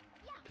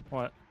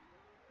 What?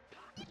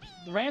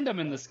 The random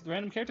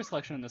character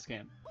selection in this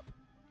game.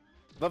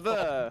 Love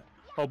the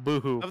Oh,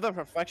 boo-hoo.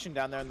 reflection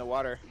down there in the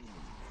water.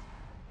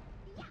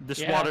 This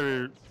Yeah.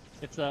 water...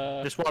 It's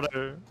This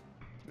water...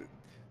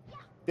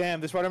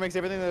 Damn, this water makes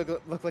everything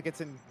look like it's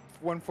in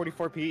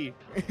 144p.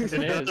 It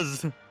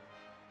is.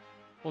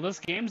 Well, this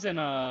game's in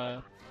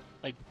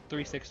like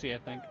 360, I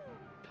think.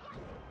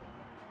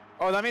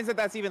 Oh, that means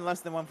that's even less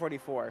than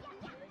 144.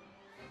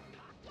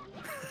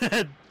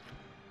 That's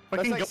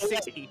Fucking like go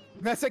 60.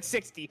 That's like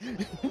 60.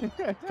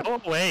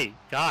 Go away.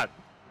 God.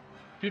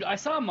 Dude, I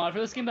saw a mod for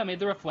this game that made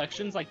the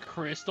reflections like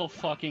crystal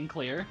fucking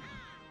clear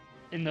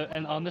and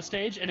on the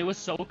stage, and it was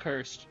so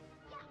cursed.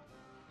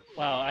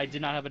 Wow, I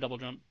did not have a double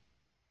jump.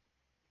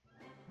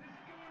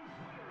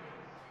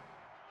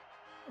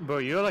 Bro,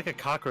 you're like a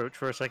cockroach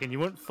for a second. You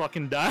wouldn't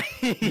fucking die.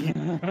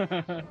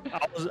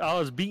 I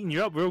was beating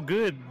you up real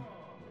good.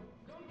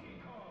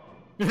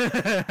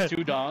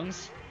 Two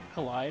dongs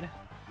collide.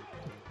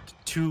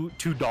 Two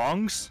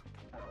dongs?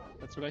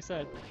 That's what I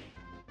said.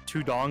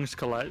 Two dongs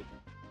collide.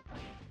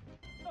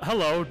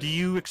 Hello, do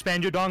you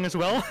expand your dong as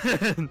well?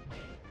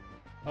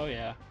 Oh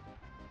yeah.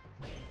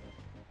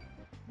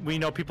 We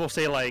know people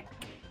say like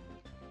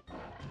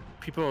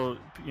people,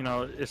 you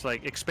know, it's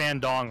like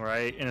expand dong,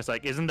 right? And it's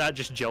like, isn't that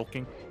just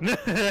joking?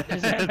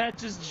 Isn't that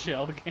just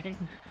joking?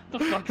 The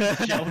fuck is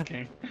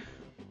joking?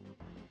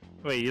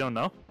 Wait, you don't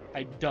know?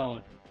 I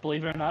don't.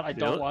 Believe it or not, I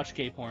don't Really? watch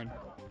gay porn.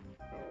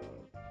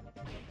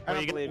 I Well,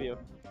 don't you got- believe you.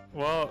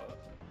 Well,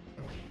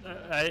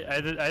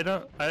 I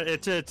don't.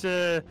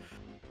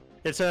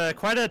 It's a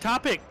quite a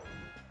topic.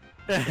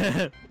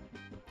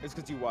 It's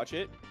because you watch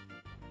it.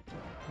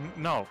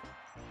 No.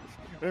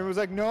 And it was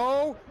like,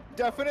 no,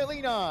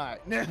 definitely not.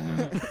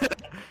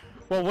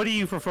 Well, what are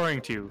you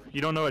referring to?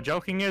 You don't know what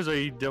joking is, or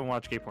you don't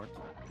watch gay porn?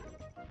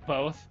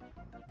 Both.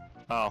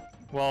 Oh,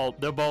 well,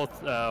 they're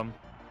both a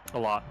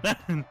lot.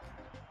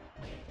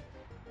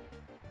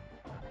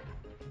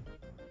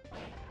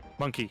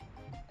 Monkey.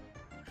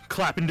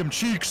 Clapping them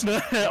cheeks.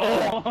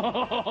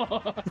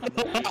 Oh.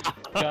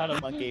 Got him.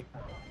 Monkey.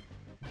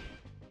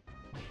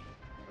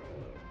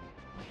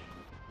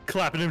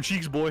 Clapping them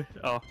cheeks, boy.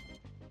 Oh.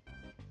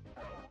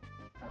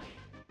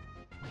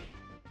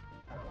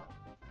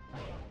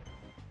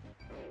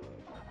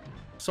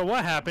 So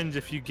what happens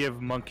if you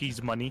give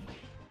monkeys money?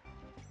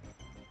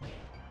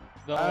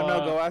 They'll, I don't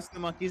know. Go ask the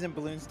monkeys in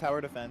Balloon's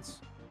tower defense.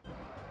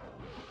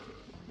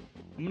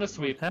 I'm gonna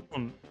sweep.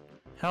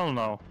 Hell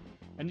no.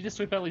 I need to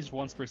sweep at least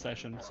once per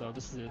session, so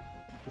this is it.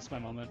 This is my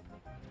moment.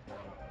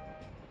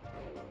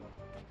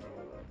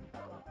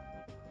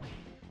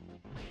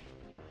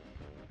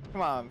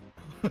 Come on.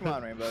 Come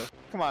on, Rainbow.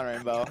 Come on,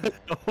 Rainbow.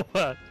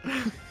 What?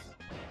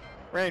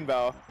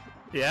 Rainbow.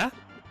 Yeah?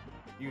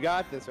 You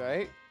got this,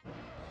 right?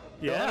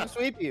 Don't let Yeah. him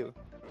sweep you.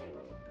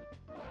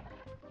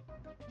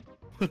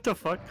 What the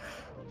fuck?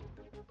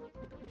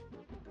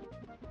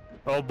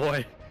 Oh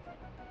boy.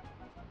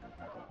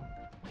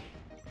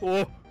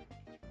 Oh.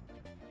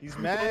 He's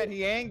mad.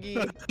 He angry.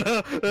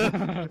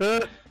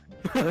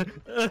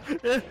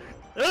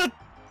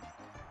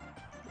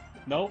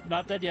 Nope,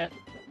 not dead yet.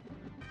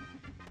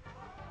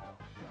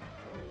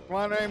 Come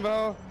on,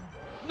 Rainbow.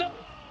 No.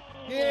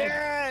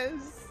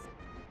 Yes.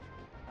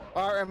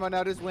 All right, Rainbow.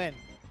 Now just win.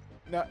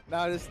 No,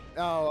 now just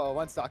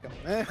one stock him.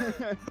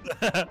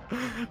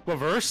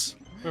 Reverse?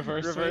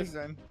 Reverse. Reverse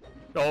him.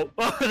 Oh,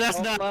 that's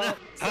Oh, not. well,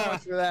 so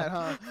much for that,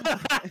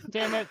 huh?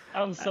 Damn it!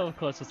 I was so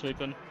close to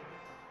sweeping.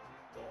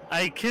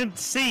 I can't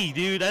see,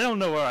 dude. I don't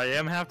know where I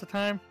am half the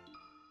time.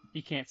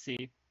 He can't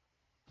see.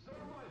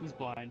 He's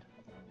blind.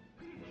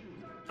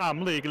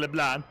 I'm legally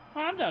blind.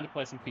 I'm down to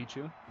play some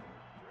Pichu.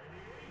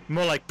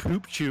 More like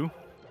poop chew.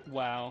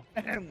 Wow.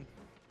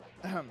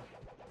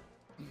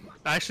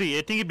 Actually,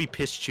 I think it'd be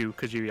piss chew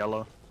because you're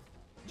yellow.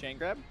 Chain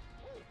grab.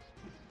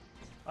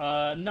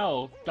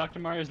 No. Dr.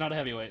 Mario's not a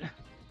heavyweight.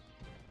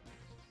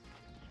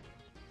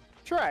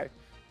 Try.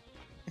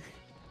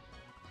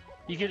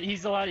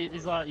 He's a lot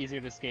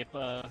easier to escape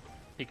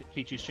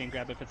Pichu's chain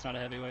grab if it's not a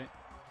heavyweight.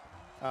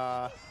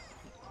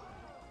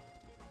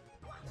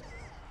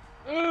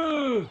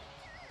 Ooh!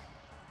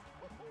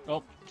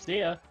 Oh, see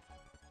ya.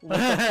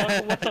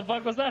 What the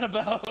fuck was that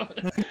about?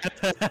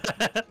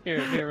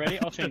 Here, ready?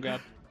 I'll chain grab.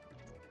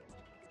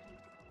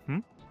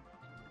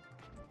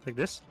 Like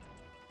this?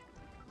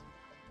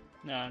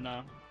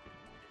 No.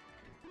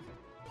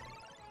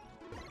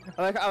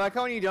 I like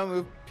how when you don't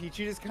move,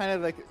 Pichu just kind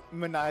of like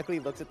maniacally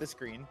looks at the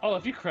screen. Oh,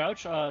 if you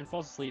crouch, he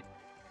falls asleep.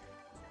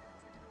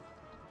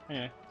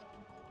 Anyway.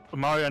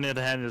 Mario, on the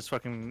other hand, is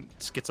fucking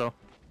schizo.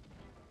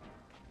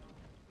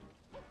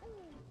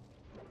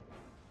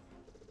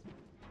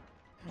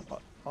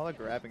 All the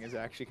grabbing is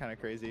actually kind of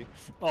crazy.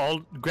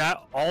 All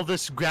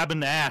this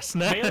grabbing ass.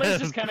 Melee's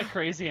just kind of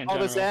crazy in All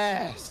general. this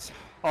ass.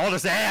 All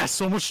this ass,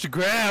 so much to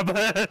grab.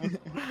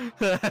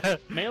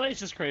 Melee's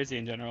just crazy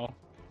in general.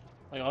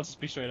 Like, I'll just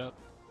be straight up.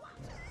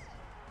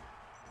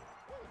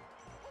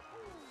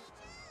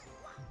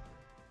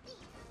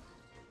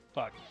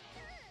 Fuck.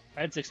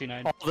 I had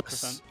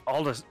 69%.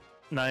 All this,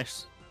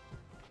 nice.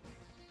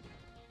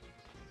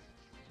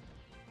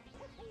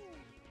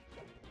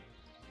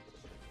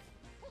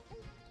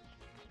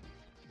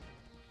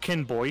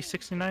 Can boy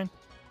 69?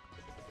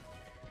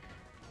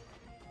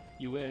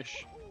 You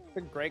wish.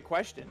 That's a great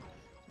question.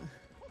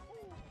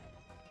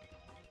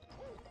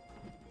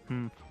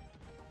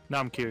 Now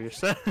I'm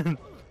curious.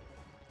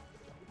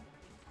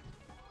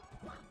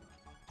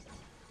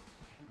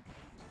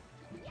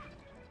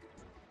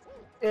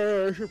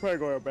 I should probably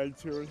go to bed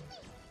soon.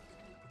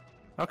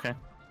 Okay. Not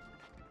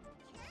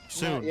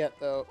Soon. yet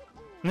though.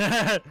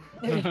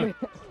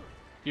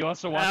 He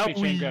wants to watch me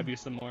Owie. chain grab you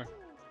some more.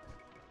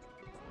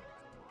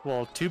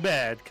 Well, too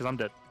bad, because I'm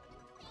dead.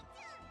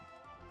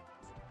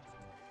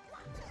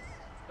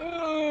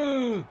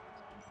 Ooh!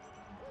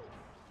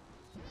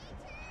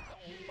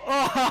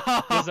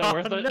 Oh, Was that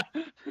worth it?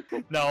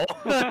 No.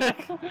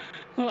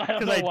 I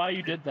don't know I- why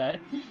you did that.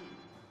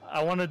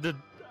 I wanted to.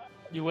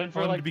 You went for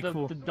wanted to like be the,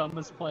 cool. the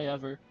dumbest play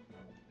ever.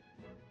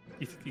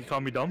 You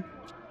call me dumb?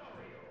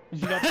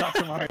 You got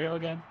Dr. Mario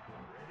again.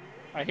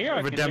 I hear I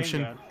can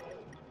Redemption. chain grab.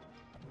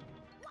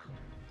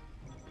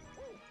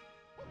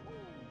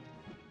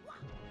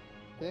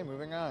 Okay,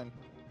 moving on.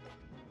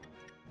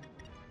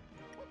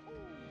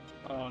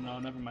 Oh no,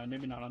 never mind.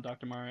 Maybe not on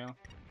Dr. Mario.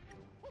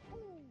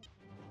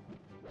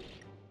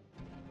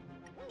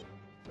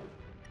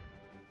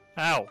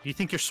 Ow, you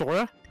think you're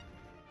Sora?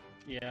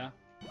 Yeah.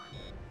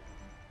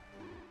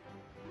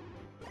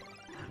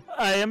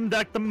 I am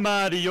Dr.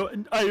 Mario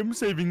and I am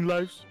saving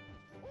lives.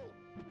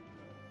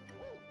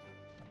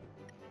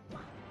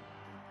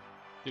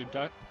 Dude,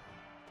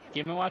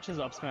 Game & Watch's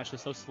up smash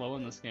is so slow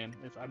in this game.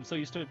 I'm so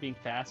used to it being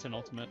fast in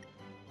Ultimate.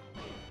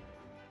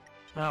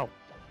 Ow.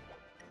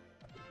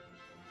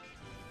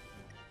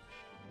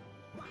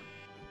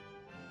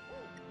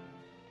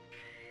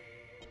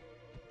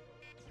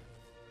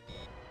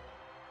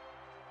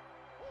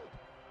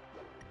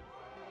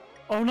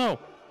 Oh no!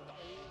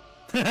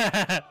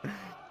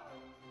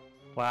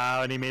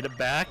 Wow, and he made it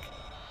back?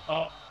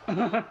 Oh.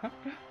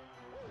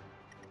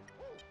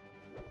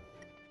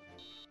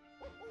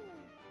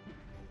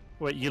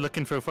 Wait, you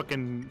looking for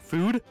fucking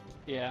food?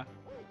 Yeah.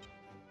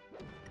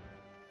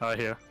 Oh,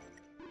 here.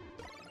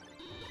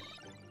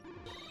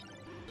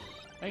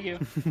 Thank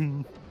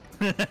you.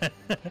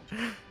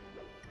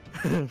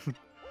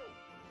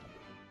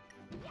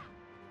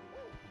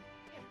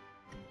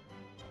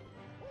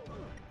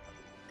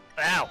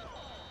 Ow!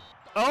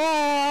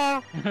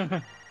 Oh!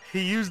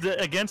 He used it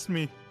against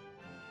me.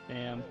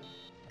 Damn. Can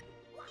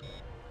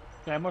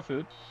I have more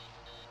food?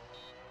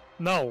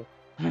 No,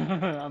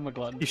 I'm a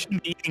glutton. you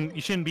shouldn't be eating.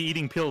 You shouldn't be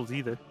eating pills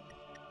either.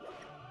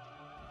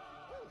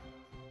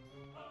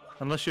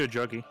 Unless you're a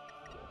druggie.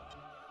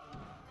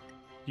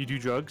 You do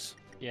drugs?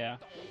 Yeah.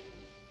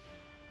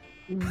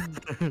 You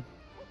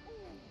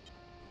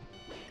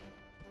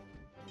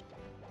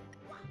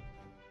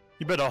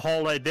better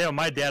haul right there.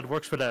 My dad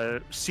works for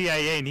the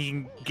CIA and he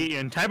can get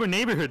your entire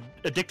neighborhood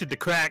addicted to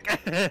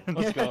crack.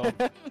 Let's go.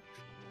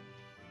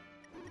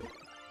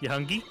 You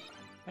hungry?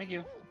 Thank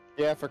you.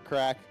 Yeah, for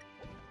crack.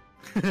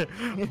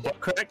 Butt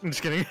crack? I'm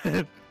just kidding.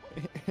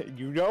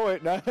 You know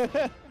it.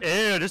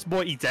 Ew, this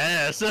boy eats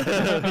ass.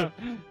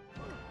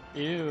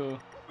 Ew.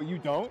 But you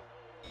don't?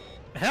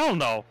 Hell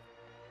no.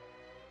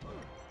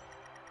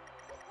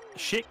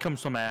 Shit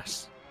comes from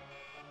ass.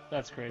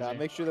 That's crazy. Nah,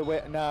 make sure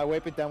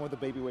wipe it down with a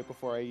baby wipe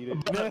before I eat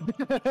it.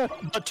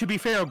 But to be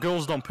fair,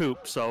 girls don't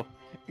poop, so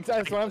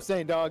Exactly, that's what I'm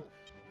saying, dog.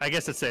 I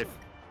guess it's safe.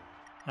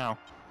 Ow.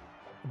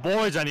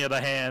 Boys, on the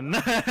other hand.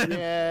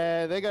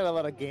 Yeah, they got a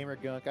lot of gamer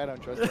gunk. I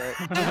don't trust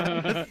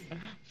that.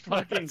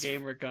 Fucking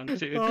gamer gunk,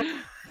 dude.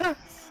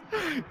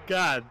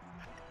 God.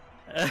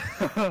 I'm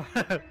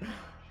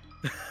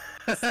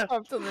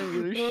telling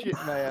you, there's shit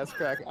in my ass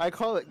crack. I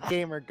call it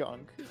gamer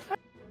gunk.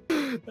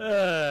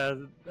 I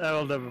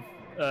will never.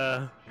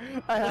 I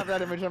have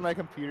that image on my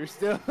computer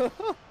still.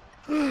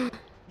 I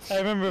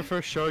remember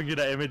first showing you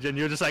that image and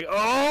you were just like,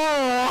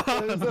 oh!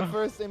 It was the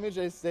first image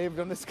I saved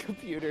on this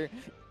computer.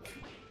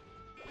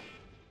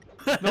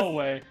 No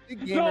way.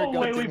 Gamer No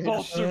way gunk we image.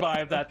 both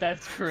survived that.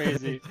 That's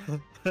crazy.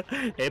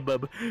 Hey,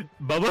 Bubba.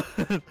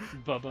 Bubba?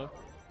 Bubba.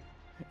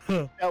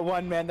 That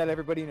one man that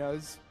everybody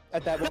knows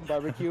at that one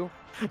barbecue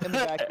in the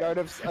backyard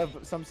of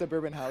some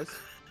suburban house.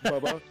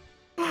 Bubba.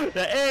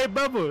 Hey,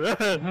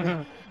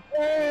 Bubba!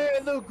 Hey,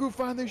 look who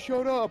finally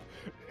showed up!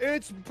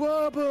 It's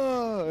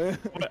Bubba!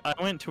 I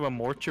went to a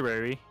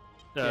mortuary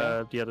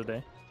Yeah. the other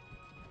day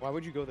Why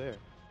would you go there?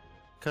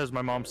 because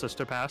my mom's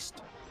sister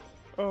passed.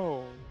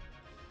 Oh.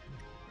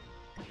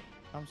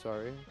 I'm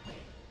sorry.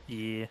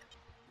 Yeah.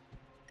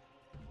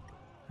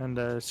 And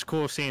it's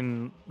cool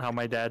seeing how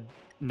my dad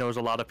knows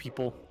a lot of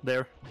people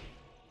there.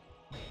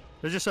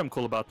 There's just something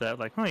cool about that.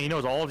 Like, huh, he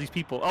knows all these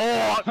people.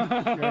 Oh!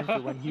 Cheering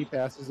for when he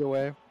passes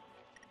away.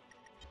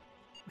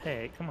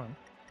 Hey, come on.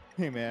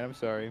 Hey man, I'm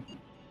sorry.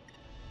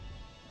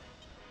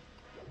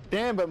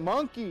 Damn, but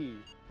monkey!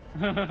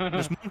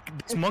 This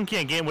monkey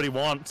ain't getting what he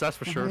wants, that's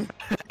for sure.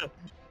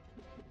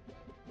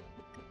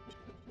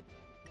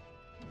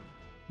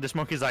 This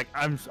monkey's like,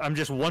 I'm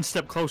just one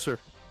step closer.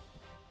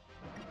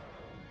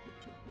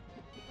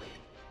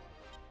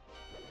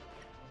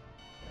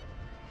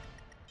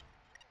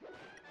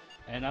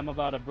 And I'm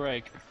about to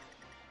break.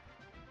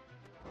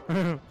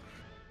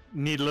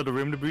 Need a little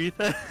room to breathe.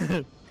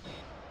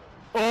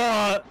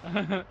 Oh!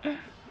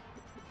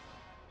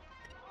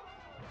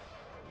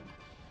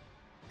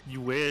 You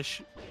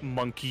wish,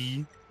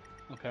 monkey.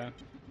 Okay.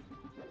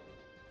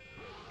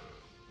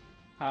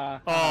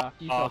 Ha, Oh, ha,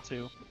 you oh. fell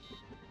too.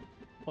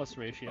 Plus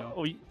ratio.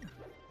 Oh, you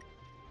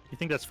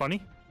think that's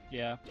funny?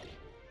 Yeah.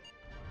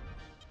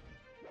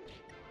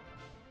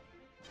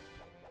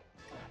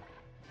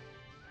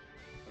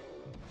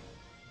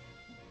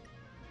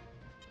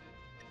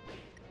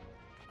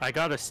 I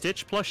got a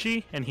Stitch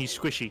plushie, and he's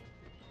squishy.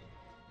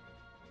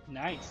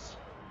 Nice.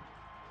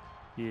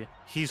 Yeah,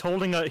 he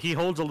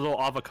holds a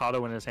little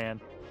avocado in his hand.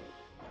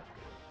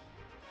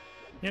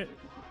 Yeah.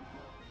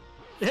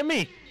 Hit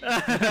me!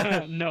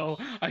 No,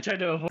 I tried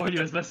to avoid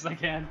you as best as I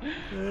can.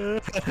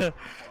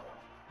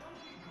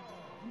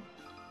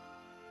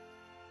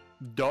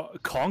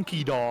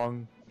 Conky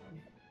Dong.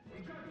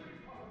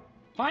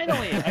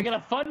 Finally, I got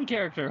a fun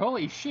character.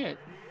 Holy shit.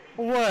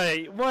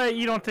 What?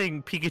 You don't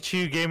think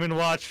Pikachu, Game &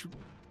 Watch,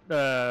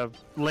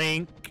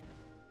 Link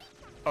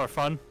are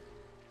fun?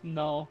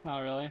 No, not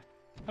really.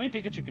 I mean,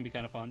 Pikachu can be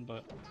kind of fun,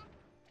 but...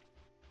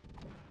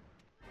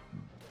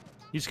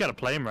 You just gotta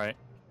play him right.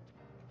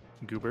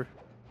 Goober.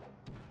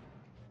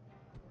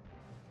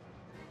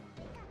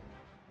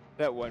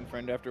 That one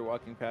friend after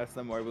walking past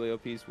the morbidly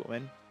obese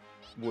woman.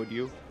 Would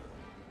you?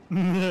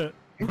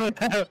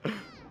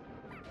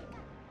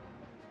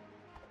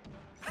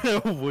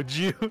 Would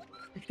you?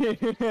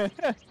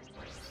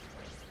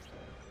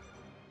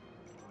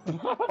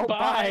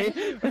 Bye.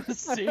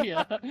 See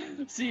ya.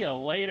 See ya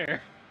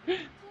later.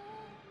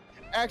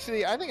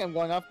 Actually, I think I'm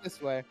going off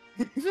this way.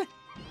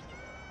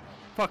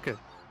 Fuck it.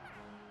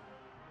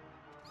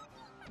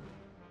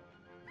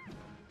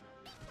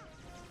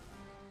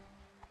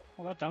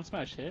 Well, that down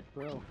smash hit,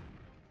 bro.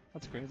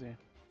 That's crazy.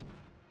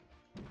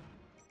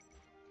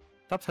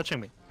 Stop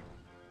touching me.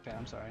 Okay,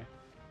 I'm sorry.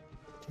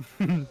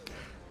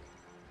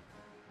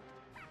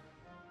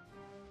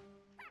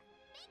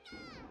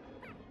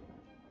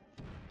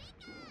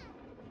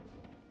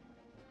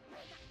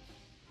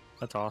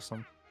 That's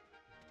awesome.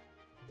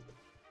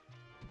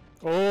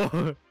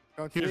 Oh,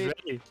 Don't he's sleep.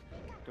 ready.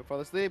 Don't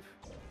fall asleep.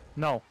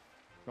 No.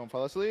 Don't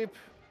fall asleep.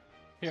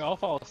 Here, I'll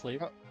fall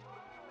asleep.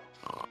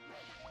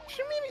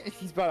 Should maybe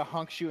he's about to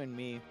honk shooting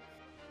me.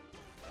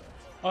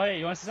 Oh, hey,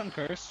 you want to see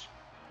something cursed?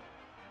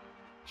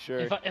 Sure.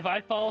 If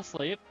I fall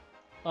asleep,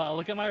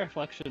 look at my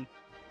reflection.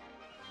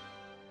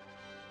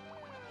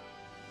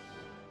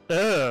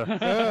 Ugh.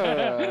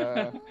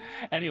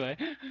 Anyway,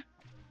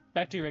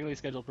 back to your regularly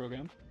scheduled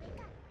program.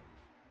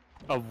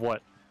 Of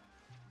what?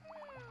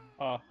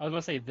 Oh, I was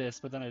gonna say this,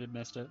 but then I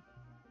missed it.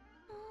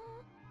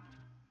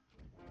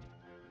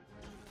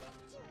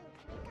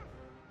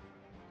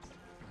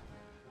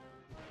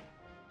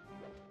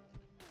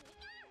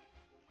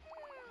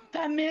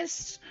 That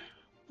missed?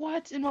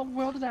 What? In what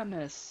world did that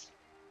miss?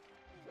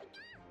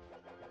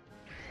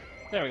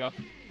 There we go.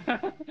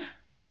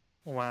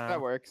 Wow.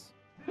 That works.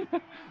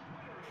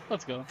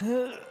 Let's go.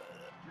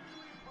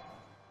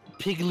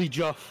 Piggly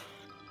Juff.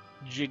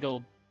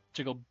 Jiggle,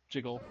 jiggle,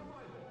 jiggle.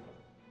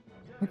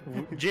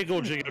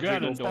 Jiggle, jiggle, jiggle.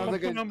 Ganondorf.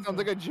 Sounds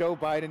like a Joe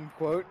Biden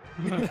quote.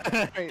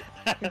 Right.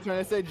 He's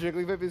trying to say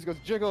Jigglypuff, he just goes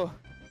jiggle.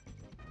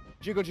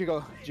 Jiggle,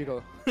 jiggle,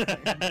 jiggle.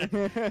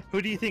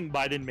 Who do you think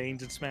Biden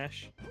mains in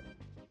Smash?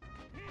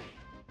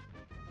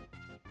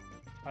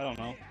 I don't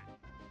know.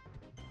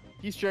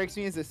 He strikes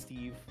me as a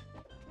Steve.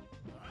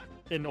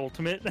 In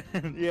Ultimate?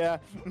 Yeah.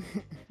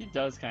 He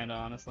does kinda,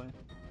 honestly.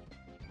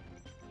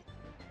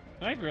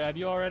 Can I grab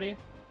you already?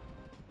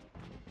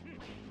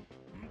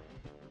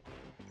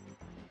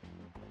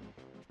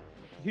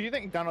 Who do you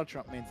think Donald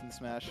Trump mains in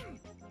Smash?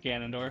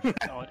 Ganondorf.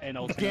 And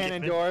Ultimate.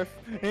 Ganondorf.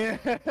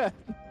 Yeah.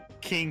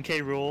 King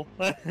K. Rool.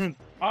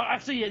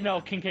 Actually, yeah,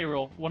 no, King K.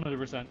 Rool,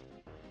 100%.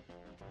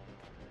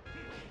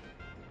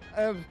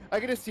 I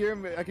can just hear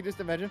him. I can just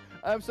imagine.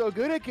 I'm so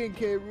good at King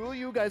K. Rool.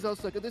 You guys all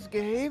suck at this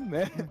game.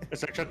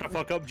 It's like, shut the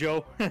fuck up,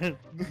 Joe.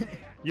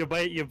 You're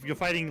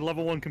fighting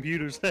level 1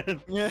 computers.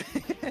 Yeah.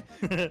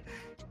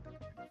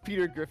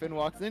 Peter Griffin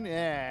walks in.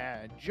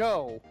 Yeah,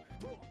 Joe.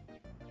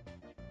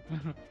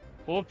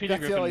 What would Peter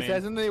That's all he Griffin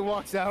says, mean? and then he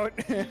walks out.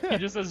 He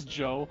just says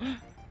Joe.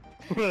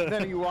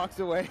 Then he walks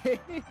away.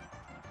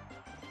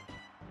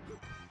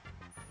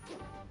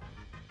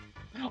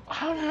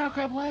 How did I not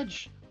grab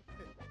ledge?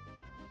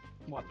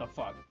 What the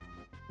fuck?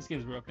 This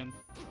game's broken.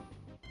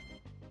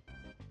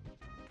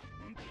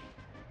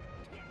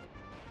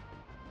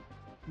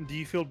 Do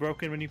you feel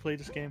broken when you play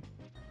this game?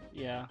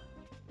 Yeah.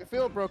 I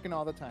feel broken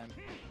all the time.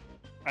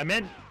 I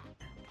meant,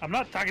 I'm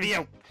not talking to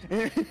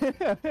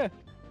you.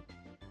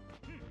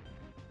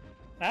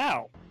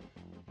 Ow.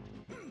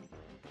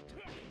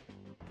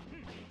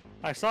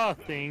 I saw a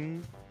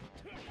thing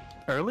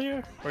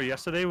earlier or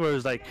yesterday where it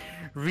was like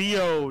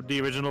Rio,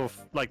 the original,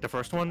 like the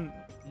first one,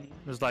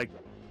 was like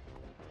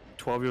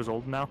 12 years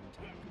old now.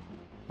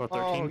 Or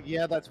 13. Oh,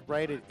 yeah, that's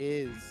right, it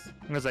is.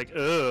 I was like,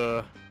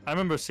 ugh. I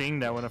remember seeing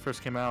that when it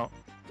first came out.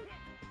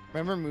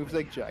 Remember moves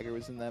like Jagger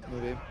was in that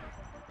movie?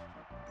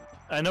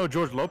 I know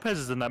George Lopez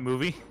is in that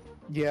movie.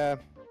 Yeah.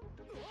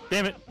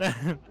 Damn it.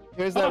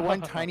 There's that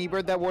one tiny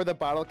bird that wore the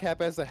bottle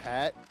cap as a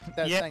hat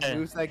that Yeah. sang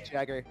moves like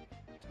Jagger.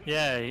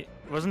 Yeah,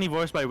 wasn't he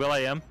voiced by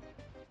Will.i.am?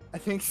 I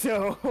think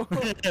so.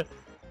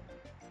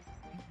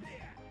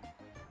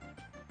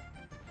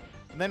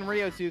 And then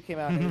Rio 2 came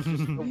out and it was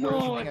just the worst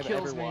No, thing it I've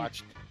kills ever me.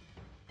 watched.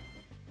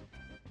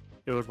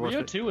 It was worth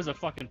Rio it. 2 was a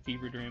fucking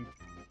fever dream.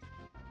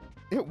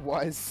 It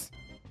was.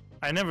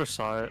 I never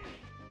saw it.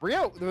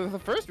 Rio, the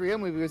first Rio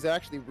movie was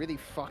actually really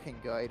fucking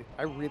good.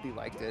 I really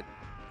liked it.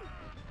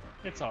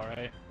 It's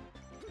alright.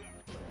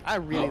 I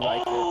really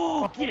liked it.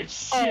 Oh, get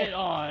shit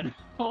on!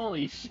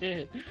 Holy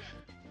shit.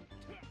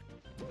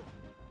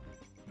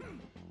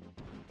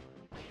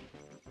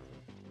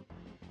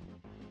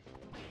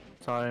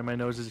 Sorry, my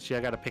nose is itchy. I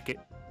gotta pick it.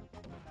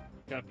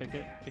 Gotta pick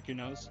it. Pick your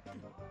nose.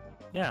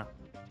 Yeah.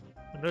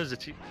 My nose is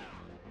itchy.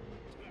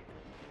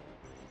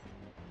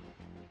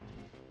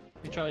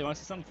 Hey Charlie, wanna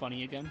see something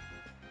funny again?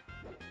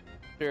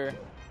 Sure.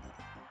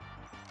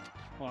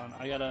 Hold on,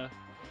 I gotta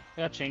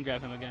chain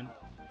grab him again.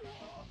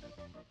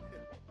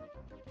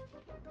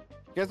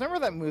 You guys remember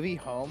that movie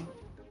Home?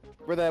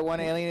 Where that one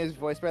alien is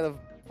voiced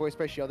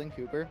by Sheldon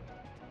Cooper?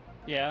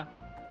 Yeah,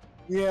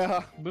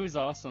 Yeah. movie's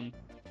awesome.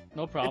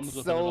 No problems It's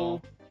with it at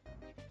all.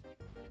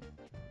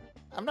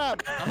 I'm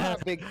not a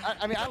big.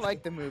 I mean, I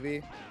like the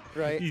movie,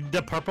 right?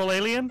 The purple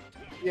alien?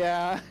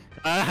 Yeah.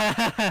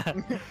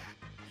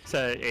 It's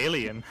an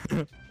alien.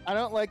 I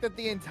don't like that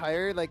the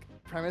entire like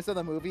premise of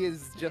the movie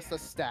is just a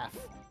staff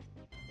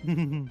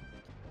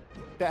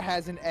that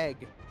has an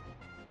egg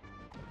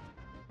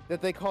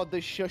that they called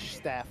the shush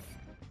staff.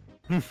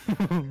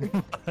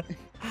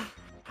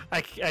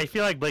 I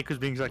feel like Blake was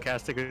being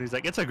sarcastic and he's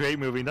like, it's a great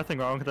movie, nothing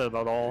wrong with it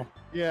at all.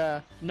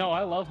 Yeah. No,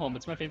 I love Home.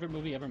 It's my favorite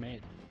movie ever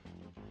made.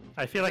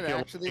 I feel like Is it you're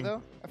actually lying.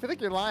 though. I feel like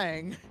you're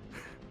lying.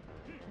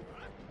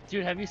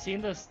 Dude, have you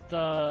seen this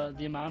the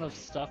amount of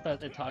stuff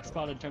that it talks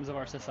about in terms of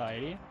our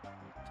society?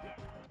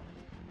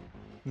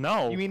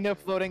 No. You mean the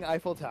floating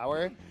Eiffel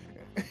Tower?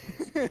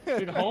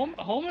 Dude,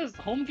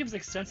 Home gives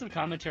extensive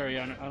commentary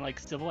on like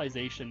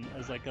civilization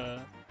as like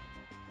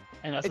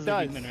and us It as does.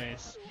 a human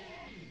race.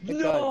 It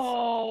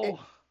No.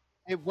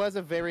 It was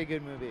a very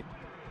good movie.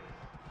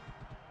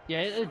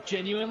 Yeah, it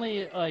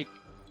genuinely like,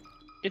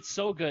 it's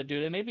so good,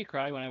 dude. It made me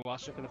cry when I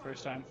watched it for the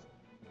first time.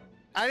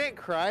 I didn't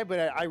cry, but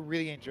I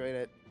really enjoyed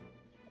it.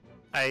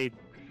 I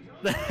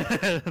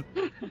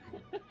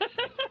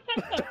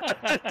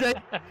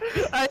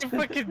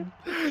fucking,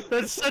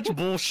 that's such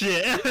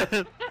bullshit.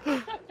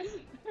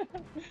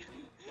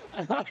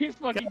 I thought you were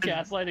fucking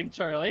gaslighting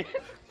Charlie.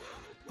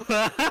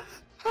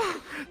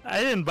 I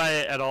didn't buy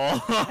it at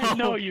all.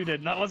 No, you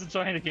didn't. I wasn't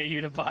trying to get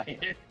you to buy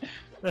it.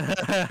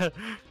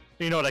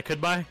 You know what I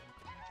could buy?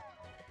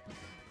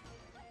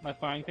 My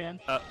frying pan.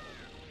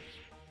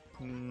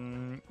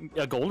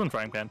 A golden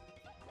frying pan.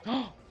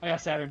 I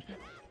got Saturn.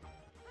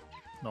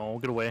 No,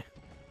 get away.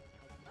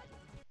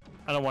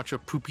 I don't want your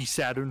poopy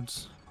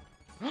Saturns.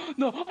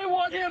 No, I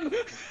want him.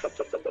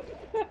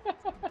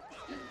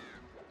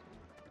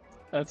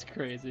 That's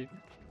crazy.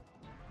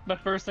 The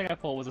first thing I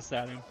pulled was a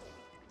Saturn.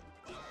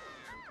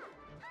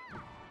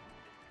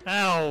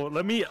 Ow,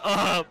 let me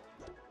up.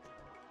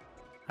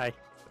 Hi.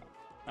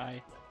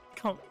 I.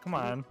 Come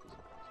on.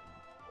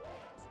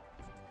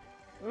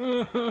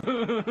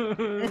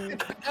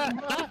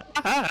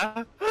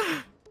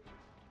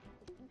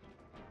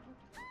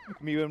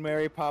 Me and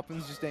Mary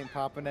Poppins just ain't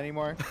popping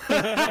anymore.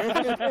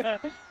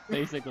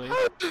 Basically.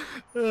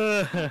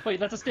 Wait,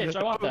 that's a Stitch.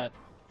 I want that.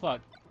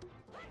 Fuck.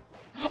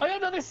 I got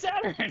another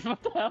Saturn.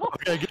 What the hell?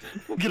 Okay,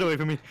 get away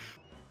from me.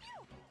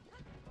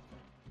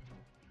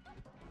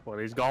 Well,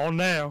 he's gone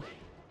now.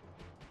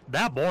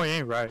 That boy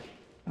ain't right.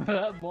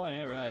 That boy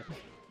ain't right.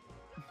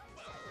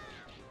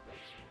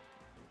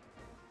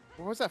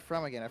 Where was that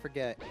from again? I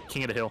forget.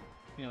 King of the Hill.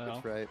 You know.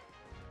 That's right.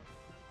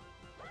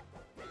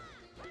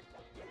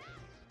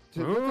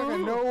 Does it look like I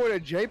know what a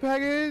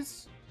JPEG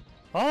is?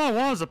 All I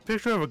want is a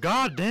picture of a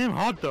goddamn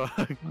hot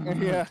dog.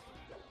 Yeah.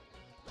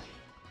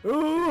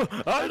 Ooh,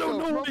 I don't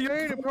know what your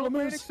Propane and problem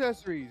propane is.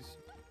 accessories.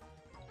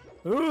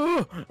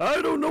 Ooh,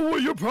 I don't know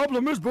what your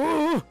problem is,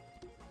 bro.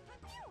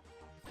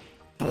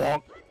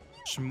 Bonk.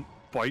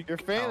 Spike. You're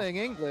failing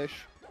English.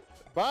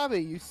 Bobby,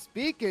 you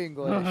speak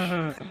English.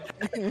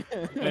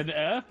 An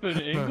F in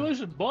English?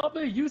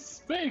 Bobby, you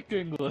speak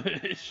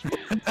English.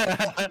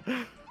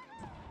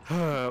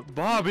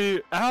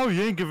 Bobby, Al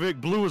Yankovic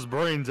blew his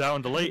brains out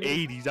in the late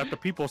 80s after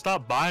people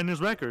stopped buying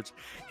his records.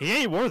 He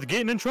ain't worth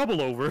getting in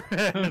trouble over.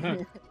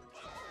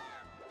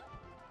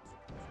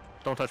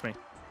 Don't touch me.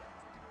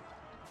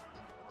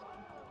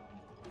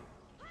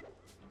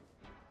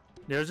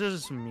 There's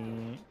this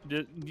meme.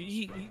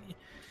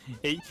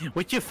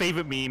 What's your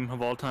favorite meme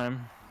of all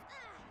time?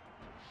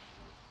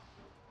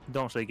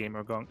 Don't say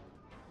Gamer Gunk.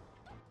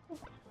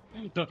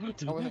 I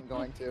wasn't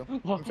going to.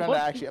 I'm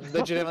trying to I'm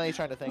legitimately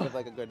trying to think of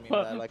like a good meme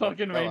that I like.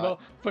 Fucking Rainbow,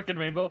 fucking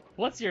Rainbow.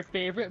 What's your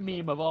favorite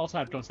meme of all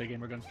time? Don't say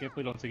Gamer Gunk.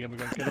 Please don't say Gamer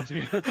Gunk. Don't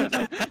say Gamer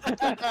Gunk.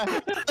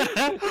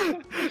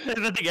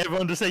 I think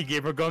everyone to say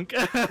Gamer Gunk.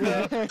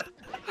 I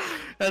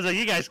was like,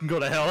 you guys can go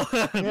to hell.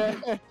 Yeah.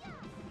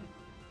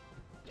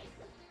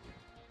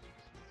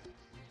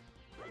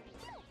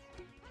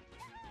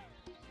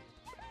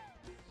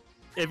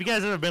 Have you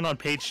guys ever been on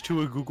page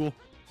 2 of Google?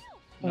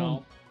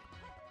 No.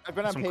 I've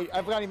been on page.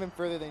 I've gone even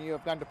further than you.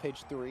 I've gone to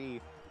page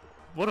 3.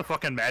 What a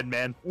fucking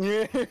madman.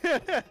 Yeah.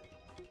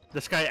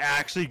 This guy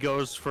actually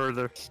goes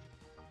further.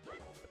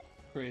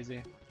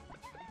 Crazy.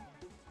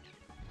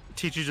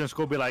 Teachers in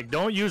school be like,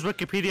 don't use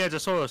Wikipedia as a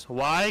source.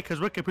 Why? Because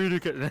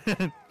Wikipedia can...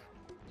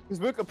 Because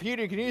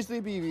Wikipedia can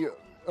easily be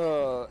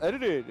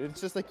edited. It's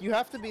just like you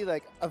have to be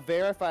like a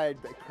verified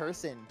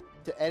person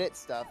to edit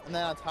stuff, and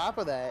then on top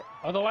of that,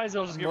 Otherwise,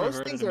 they'll just get most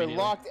reverted things are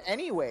immediately. locked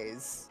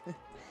anyways.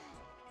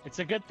 It's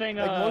a good thing.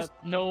 Like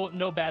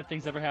No bad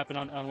things ever happen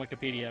on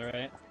Wikipedia,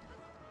 right?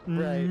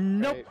 Right,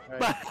 Nope.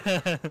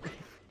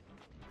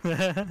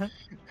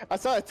 I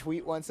saw a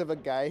tweet once of a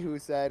guy who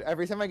said,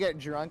 every time I get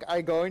drunk,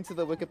 I go into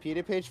the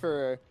Wikipedia page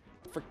for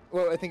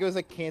well, I think it was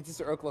like Kansas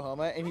or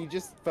Oklahoma, and he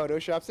just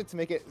photoshops it to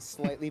make it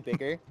slightly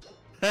bigger.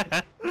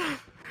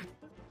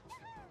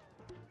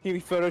 He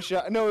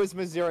photoshopped, no, it was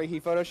Missouri. He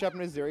photoshopped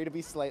Missouri to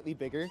be slightly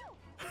bigger.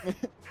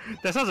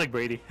 That sounds like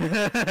Brady.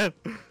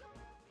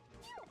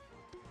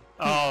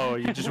 Oh,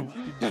 you're just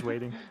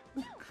waiting.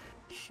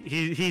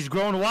 He's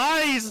grown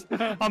wise.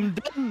 I'm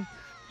done.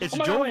 It's Oh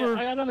my God, wait, Jover.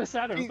 I got another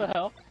Saturn. What the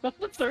hell? That's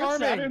the third Charming.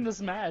 Saturn in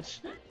this match.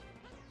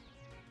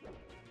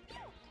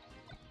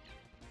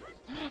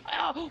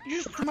 Ow, you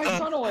just threw my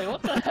son away.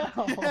 What the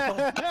hell?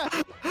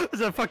 I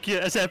said, fuck you.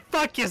 I said,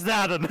 fuck you,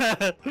 Snadden.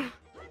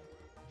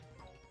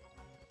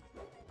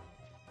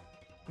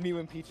 Me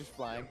when Peach is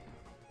flying.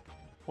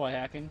 Why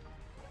hacking?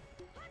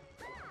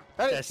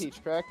 That is Yes.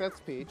 Peach, correct? That's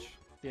Peach.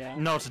 Yeah.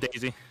 No, it's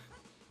Daisy.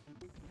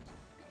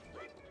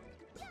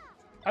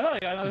 I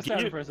thought I was Get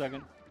starting your- for a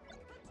second.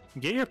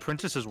 Get your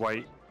princesses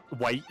white.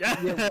 White.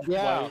 Yeah,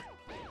 yeah, White.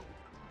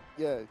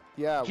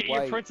 yeah. Get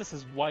White. your princess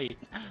is white.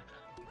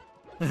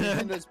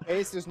 In the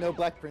space, there's no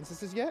black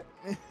princesses yet.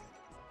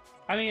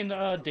 I mean,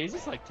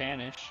 Daisy's like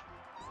tannish.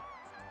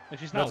 But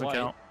she's not Doesn't white.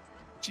 count.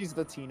 She's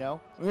Latino.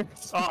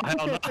 Oh,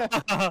 hell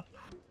no.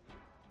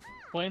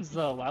 Explains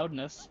the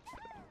loudness.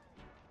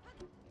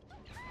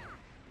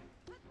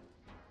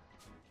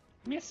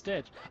 Give me a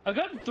stitch. I've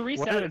gotten 3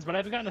 What Saturns, but I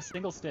haven't gotten a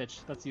single stitch.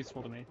 That's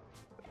useful to me.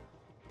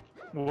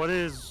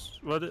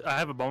 I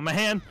have a bone in my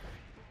hand.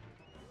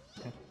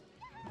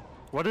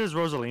 What is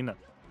Rosalina?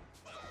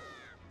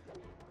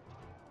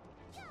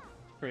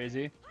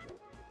 Crazy.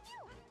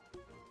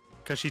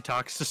 Because she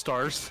talks to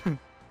stars.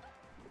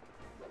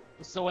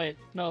 So wait,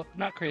 no,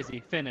 not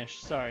crazy. Finnish.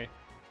 Sorry.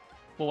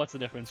 Well, what's the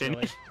difference,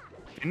 really?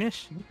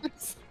 Finnish?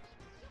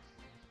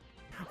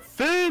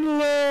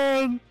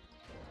 Finland!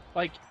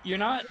 Like, you're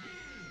not.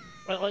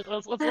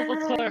 Let's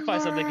clarify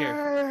something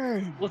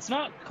here. Let's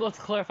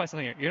clarify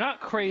something here. You're not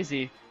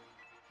crazy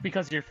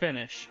because you're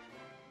Finnish.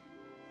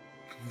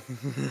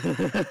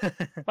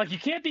 Like, you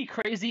can't be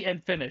crazy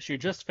and Finnish. You're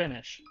just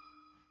Finnish.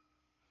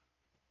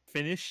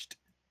 Finished?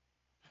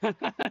 Are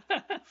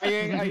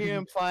you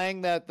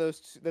implying that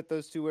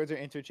those two words are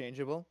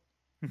interchangeable?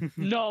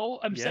 No,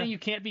 I'm Yeah. saying you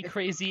can't be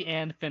crazy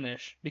and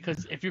Finnish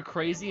because if you're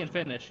crazy and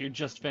Finnish, you're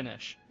just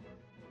Finnish.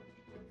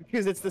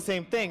 Because it's the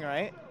same thing,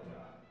 right?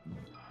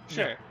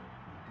 Sure.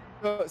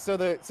 So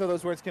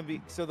those words can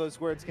be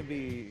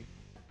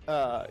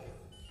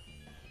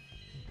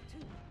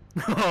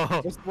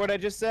what's the word I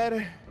just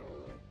said?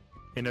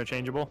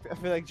 Interchangeable? I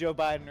feel like Joe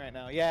Biden right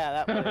now.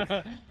 Yeah,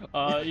 that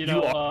word. You You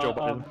know, are Joe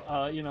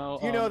Biden. you know.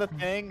 You know the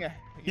thing.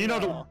 You know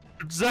the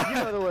words. You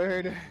know the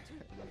word.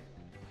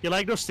 You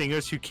like those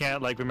singers who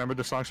can't like remember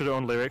the songs to their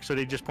own lyrics, so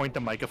they just point the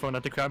microphone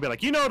at the crowd and be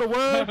like, you know the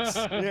words!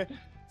 Yeah.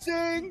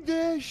 Sing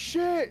this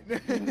shit.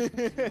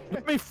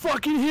 Let me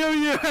fucking hear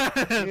you!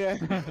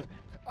 Yeah.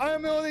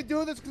 I'm only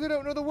doing this because I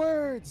don't know the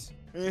words.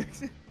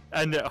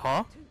 And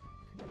huh?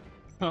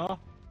 Huh?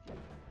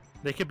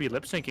 They could be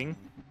lip syncing.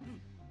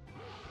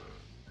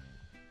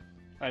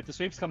 Alright, the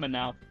sweep's coming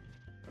now.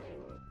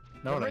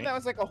 No, Remember it that ain't.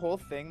 was like a whole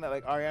thing that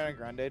like Ariana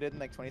Grande did in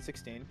like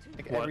 2016.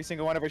 Like What? every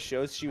single one of her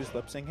shows, she was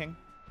lip syncing,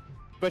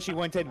 but she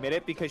wouldn't admit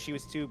it because she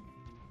was too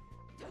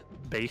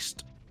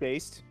Based.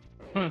 based.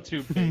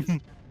 Two base.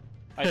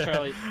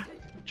 Alright,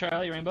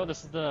 Charlie Rainbow,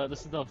 this is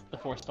the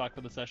fourth stock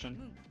for the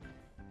session.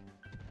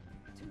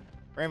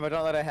 Rainbow,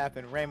 don't let it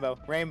happen. Rainbow,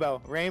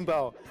 Rainbow,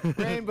 Rainbow,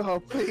 Rainbow,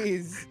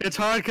 please. It's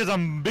hard because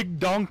I'm big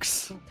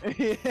donks.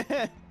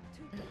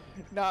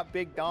 Not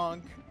big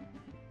donk.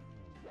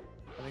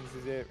 I think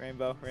this is it,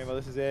 Rainbow. Rainbow,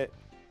 this is it.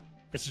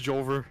 It's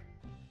Jover.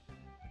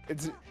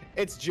 It's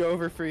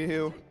Jover for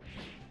you.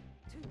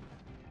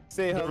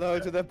 Say hello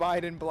to the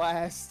Biden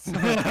blast.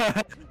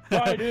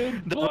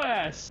 Biden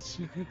blast!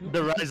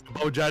 The rise of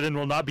Bo Jaden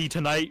will not be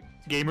tonight,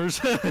 gamers.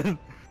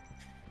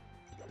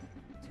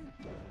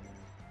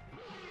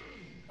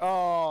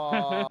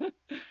 Oh.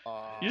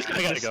 You just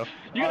I gotta go.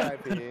 You got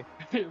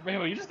R.I.P.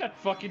 Rainbow, you just got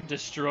fucking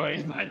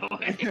destroyed, by the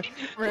way.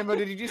 Rainbow,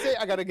 did you say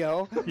I gotta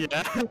go? Yeah,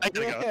 I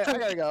gotta Yeah, go. I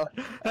gotta go.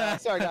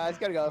 Sorry guys,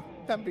 gotta go.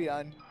 Time to be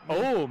done.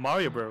 Oh,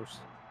 Mario Bros.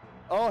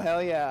 Oh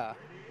hell yeah.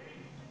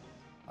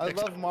 I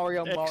Ex- love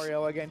Mario ex-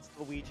 Mario against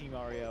Luigi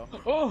Mario.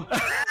 Oh!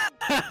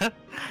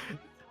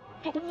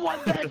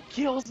 What? That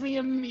kills me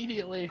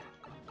immediately.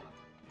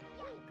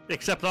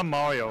 Except I'm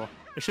Mario.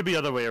 It should be the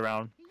other way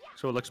around,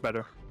 so it looks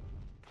better.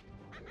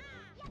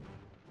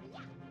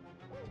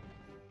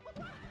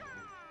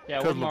 Yeah,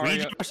 Because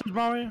Luigi We're versus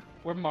Mario?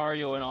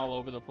 Marioing all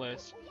over the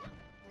place.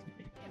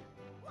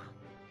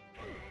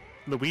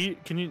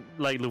 Can you,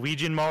 like,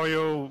 Luigi and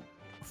Mario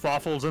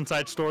Fawful's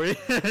inside story?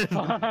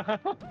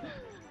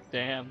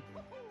 Damn.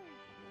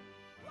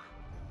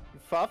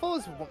 Fawful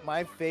is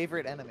my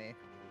favorite enemy.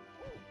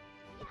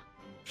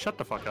 Shut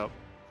the fuck up.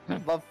 I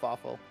love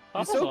Fawful.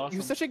 He's Fawful's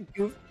he's such a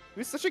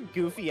he's such a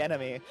goofy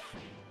enemy.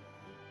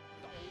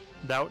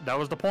 That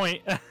was the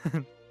point.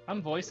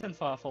 I'm voicing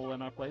Fawful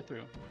in our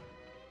playthrough.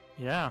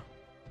 Yeah.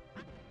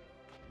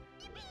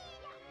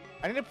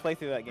 I need to play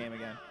through that game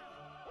again.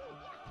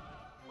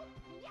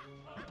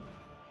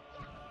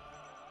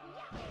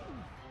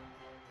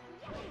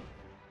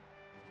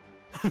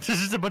 This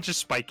is a bunch of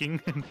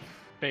spiking.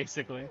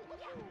 Basically.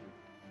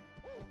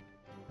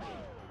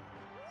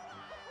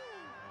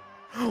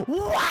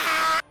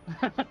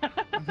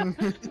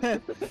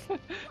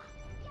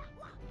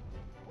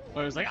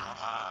 Where it was like,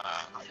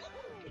 ah!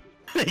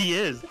 He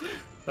is.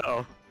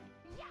 Uh-oh.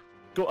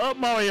 Go up,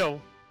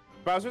 Mario!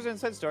 Bowser's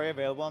Inside Story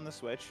available on the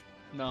Switch.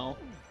 No.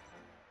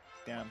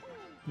 Damn.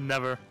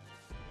 Never.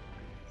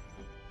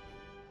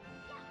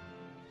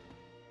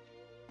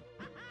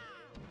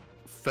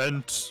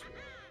 fence.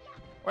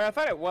 Wait, I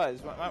thought it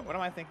was. What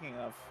am I thinking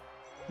of?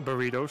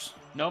 Burritos.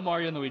 No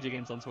Mario and Luigi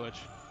games on Switch.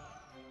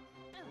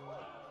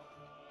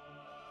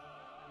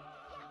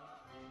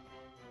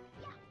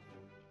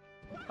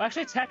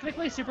 Actually,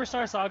 technically,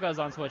 Superstar Saga is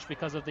on Switch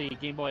because of the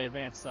Game Boy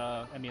Advance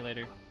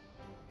emulator.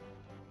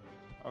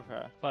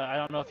 Okay. But I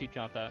don't know if you'd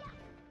count that.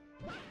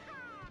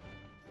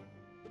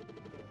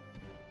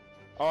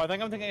 Oh, I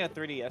think I'm thinking of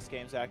 3DS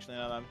games actually.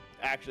 Now that I'm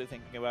actually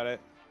thinking about it.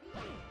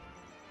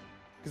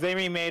 Because they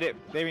remade it.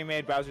 They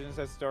remade Bowser's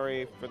Inside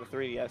Story for the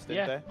 3DS,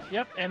 didn't they?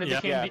 Yep, and it Yeah.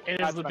 became, Yeah, it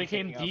that's is, what I'm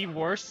became thinking the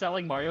worst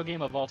selling Mario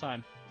game of all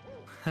time.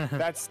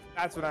 That's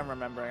what I'm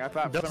remembering. I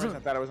thought for some Doesn't- reason I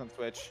thought it was on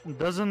Switch.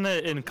 Doesn't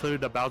it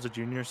include a Bowser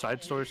Jr.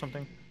 side story or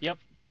something? Yep.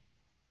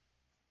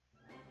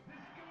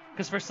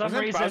 Because for some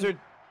Wasn't reason, Bowser-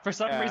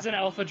 Yeah.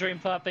 Alpha Dream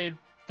thought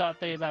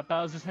that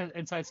Bowser's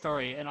Inside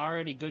Story, an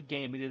already good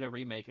game, needed a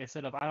remake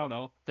instead of, I don't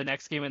know, the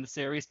next game in the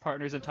series,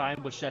 Partners in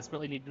Time, which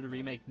desperately needed a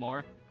remake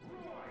more.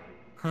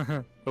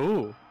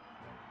 Ooh.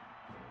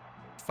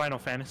 Final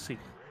Fantasy.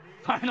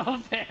 Final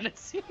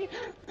Fantasy.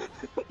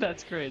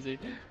 That's crazy.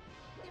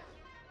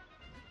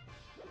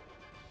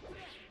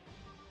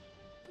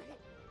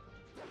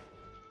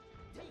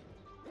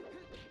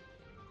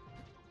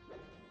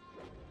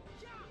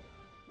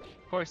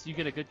 Of course, you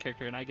get a good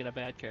character and I get a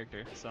bad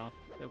character, so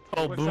it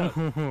Oh, works out.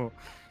 boo.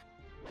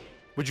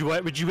 Would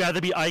you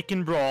rather be Ike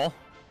and Brawl?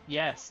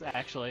 Yes,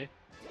 actually.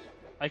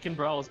 Ike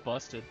Brawl is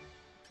busted.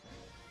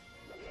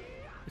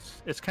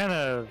 It's kind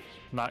of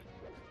not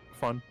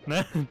fun.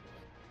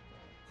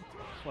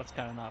 What's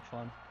kind of not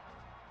fun?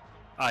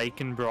 Ike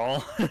and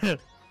Brawl.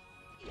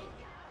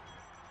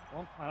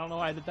 Well, I don't know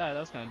why I did that. That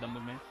was kind of dumb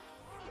of me.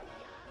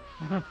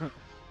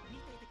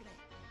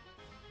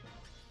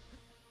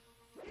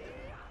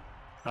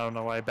 I don't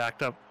know why I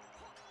backed up.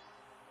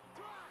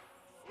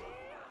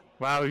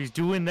 Wow, he's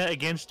doing that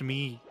against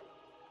me.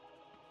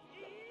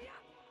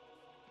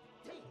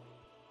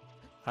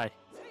 Hi.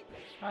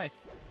 Hi.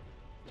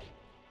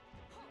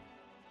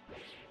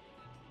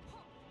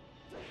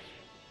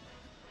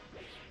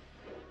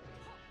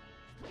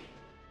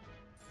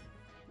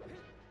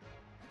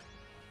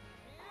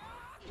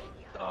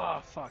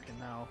 Oh, fucking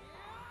hell.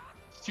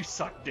 You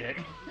suck dick.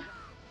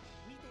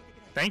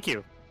 Thank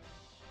you.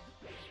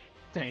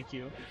 Thank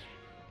you.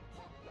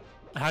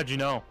 How'd you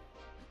know?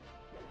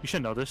 You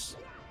should know this.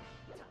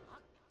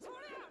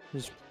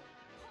 This-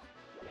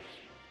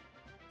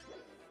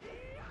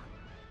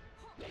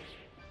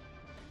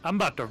 I'm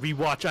about to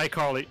rewatch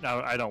iCarly.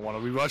 No, I don't want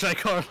to rewatch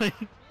iCarly.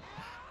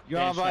 You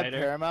Dan want to buy Schneider.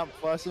 Paramount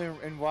Plus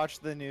and watch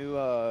the new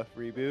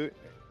reboot?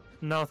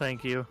 No,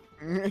 thank you.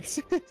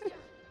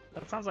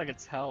 That sounds like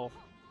it's hell.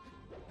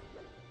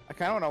 I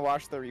kind of want to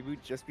watch the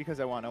reboot just because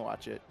I want to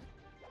watch it.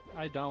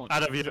 I don't.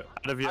 Out of your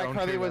own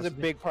iCarly was a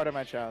curiosity. big part of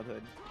my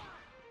childhood.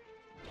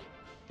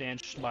 Dan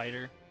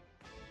Schneider.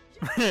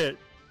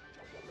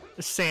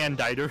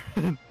 Sanditer.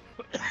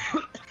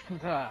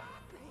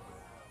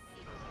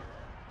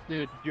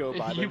 Dude, Joe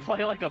you Biden.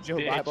 play like a Joe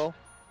bitch. Bible.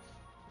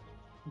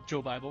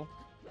 Joe Bible.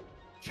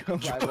 Joe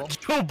Bible.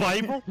 Joe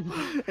Bible.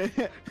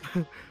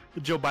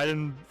 Joe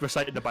Biden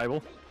recited the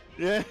Bible.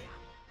 Yeah.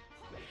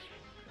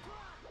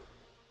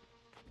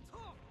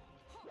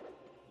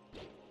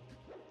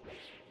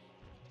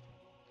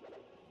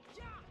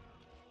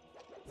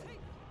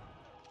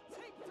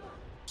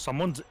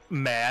 Someone's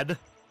mad.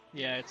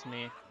 Yeah, it's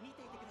me.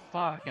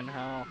 Fucking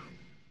hell.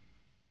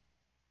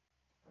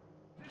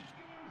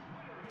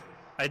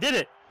 I did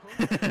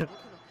it.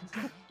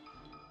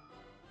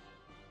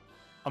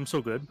 I'm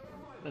so good.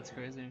 That's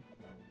crazy.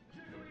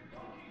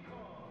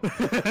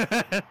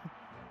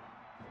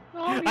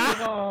 Oh, leave me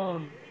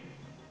alone.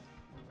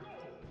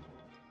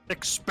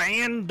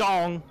 Expand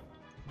dong.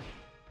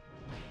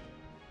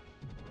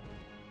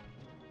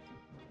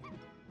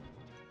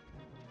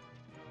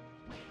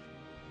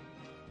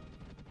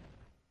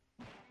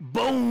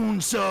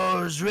 Bone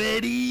saws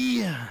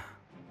ready.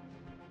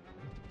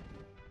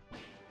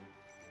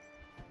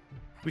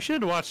 We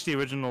should watch the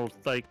original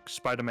like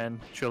Spider-Man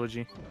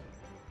trilogy.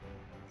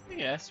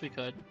 Yes, we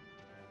could.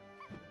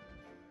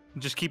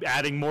 Just keep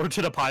adding more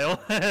to the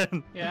pile.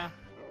 Yeah.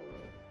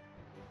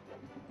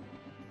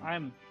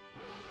 I'm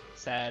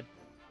sad.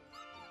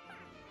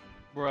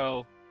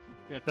 Bro.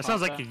 That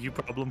sounds like a you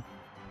problem.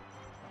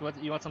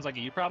 You want sounds like a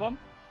you problem?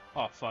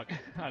 Oh fuck,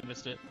 I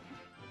missed it.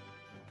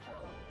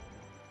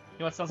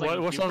 You want sounds like What-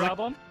 a what you sounds like-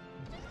 problem?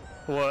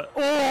 What?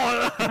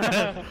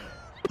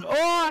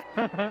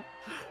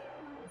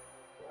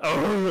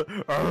 Oh!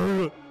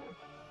 Oh!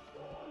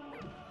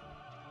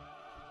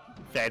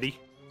 Fatty.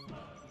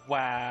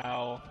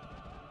 Wow.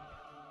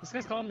 This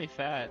guy's calling me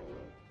fat.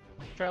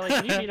 Charlie,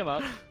 can you beat him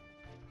up?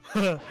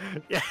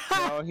 Yeah.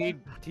 No, he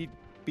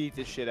beat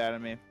the shit out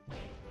of me.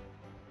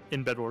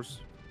 In Bed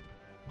Wars.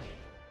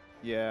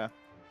 Yeah.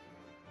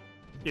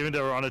 Even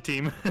though we're on a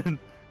team.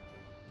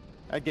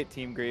 I get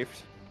team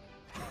griefed.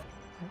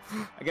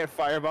 I get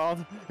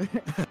fireballed.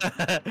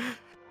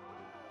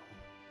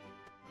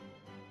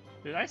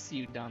 Dude, I see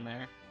you down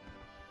there.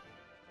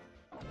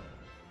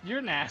 You're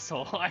an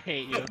asshole. I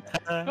hate you.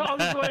 Oh,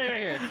 this way right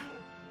here.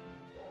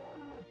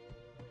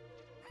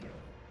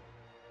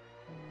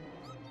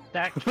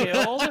 That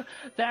killed?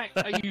 That,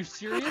 are you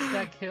serious?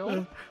 That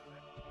killed?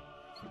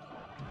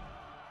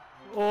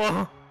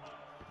 Oh.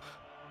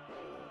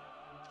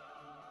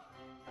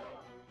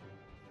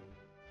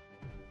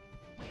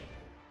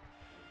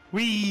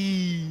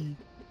 Wee.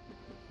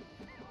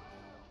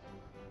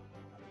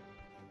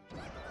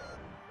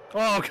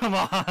 Oh, come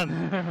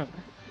on.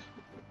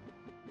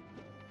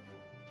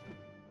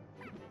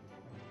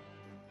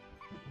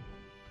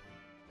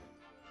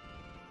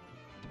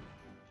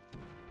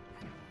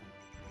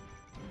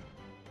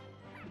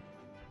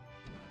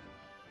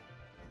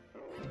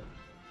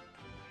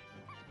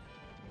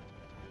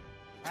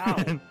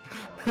 Ow.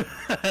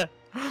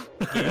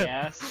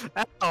 Yes.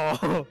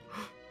 Ow.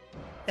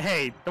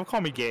 Hey, don't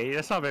call me gay.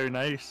 That's not very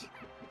nice.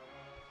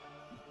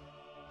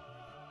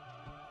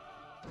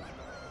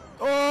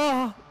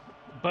 Oh.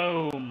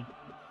 Boom.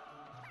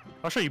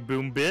 I'll show you,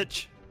 boom,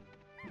 bitch.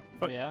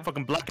 Oh, yeah?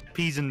 Fucking black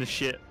peas in the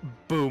shit.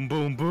 Boom,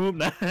 boom,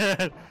 boom.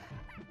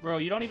 Bro,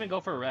 you don't even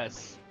go for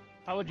res.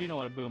 How would you know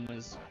what a boom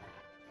is?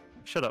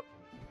 Shut up.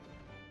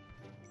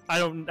 I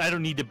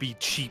don't need to be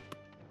cheap.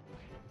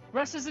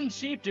 Res isn't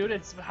cheap, dude.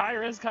 It's high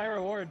risk, high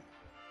reward.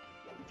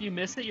 If you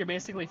miss it, you're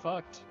basically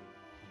fucked.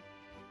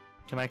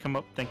 Can I come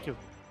up? Thank you.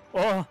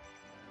 Oh.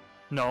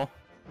 No.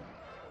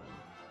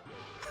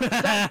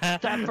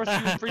 That first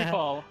you free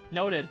fall.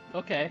 Noted.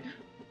 Okay.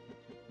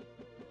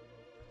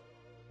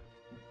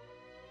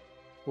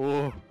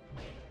 Oh.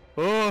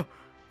 Oh.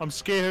 I'm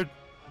scared.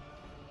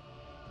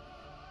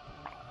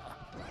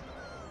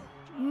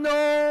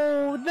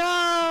 No.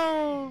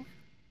 No.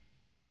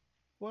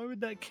 Why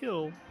would that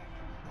kill?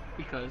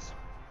 Because.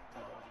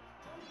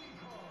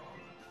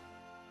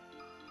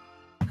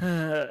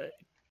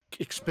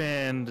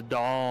 Expand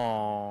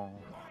dong.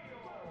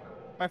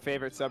 My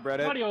favorite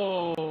subreddit.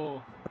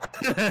 Mario!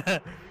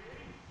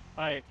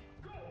 Alright.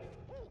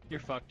 You're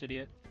fucked,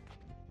 idiot.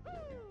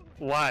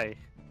 Why?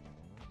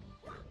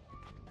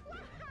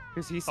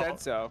 Because he said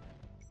so.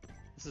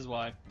 This is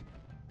why.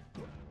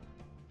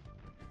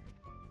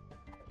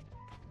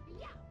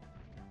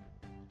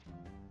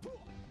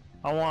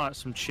 I want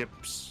some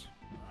chips.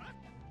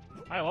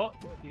 Alright, well,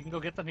 you can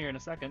go get them here in a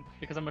second,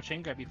 because I'm gonna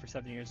chain grab you for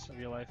 7 years of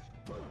your life.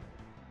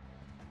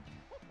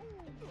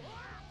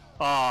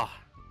 Ah.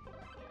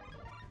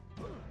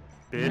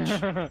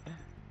 Bitch.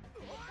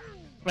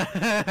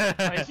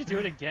 Why did you do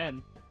it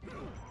again?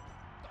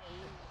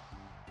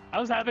 I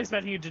was half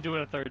expecting you to do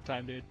it a third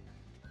time, dude.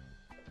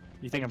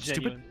 You think I'm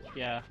Genuine.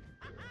 Yeah.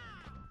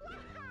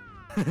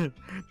 stupid?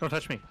 Don't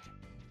touch me.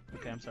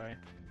 Okay, I'm sorry.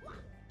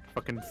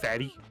 Fucking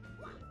fatty.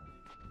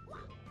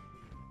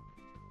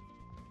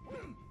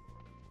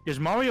 Is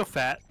Mario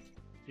fat?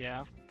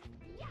 Yeah.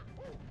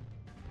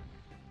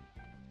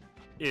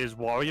 Is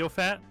Wario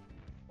fat?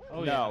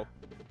 Oh, no.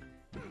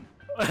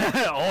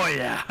 Oh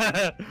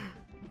yeah.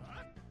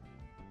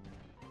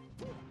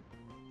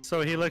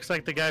 So he looks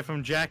like the guy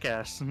from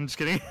Jackass. I'm just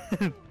kidding.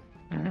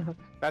 yeah.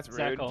 That's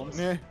Zach rude. Holmes.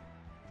 Eh.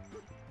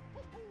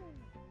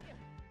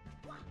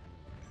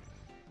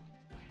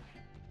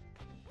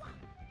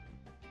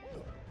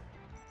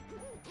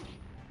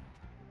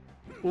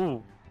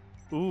 Ooh.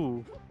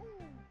 Ooh.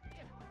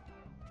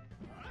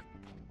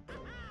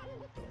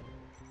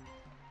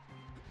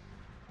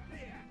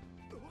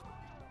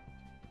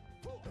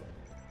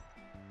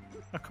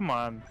 Oh, come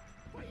on.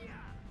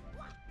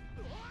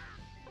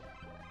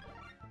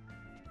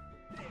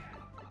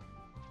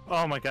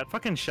 Oh my god,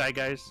 fucking Shy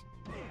Guys.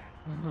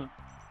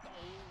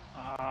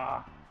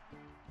 Ah.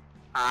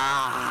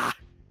 Ah!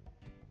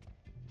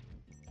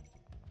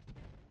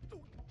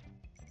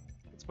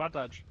 Spot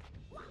dodge.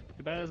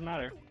 Too bad it doesn't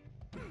matter.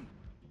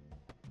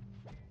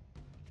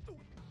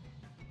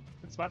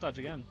 Spot dodge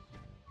again.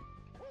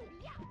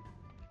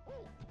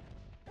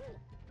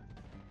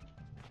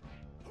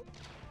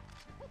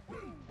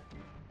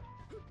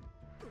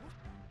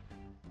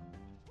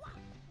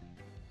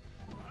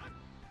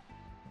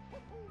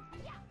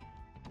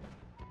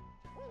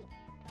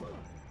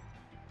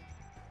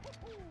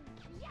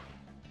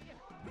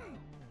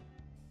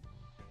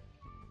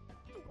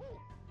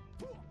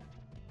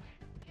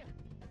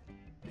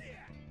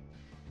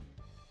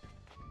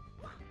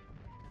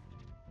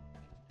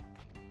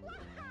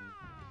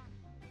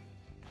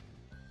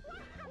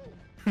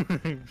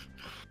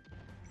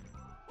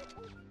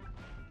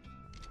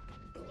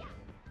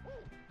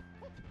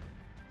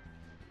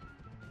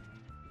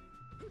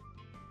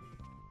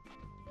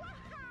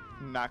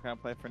 I'm not gonna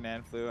play for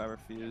Nanflu. I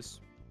refuse.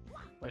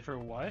 Wait for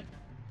what?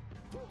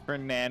 For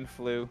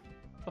Nanflu. What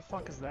the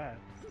fuck is that?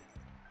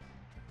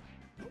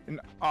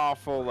 An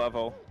awful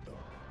level.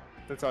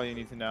 That's all you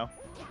need to know.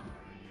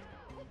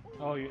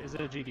 Oh, is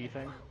it a GD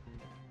thing?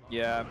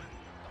 Yeah.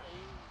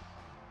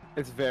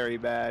 It's very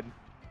bad.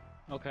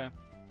 Okay.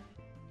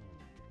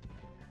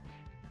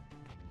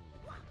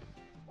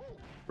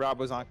 Rob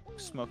was on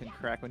smoking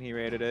crack when he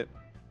rated it.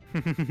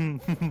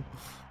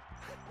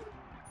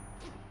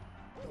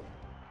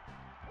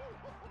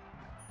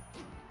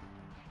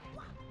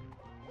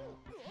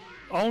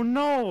 Oh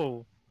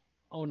no!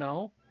 Oh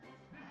no?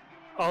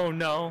 Oh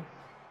no!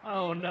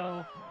 Oh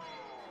no.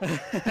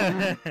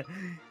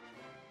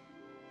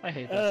 I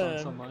hate that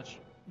song so much.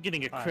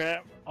 Getting a Alright.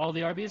 crap. All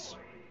the Arby's?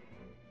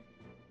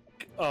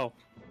 Oh,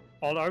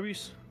 all the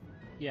Arby's?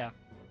 Yeah.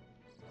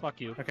 Fuck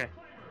you. Okay.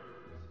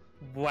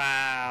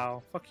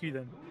 Wow. Fuck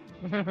you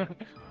then.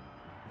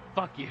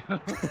 Fuck you.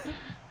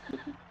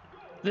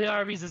 The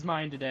Arby's is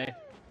mine today.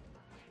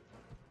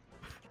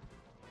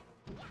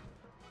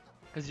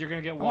 Because you're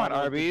gonna get I want waddled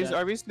to Arby's. death.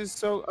 Arby's is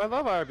so. I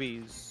love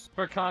Arby's.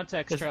 For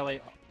context, Is-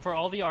 Charlie, for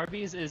all the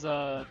Arby's is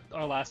our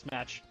last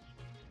match.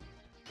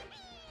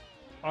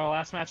 Our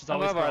last match is I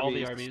always love for all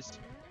the Arby's.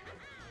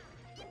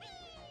 Arby's.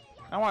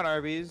 I want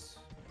Arby's.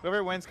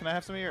 Whoever wins, can I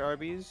have some of your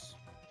Arby's?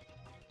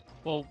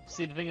 Well,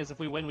 see, the thing is, if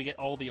we win, we get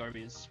all the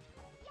Arby's.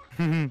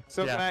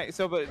 So yeah. can I?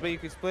 So but you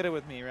can split it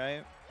with me,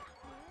 right?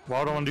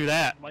 Well, don't do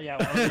that. Well, yeah,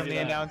 why would we I'm do the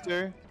that?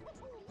 announcer.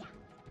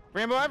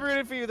 Rainbow, I've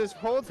rooted for you this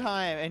whole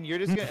time, and you're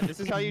just gonna. This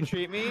is how you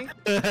treat me?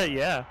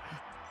 Yeah.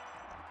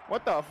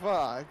 What the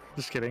fuck?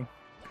 Just kidding.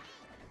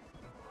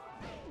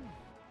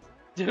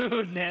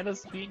 Dude,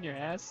 Nana's beating your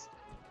ass.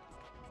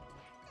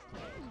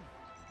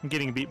 I'm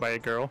getting beat by a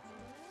girl.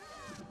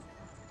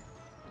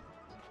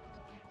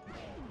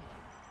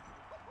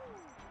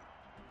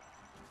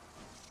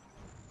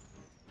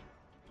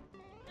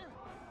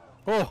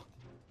 Oh!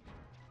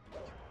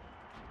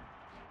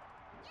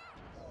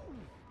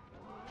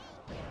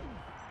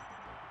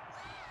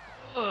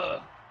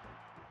 Ugh.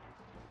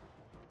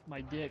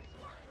 My dick.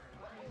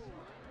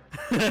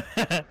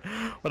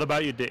 What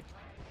about you, Dick?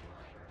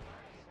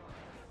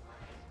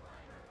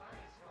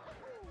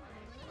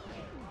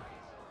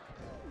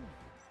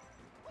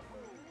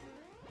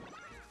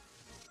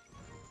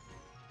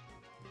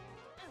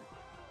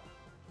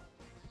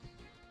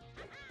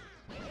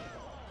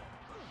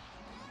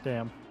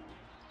 Damn.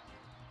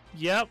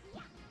 Yep.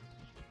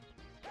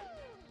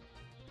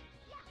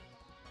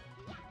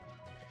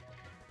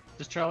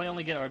 Does Charlie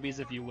only get Arby's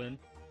if you win?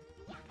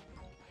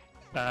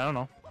 I don't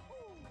know.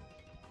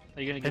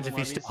 Are you gonna give Depends him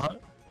if he's Arby's?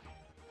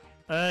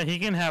 still. He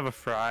can have a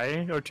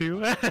fry or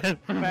two.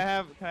 Can I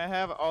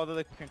have all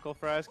the crinkle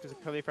fries? Because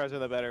the curly fries are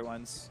the better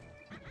ones.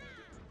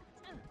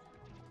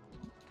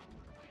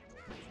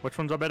 Which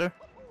ones are better?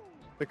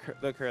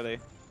 The curly.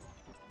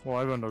 Well,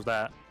 everyone knows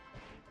that.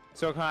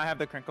 So can I have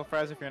the crinkle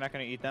fries if you're not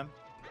gonna eat them?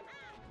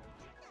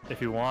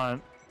 If you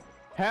want.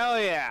 Hell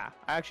yeah!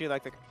 I actually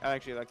like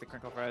the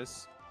crinkle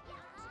fries.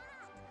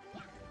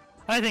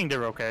 I think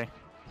they're okay.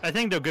 I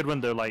think they're good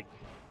when they're like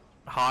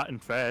hot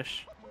and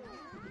fresh.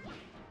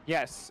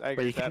 Yes, I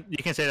But agree you with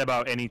that. can say that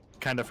about any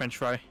kind of French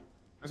fry. I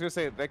was gonna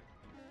say like,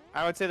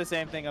 I would say the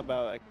same thing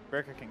about like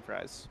Burger King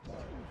fries.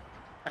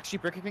 Actually,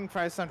 Burger King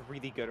fries sound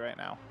really good right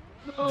now.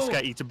 This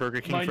guy eats a Burger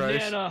King My fries.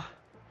 Nana.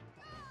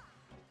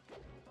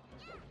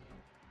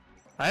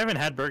 I haven't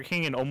had Burger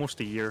King in almost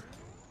a year.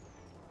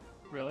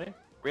 Really?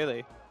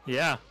 Really?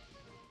 Yeah.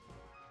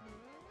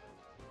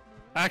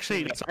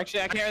 Actually,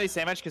 Actually, I can't really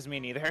say much because me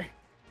neither.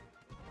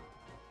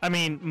 I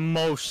mean,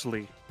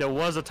 mostly. There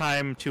was a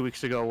time 2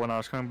 weeks ago when I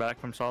was coming back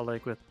from Salt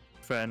Lake with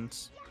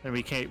friends, and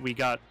we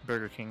got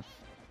Burger King,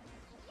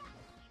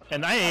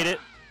 and I ate it.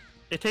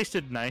 It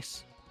tasted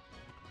nice.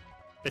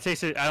 It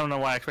tasted. I don't know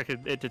why I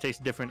expected it to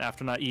taste different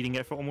after not eating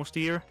it for almost a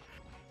year,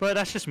 but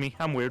that's just me.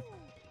 I'm weird.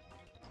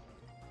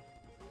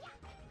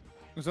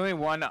 There's only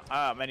one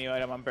menu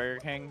item on Burger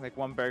King, like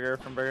one burger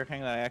from Burger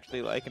King that I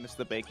actually like, and it's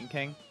the Bacon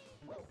King.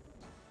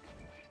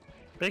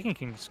 Bacon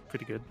King's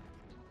pretty good.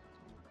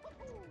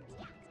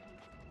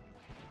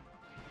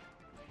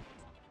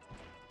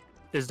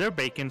 Is their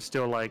bacon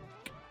still like?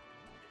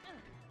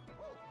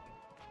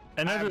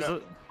 And I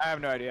there's have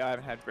no idea. I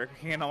haven't had Burger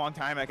King in a long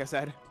time, like I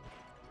said.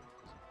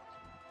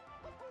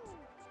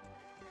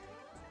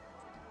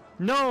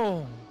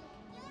 no.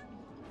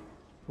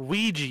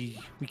 Ouija,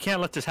 we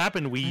can't let this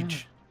happen,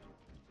 Ouija.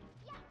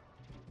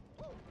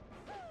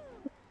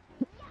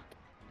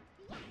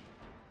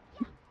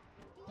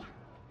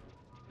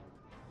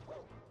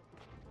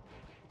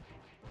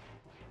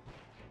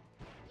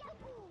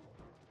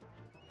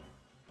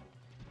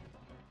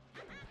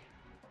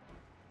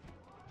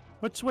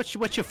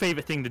 What's your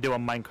favorite thing to do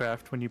on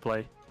Minecraft when you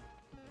play?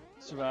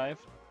 Survive.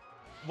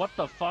 What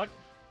the fuck?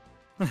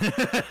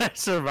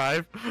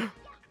 Survive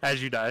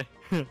as you die.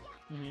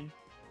 Mm-hmm.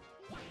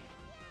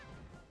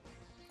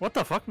 What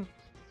the fuck?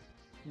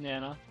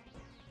 Nana.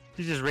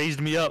 She just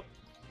raised me up.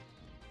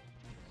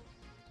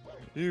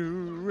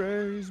 You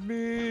raise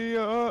me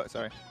up.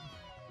 Sorry.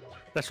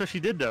 That's what she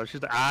did though.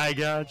 She's like, I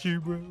got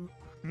you, bro.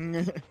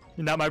 You're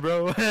not my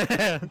bro.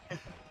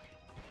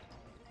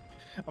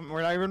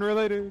 We're not even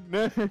related.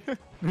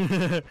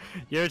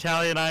 You're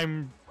Italian,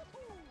 I'm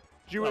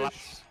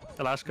Jewish.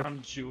 Alaska.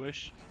 I'm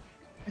Jewish.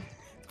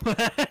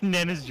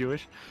 Nana's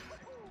Jewish.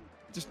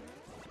 Just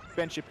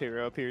Ben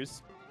Shapiro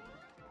appears.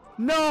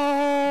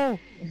 No!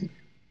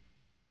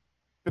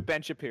 The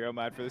Ben Shapiro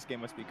mod for this game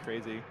must be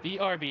crazy. The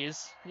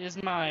Arby's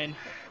is mine.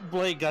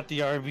 Blake got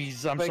the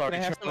Arby's. I'm Like, sorry. can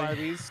I have some Charlie.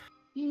 Arby's?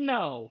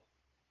 No.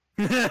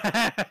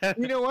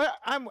 You know what?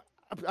 I'm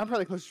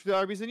probably closer to the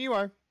Arby's than you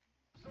are.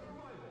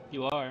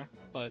 You are,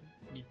 but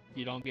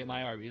you don't get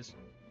my Arby's.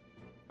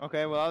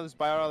 Okay, well I'll just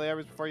buy all the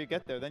Arby's before you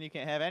get there. Then you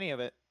can't have any of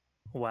it.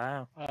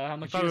 Wow. How I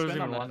much thought you it gonna was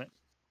spend even on on that?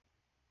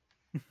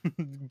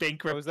 it.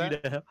 Bankrupt was you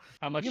that? to hell.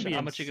 How much? You're being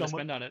How much you gonna so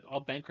spend on it? I'll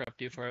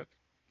bankrupt you for it.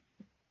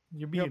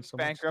 You're You'll being so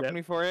much bankrupt debt.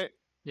 me for it.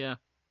 Yeah.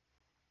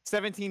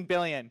 17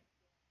 billion.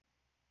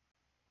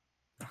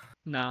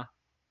 Nah.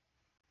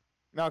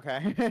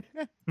 Okay.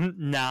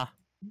 Nah.